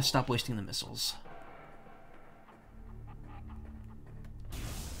 Gotta stop wasting the missiles.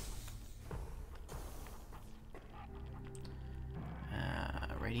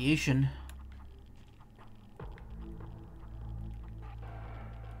 Radiation.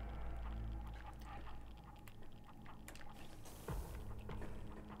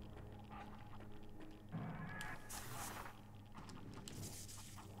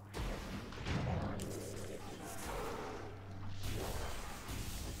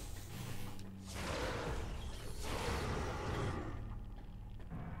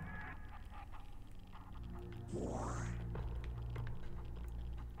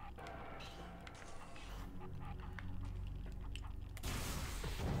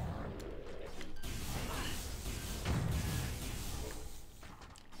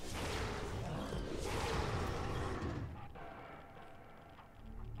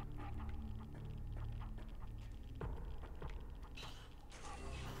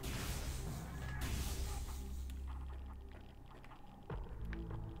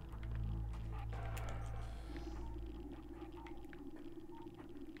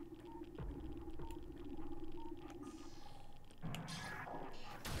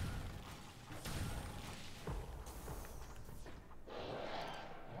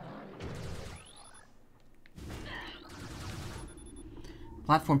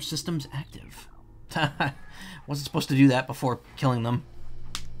 Platform systems active. Wasn't supposed to do that before killing them.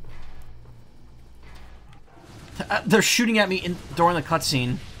 They're shooting at me during the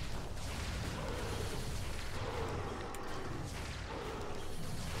cutscene.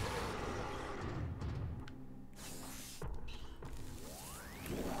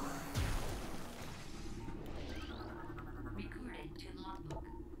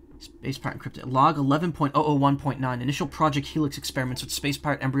 Space pirate encrypted. Log 11.001.9. Initial Project Helix experiments with space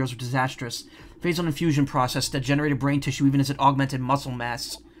pirate embryos were disastrous. Phase on infusion process that generated brain tissue even as it augmented muscle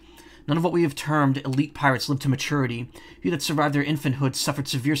mass. None of what we have termed elite pirates lived to maturity. Few that survived their infanthood suffered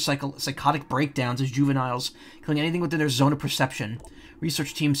severe psychotic breakdowns as juveniles, killing anything within their zone of perception.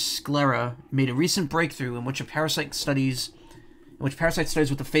 Research team Sclera made a recent breakthrough in which parasite studies with the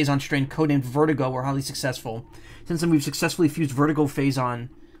phazon strain codenamed Vertigo were highly successful. Since then, we've successfully fused Vertigo phazon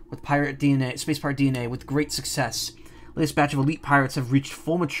with pirate DNA, space pirate DNA, with great success. The latest batch of elite pirates have reached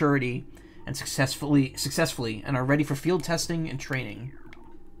full maturity and successfully and are ready for field testing and training.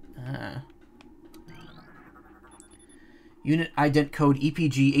 Unit ident code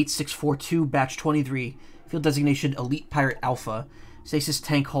EPG8642 batch 23. Field designation Elite Pirate Alpha. Stasis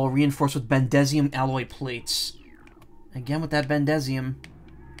tank hull reinforced with bendesium alloy plates. Again with that bendesium.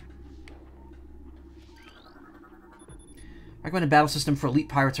 Recommended battle system for elite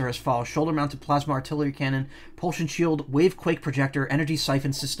pirates are as follows: shoulder-mounted plasma artillery cannon, propulsion shield, wave quake projector, energy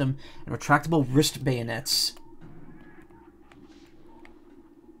siphon system, and retractable wrist bayonets.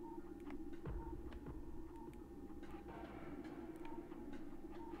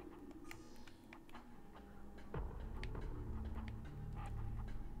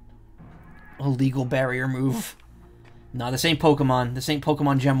 Illegal barrier move. No, this ain't Pokemon. This ain't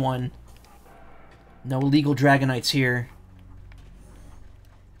Pokemon Gem 1. No illegal Dragonites here.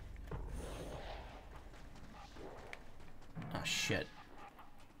 Oh, shit.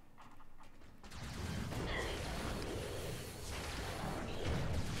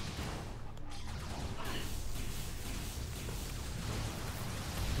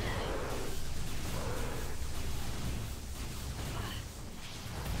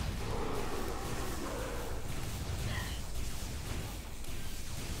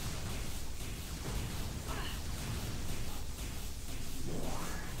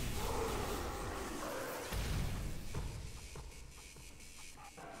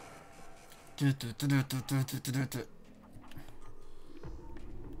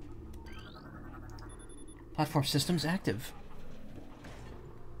 Platform systems active.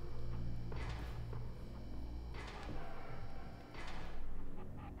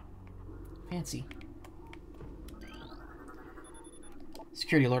 Fancy.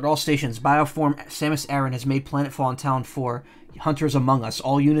 Security alert. All stations. Bioform Samus Aran has made planetfall on Talon 4. Hunters among us.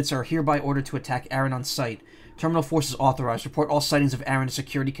 All units are hereby ordered to attack Aran on sight. Terminal forces authorized. Report all sightings of Aran to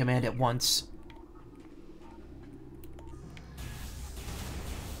Security Command at once.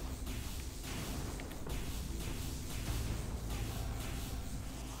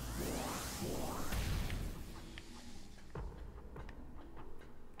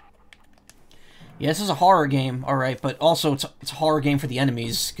 Yeah, this is a horror game, alright, but also it's a horror game for the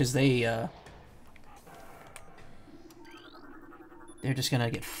enemies, because they're just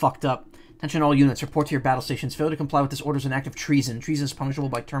gonna get fucked up. Attention all units, report to your battle stations. Failure to comply with this order is an act of treason. Treason is punishable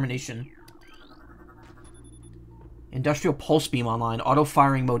by termination. Industrial pulse beam online.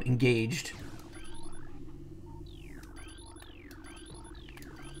 Auto-firing mode engaged.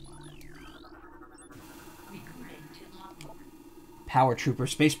 Power Trooper.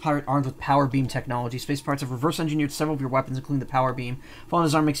 Space Pirate armed with Power Beam technology. Space Pirates have reverse engineered several of your weapons, including the Power Beam. Fallen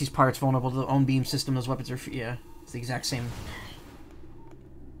Design makes these pirates vulnerable to their own beam system. Those weapons are... yeah, it's the exact same.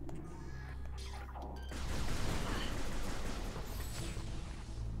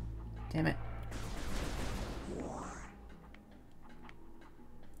 Damn it.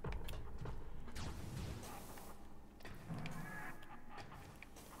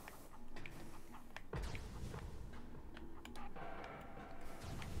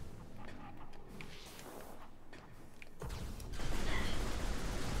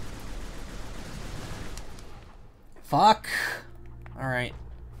 Fuck. Alright.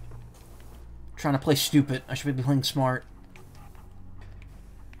 Trying to play stupid. I should be playing smart.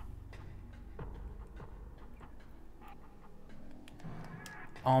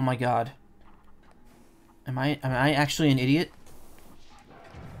 Oh my god. Am I actually an idiot?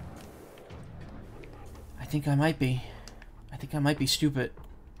 I think I might be. I think I might be stupid.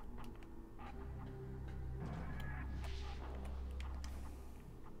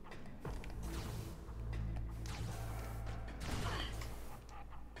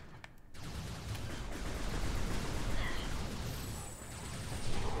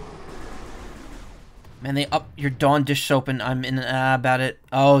 Man, they up your Dawn dish soap and I'm in about it.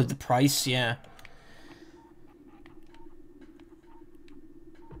 Oh, the price, yeah.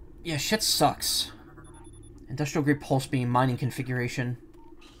 Yeah, shit sucks. Industrial grade pulse beam mining configuration.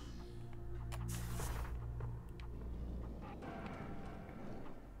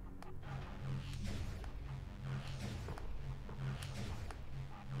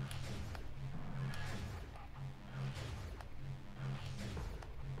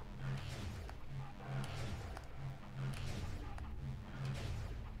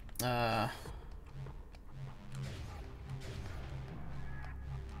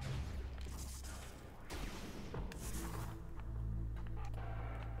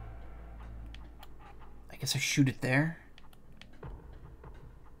 I guess I shoot it there.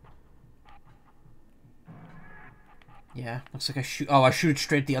 Yeah, looks like I shoot... Oh, I shoot it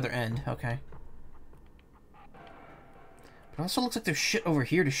straight at the other end. Okay. But it also looks like there's shit over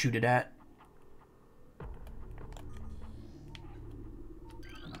here to shoot it at.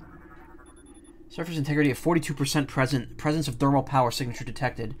 Surface integrity at 42% present. Presence of thermal power signature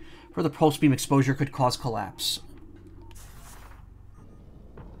detected. Further pulse beam exposure could cause collapse.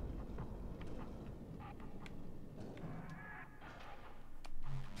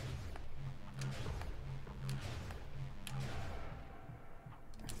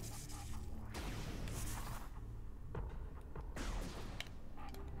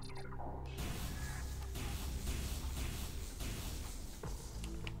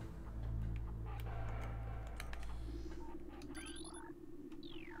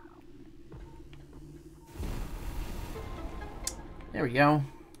 There we go.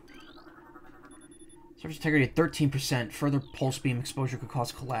 Surface integrity at 13%. Further pulse beam exposure could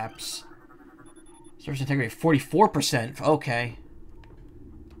cause collapse. Surface integrity at 44%. Okay.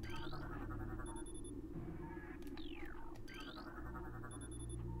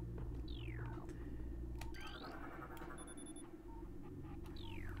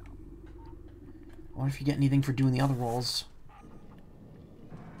 I wonder if you get anything for doing the other rolls.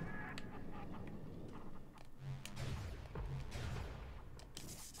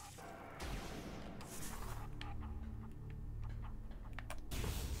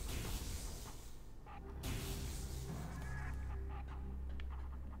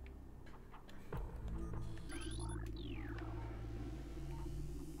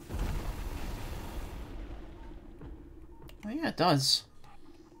 Oh yeah, it does.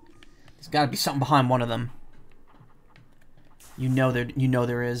 There's got to be something behind one of them. You know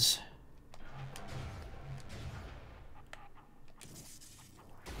there is.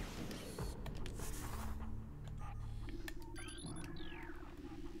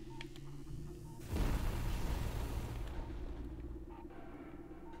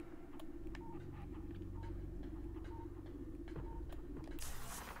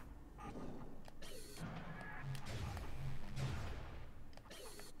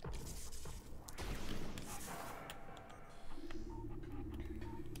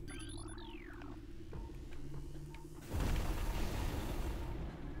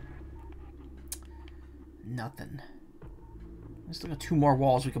 Nothing. We still got 2 more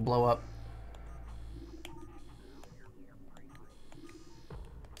walls we could blow up.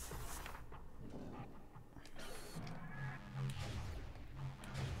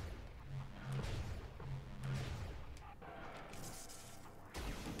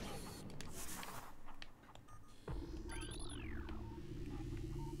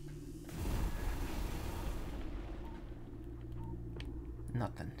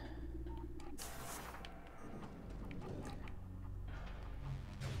 Nothing.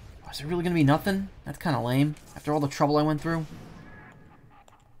 Is there really gonna be nothing? That's kind of lame. After all the trouble I went through.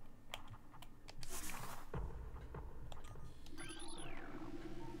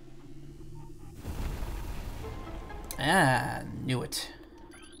 Ah, knew it.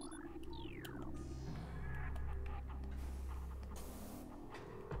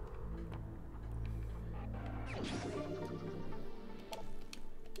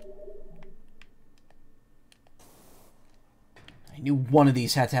 I knew one of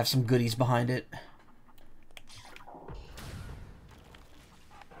these had to have some goodies behind it.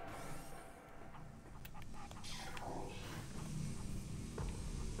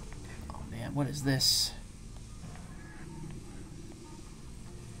 Oh man, what is this?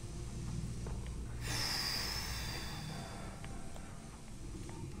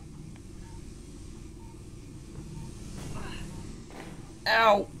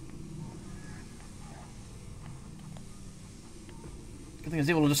 Ow! Good thing I was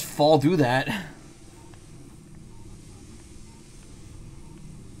able to just fall through that.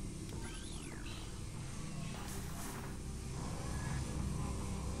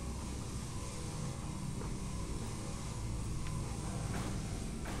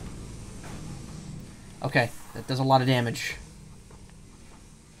 Okay, that does a lot of damage.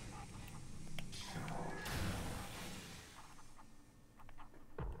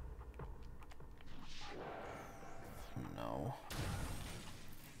 No.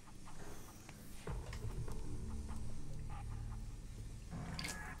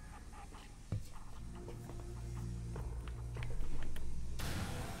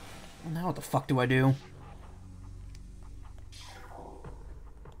 Now what the fuck do I do?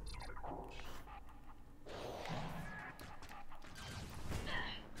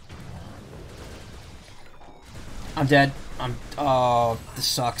 I'm dead. Oh, this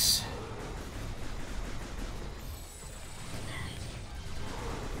sucks.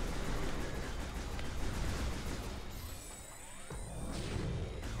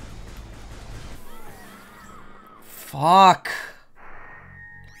 Fuck.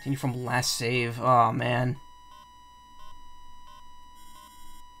 Continue from last save. Oh, man.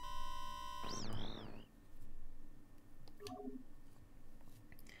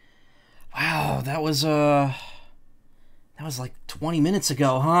 Wow, that was like 20 minutes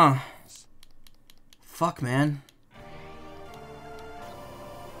ago, huh? Fuck, man.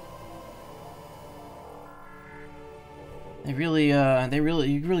 You really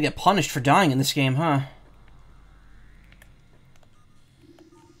get punished for dying in this game, huh?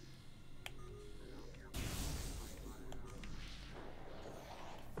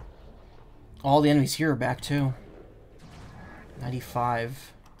 All the enemies here are back, too.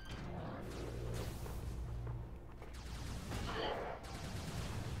 95.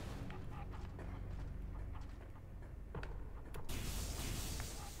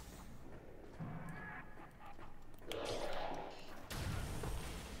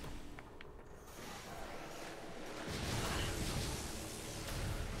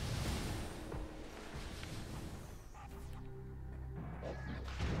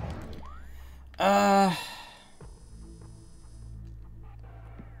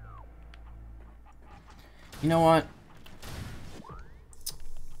 You know what?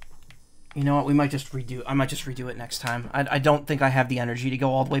 You know what? We might just redo. I might just redo it next time. I don't think I have the energy to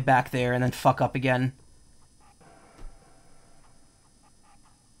go all the way back there and then fuck up again.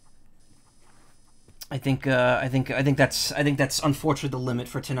 I think that's unfortunately the limit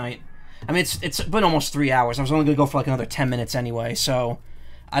for tonight. I mean, it's been almost 3 hours. I was only gonna go for like another 10 minutes anyway, so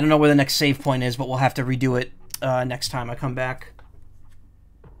I don't know where the next save point is, but we'll have to redo it next time I come back.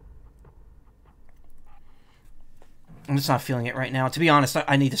 I'm just not feeling it right now. To be honest,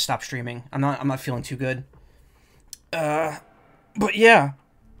 I need to stop streaming. I'm not feeling too good. But yeah,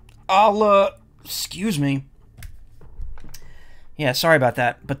 excuse me. Yeah, sorry about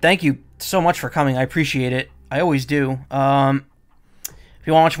that. But thank you so much for coming. I appreciate it. I always do. If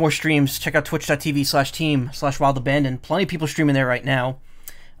you want to watch more streams, check out twitch.tv/team/wildabandon. Plenty of people streaming there right now.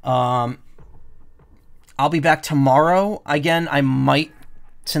 I'll be back tomorrow. Again, I might,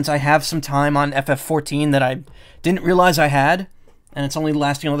 since I have some time on FF14 that I didn't realize I had, and it's only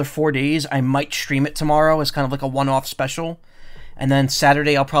lasting another 4 days, I might stream it tomorrow as kind of like a one-off special. And then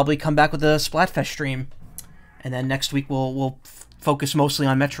Saturday I'll probably come back with a Splatfest stream. And then next week we'll focus mostly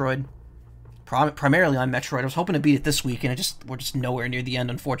on Metroid. Primarily on Metroid. I was hoping to beat it this week, and we're just nowhere near the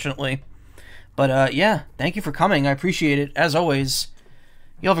end, unfortunately. But yeah, thank you for coming. I appreciate it, as always.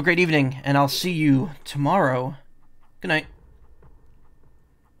 You have a great evening, and I'll see you tomorrow. Good night.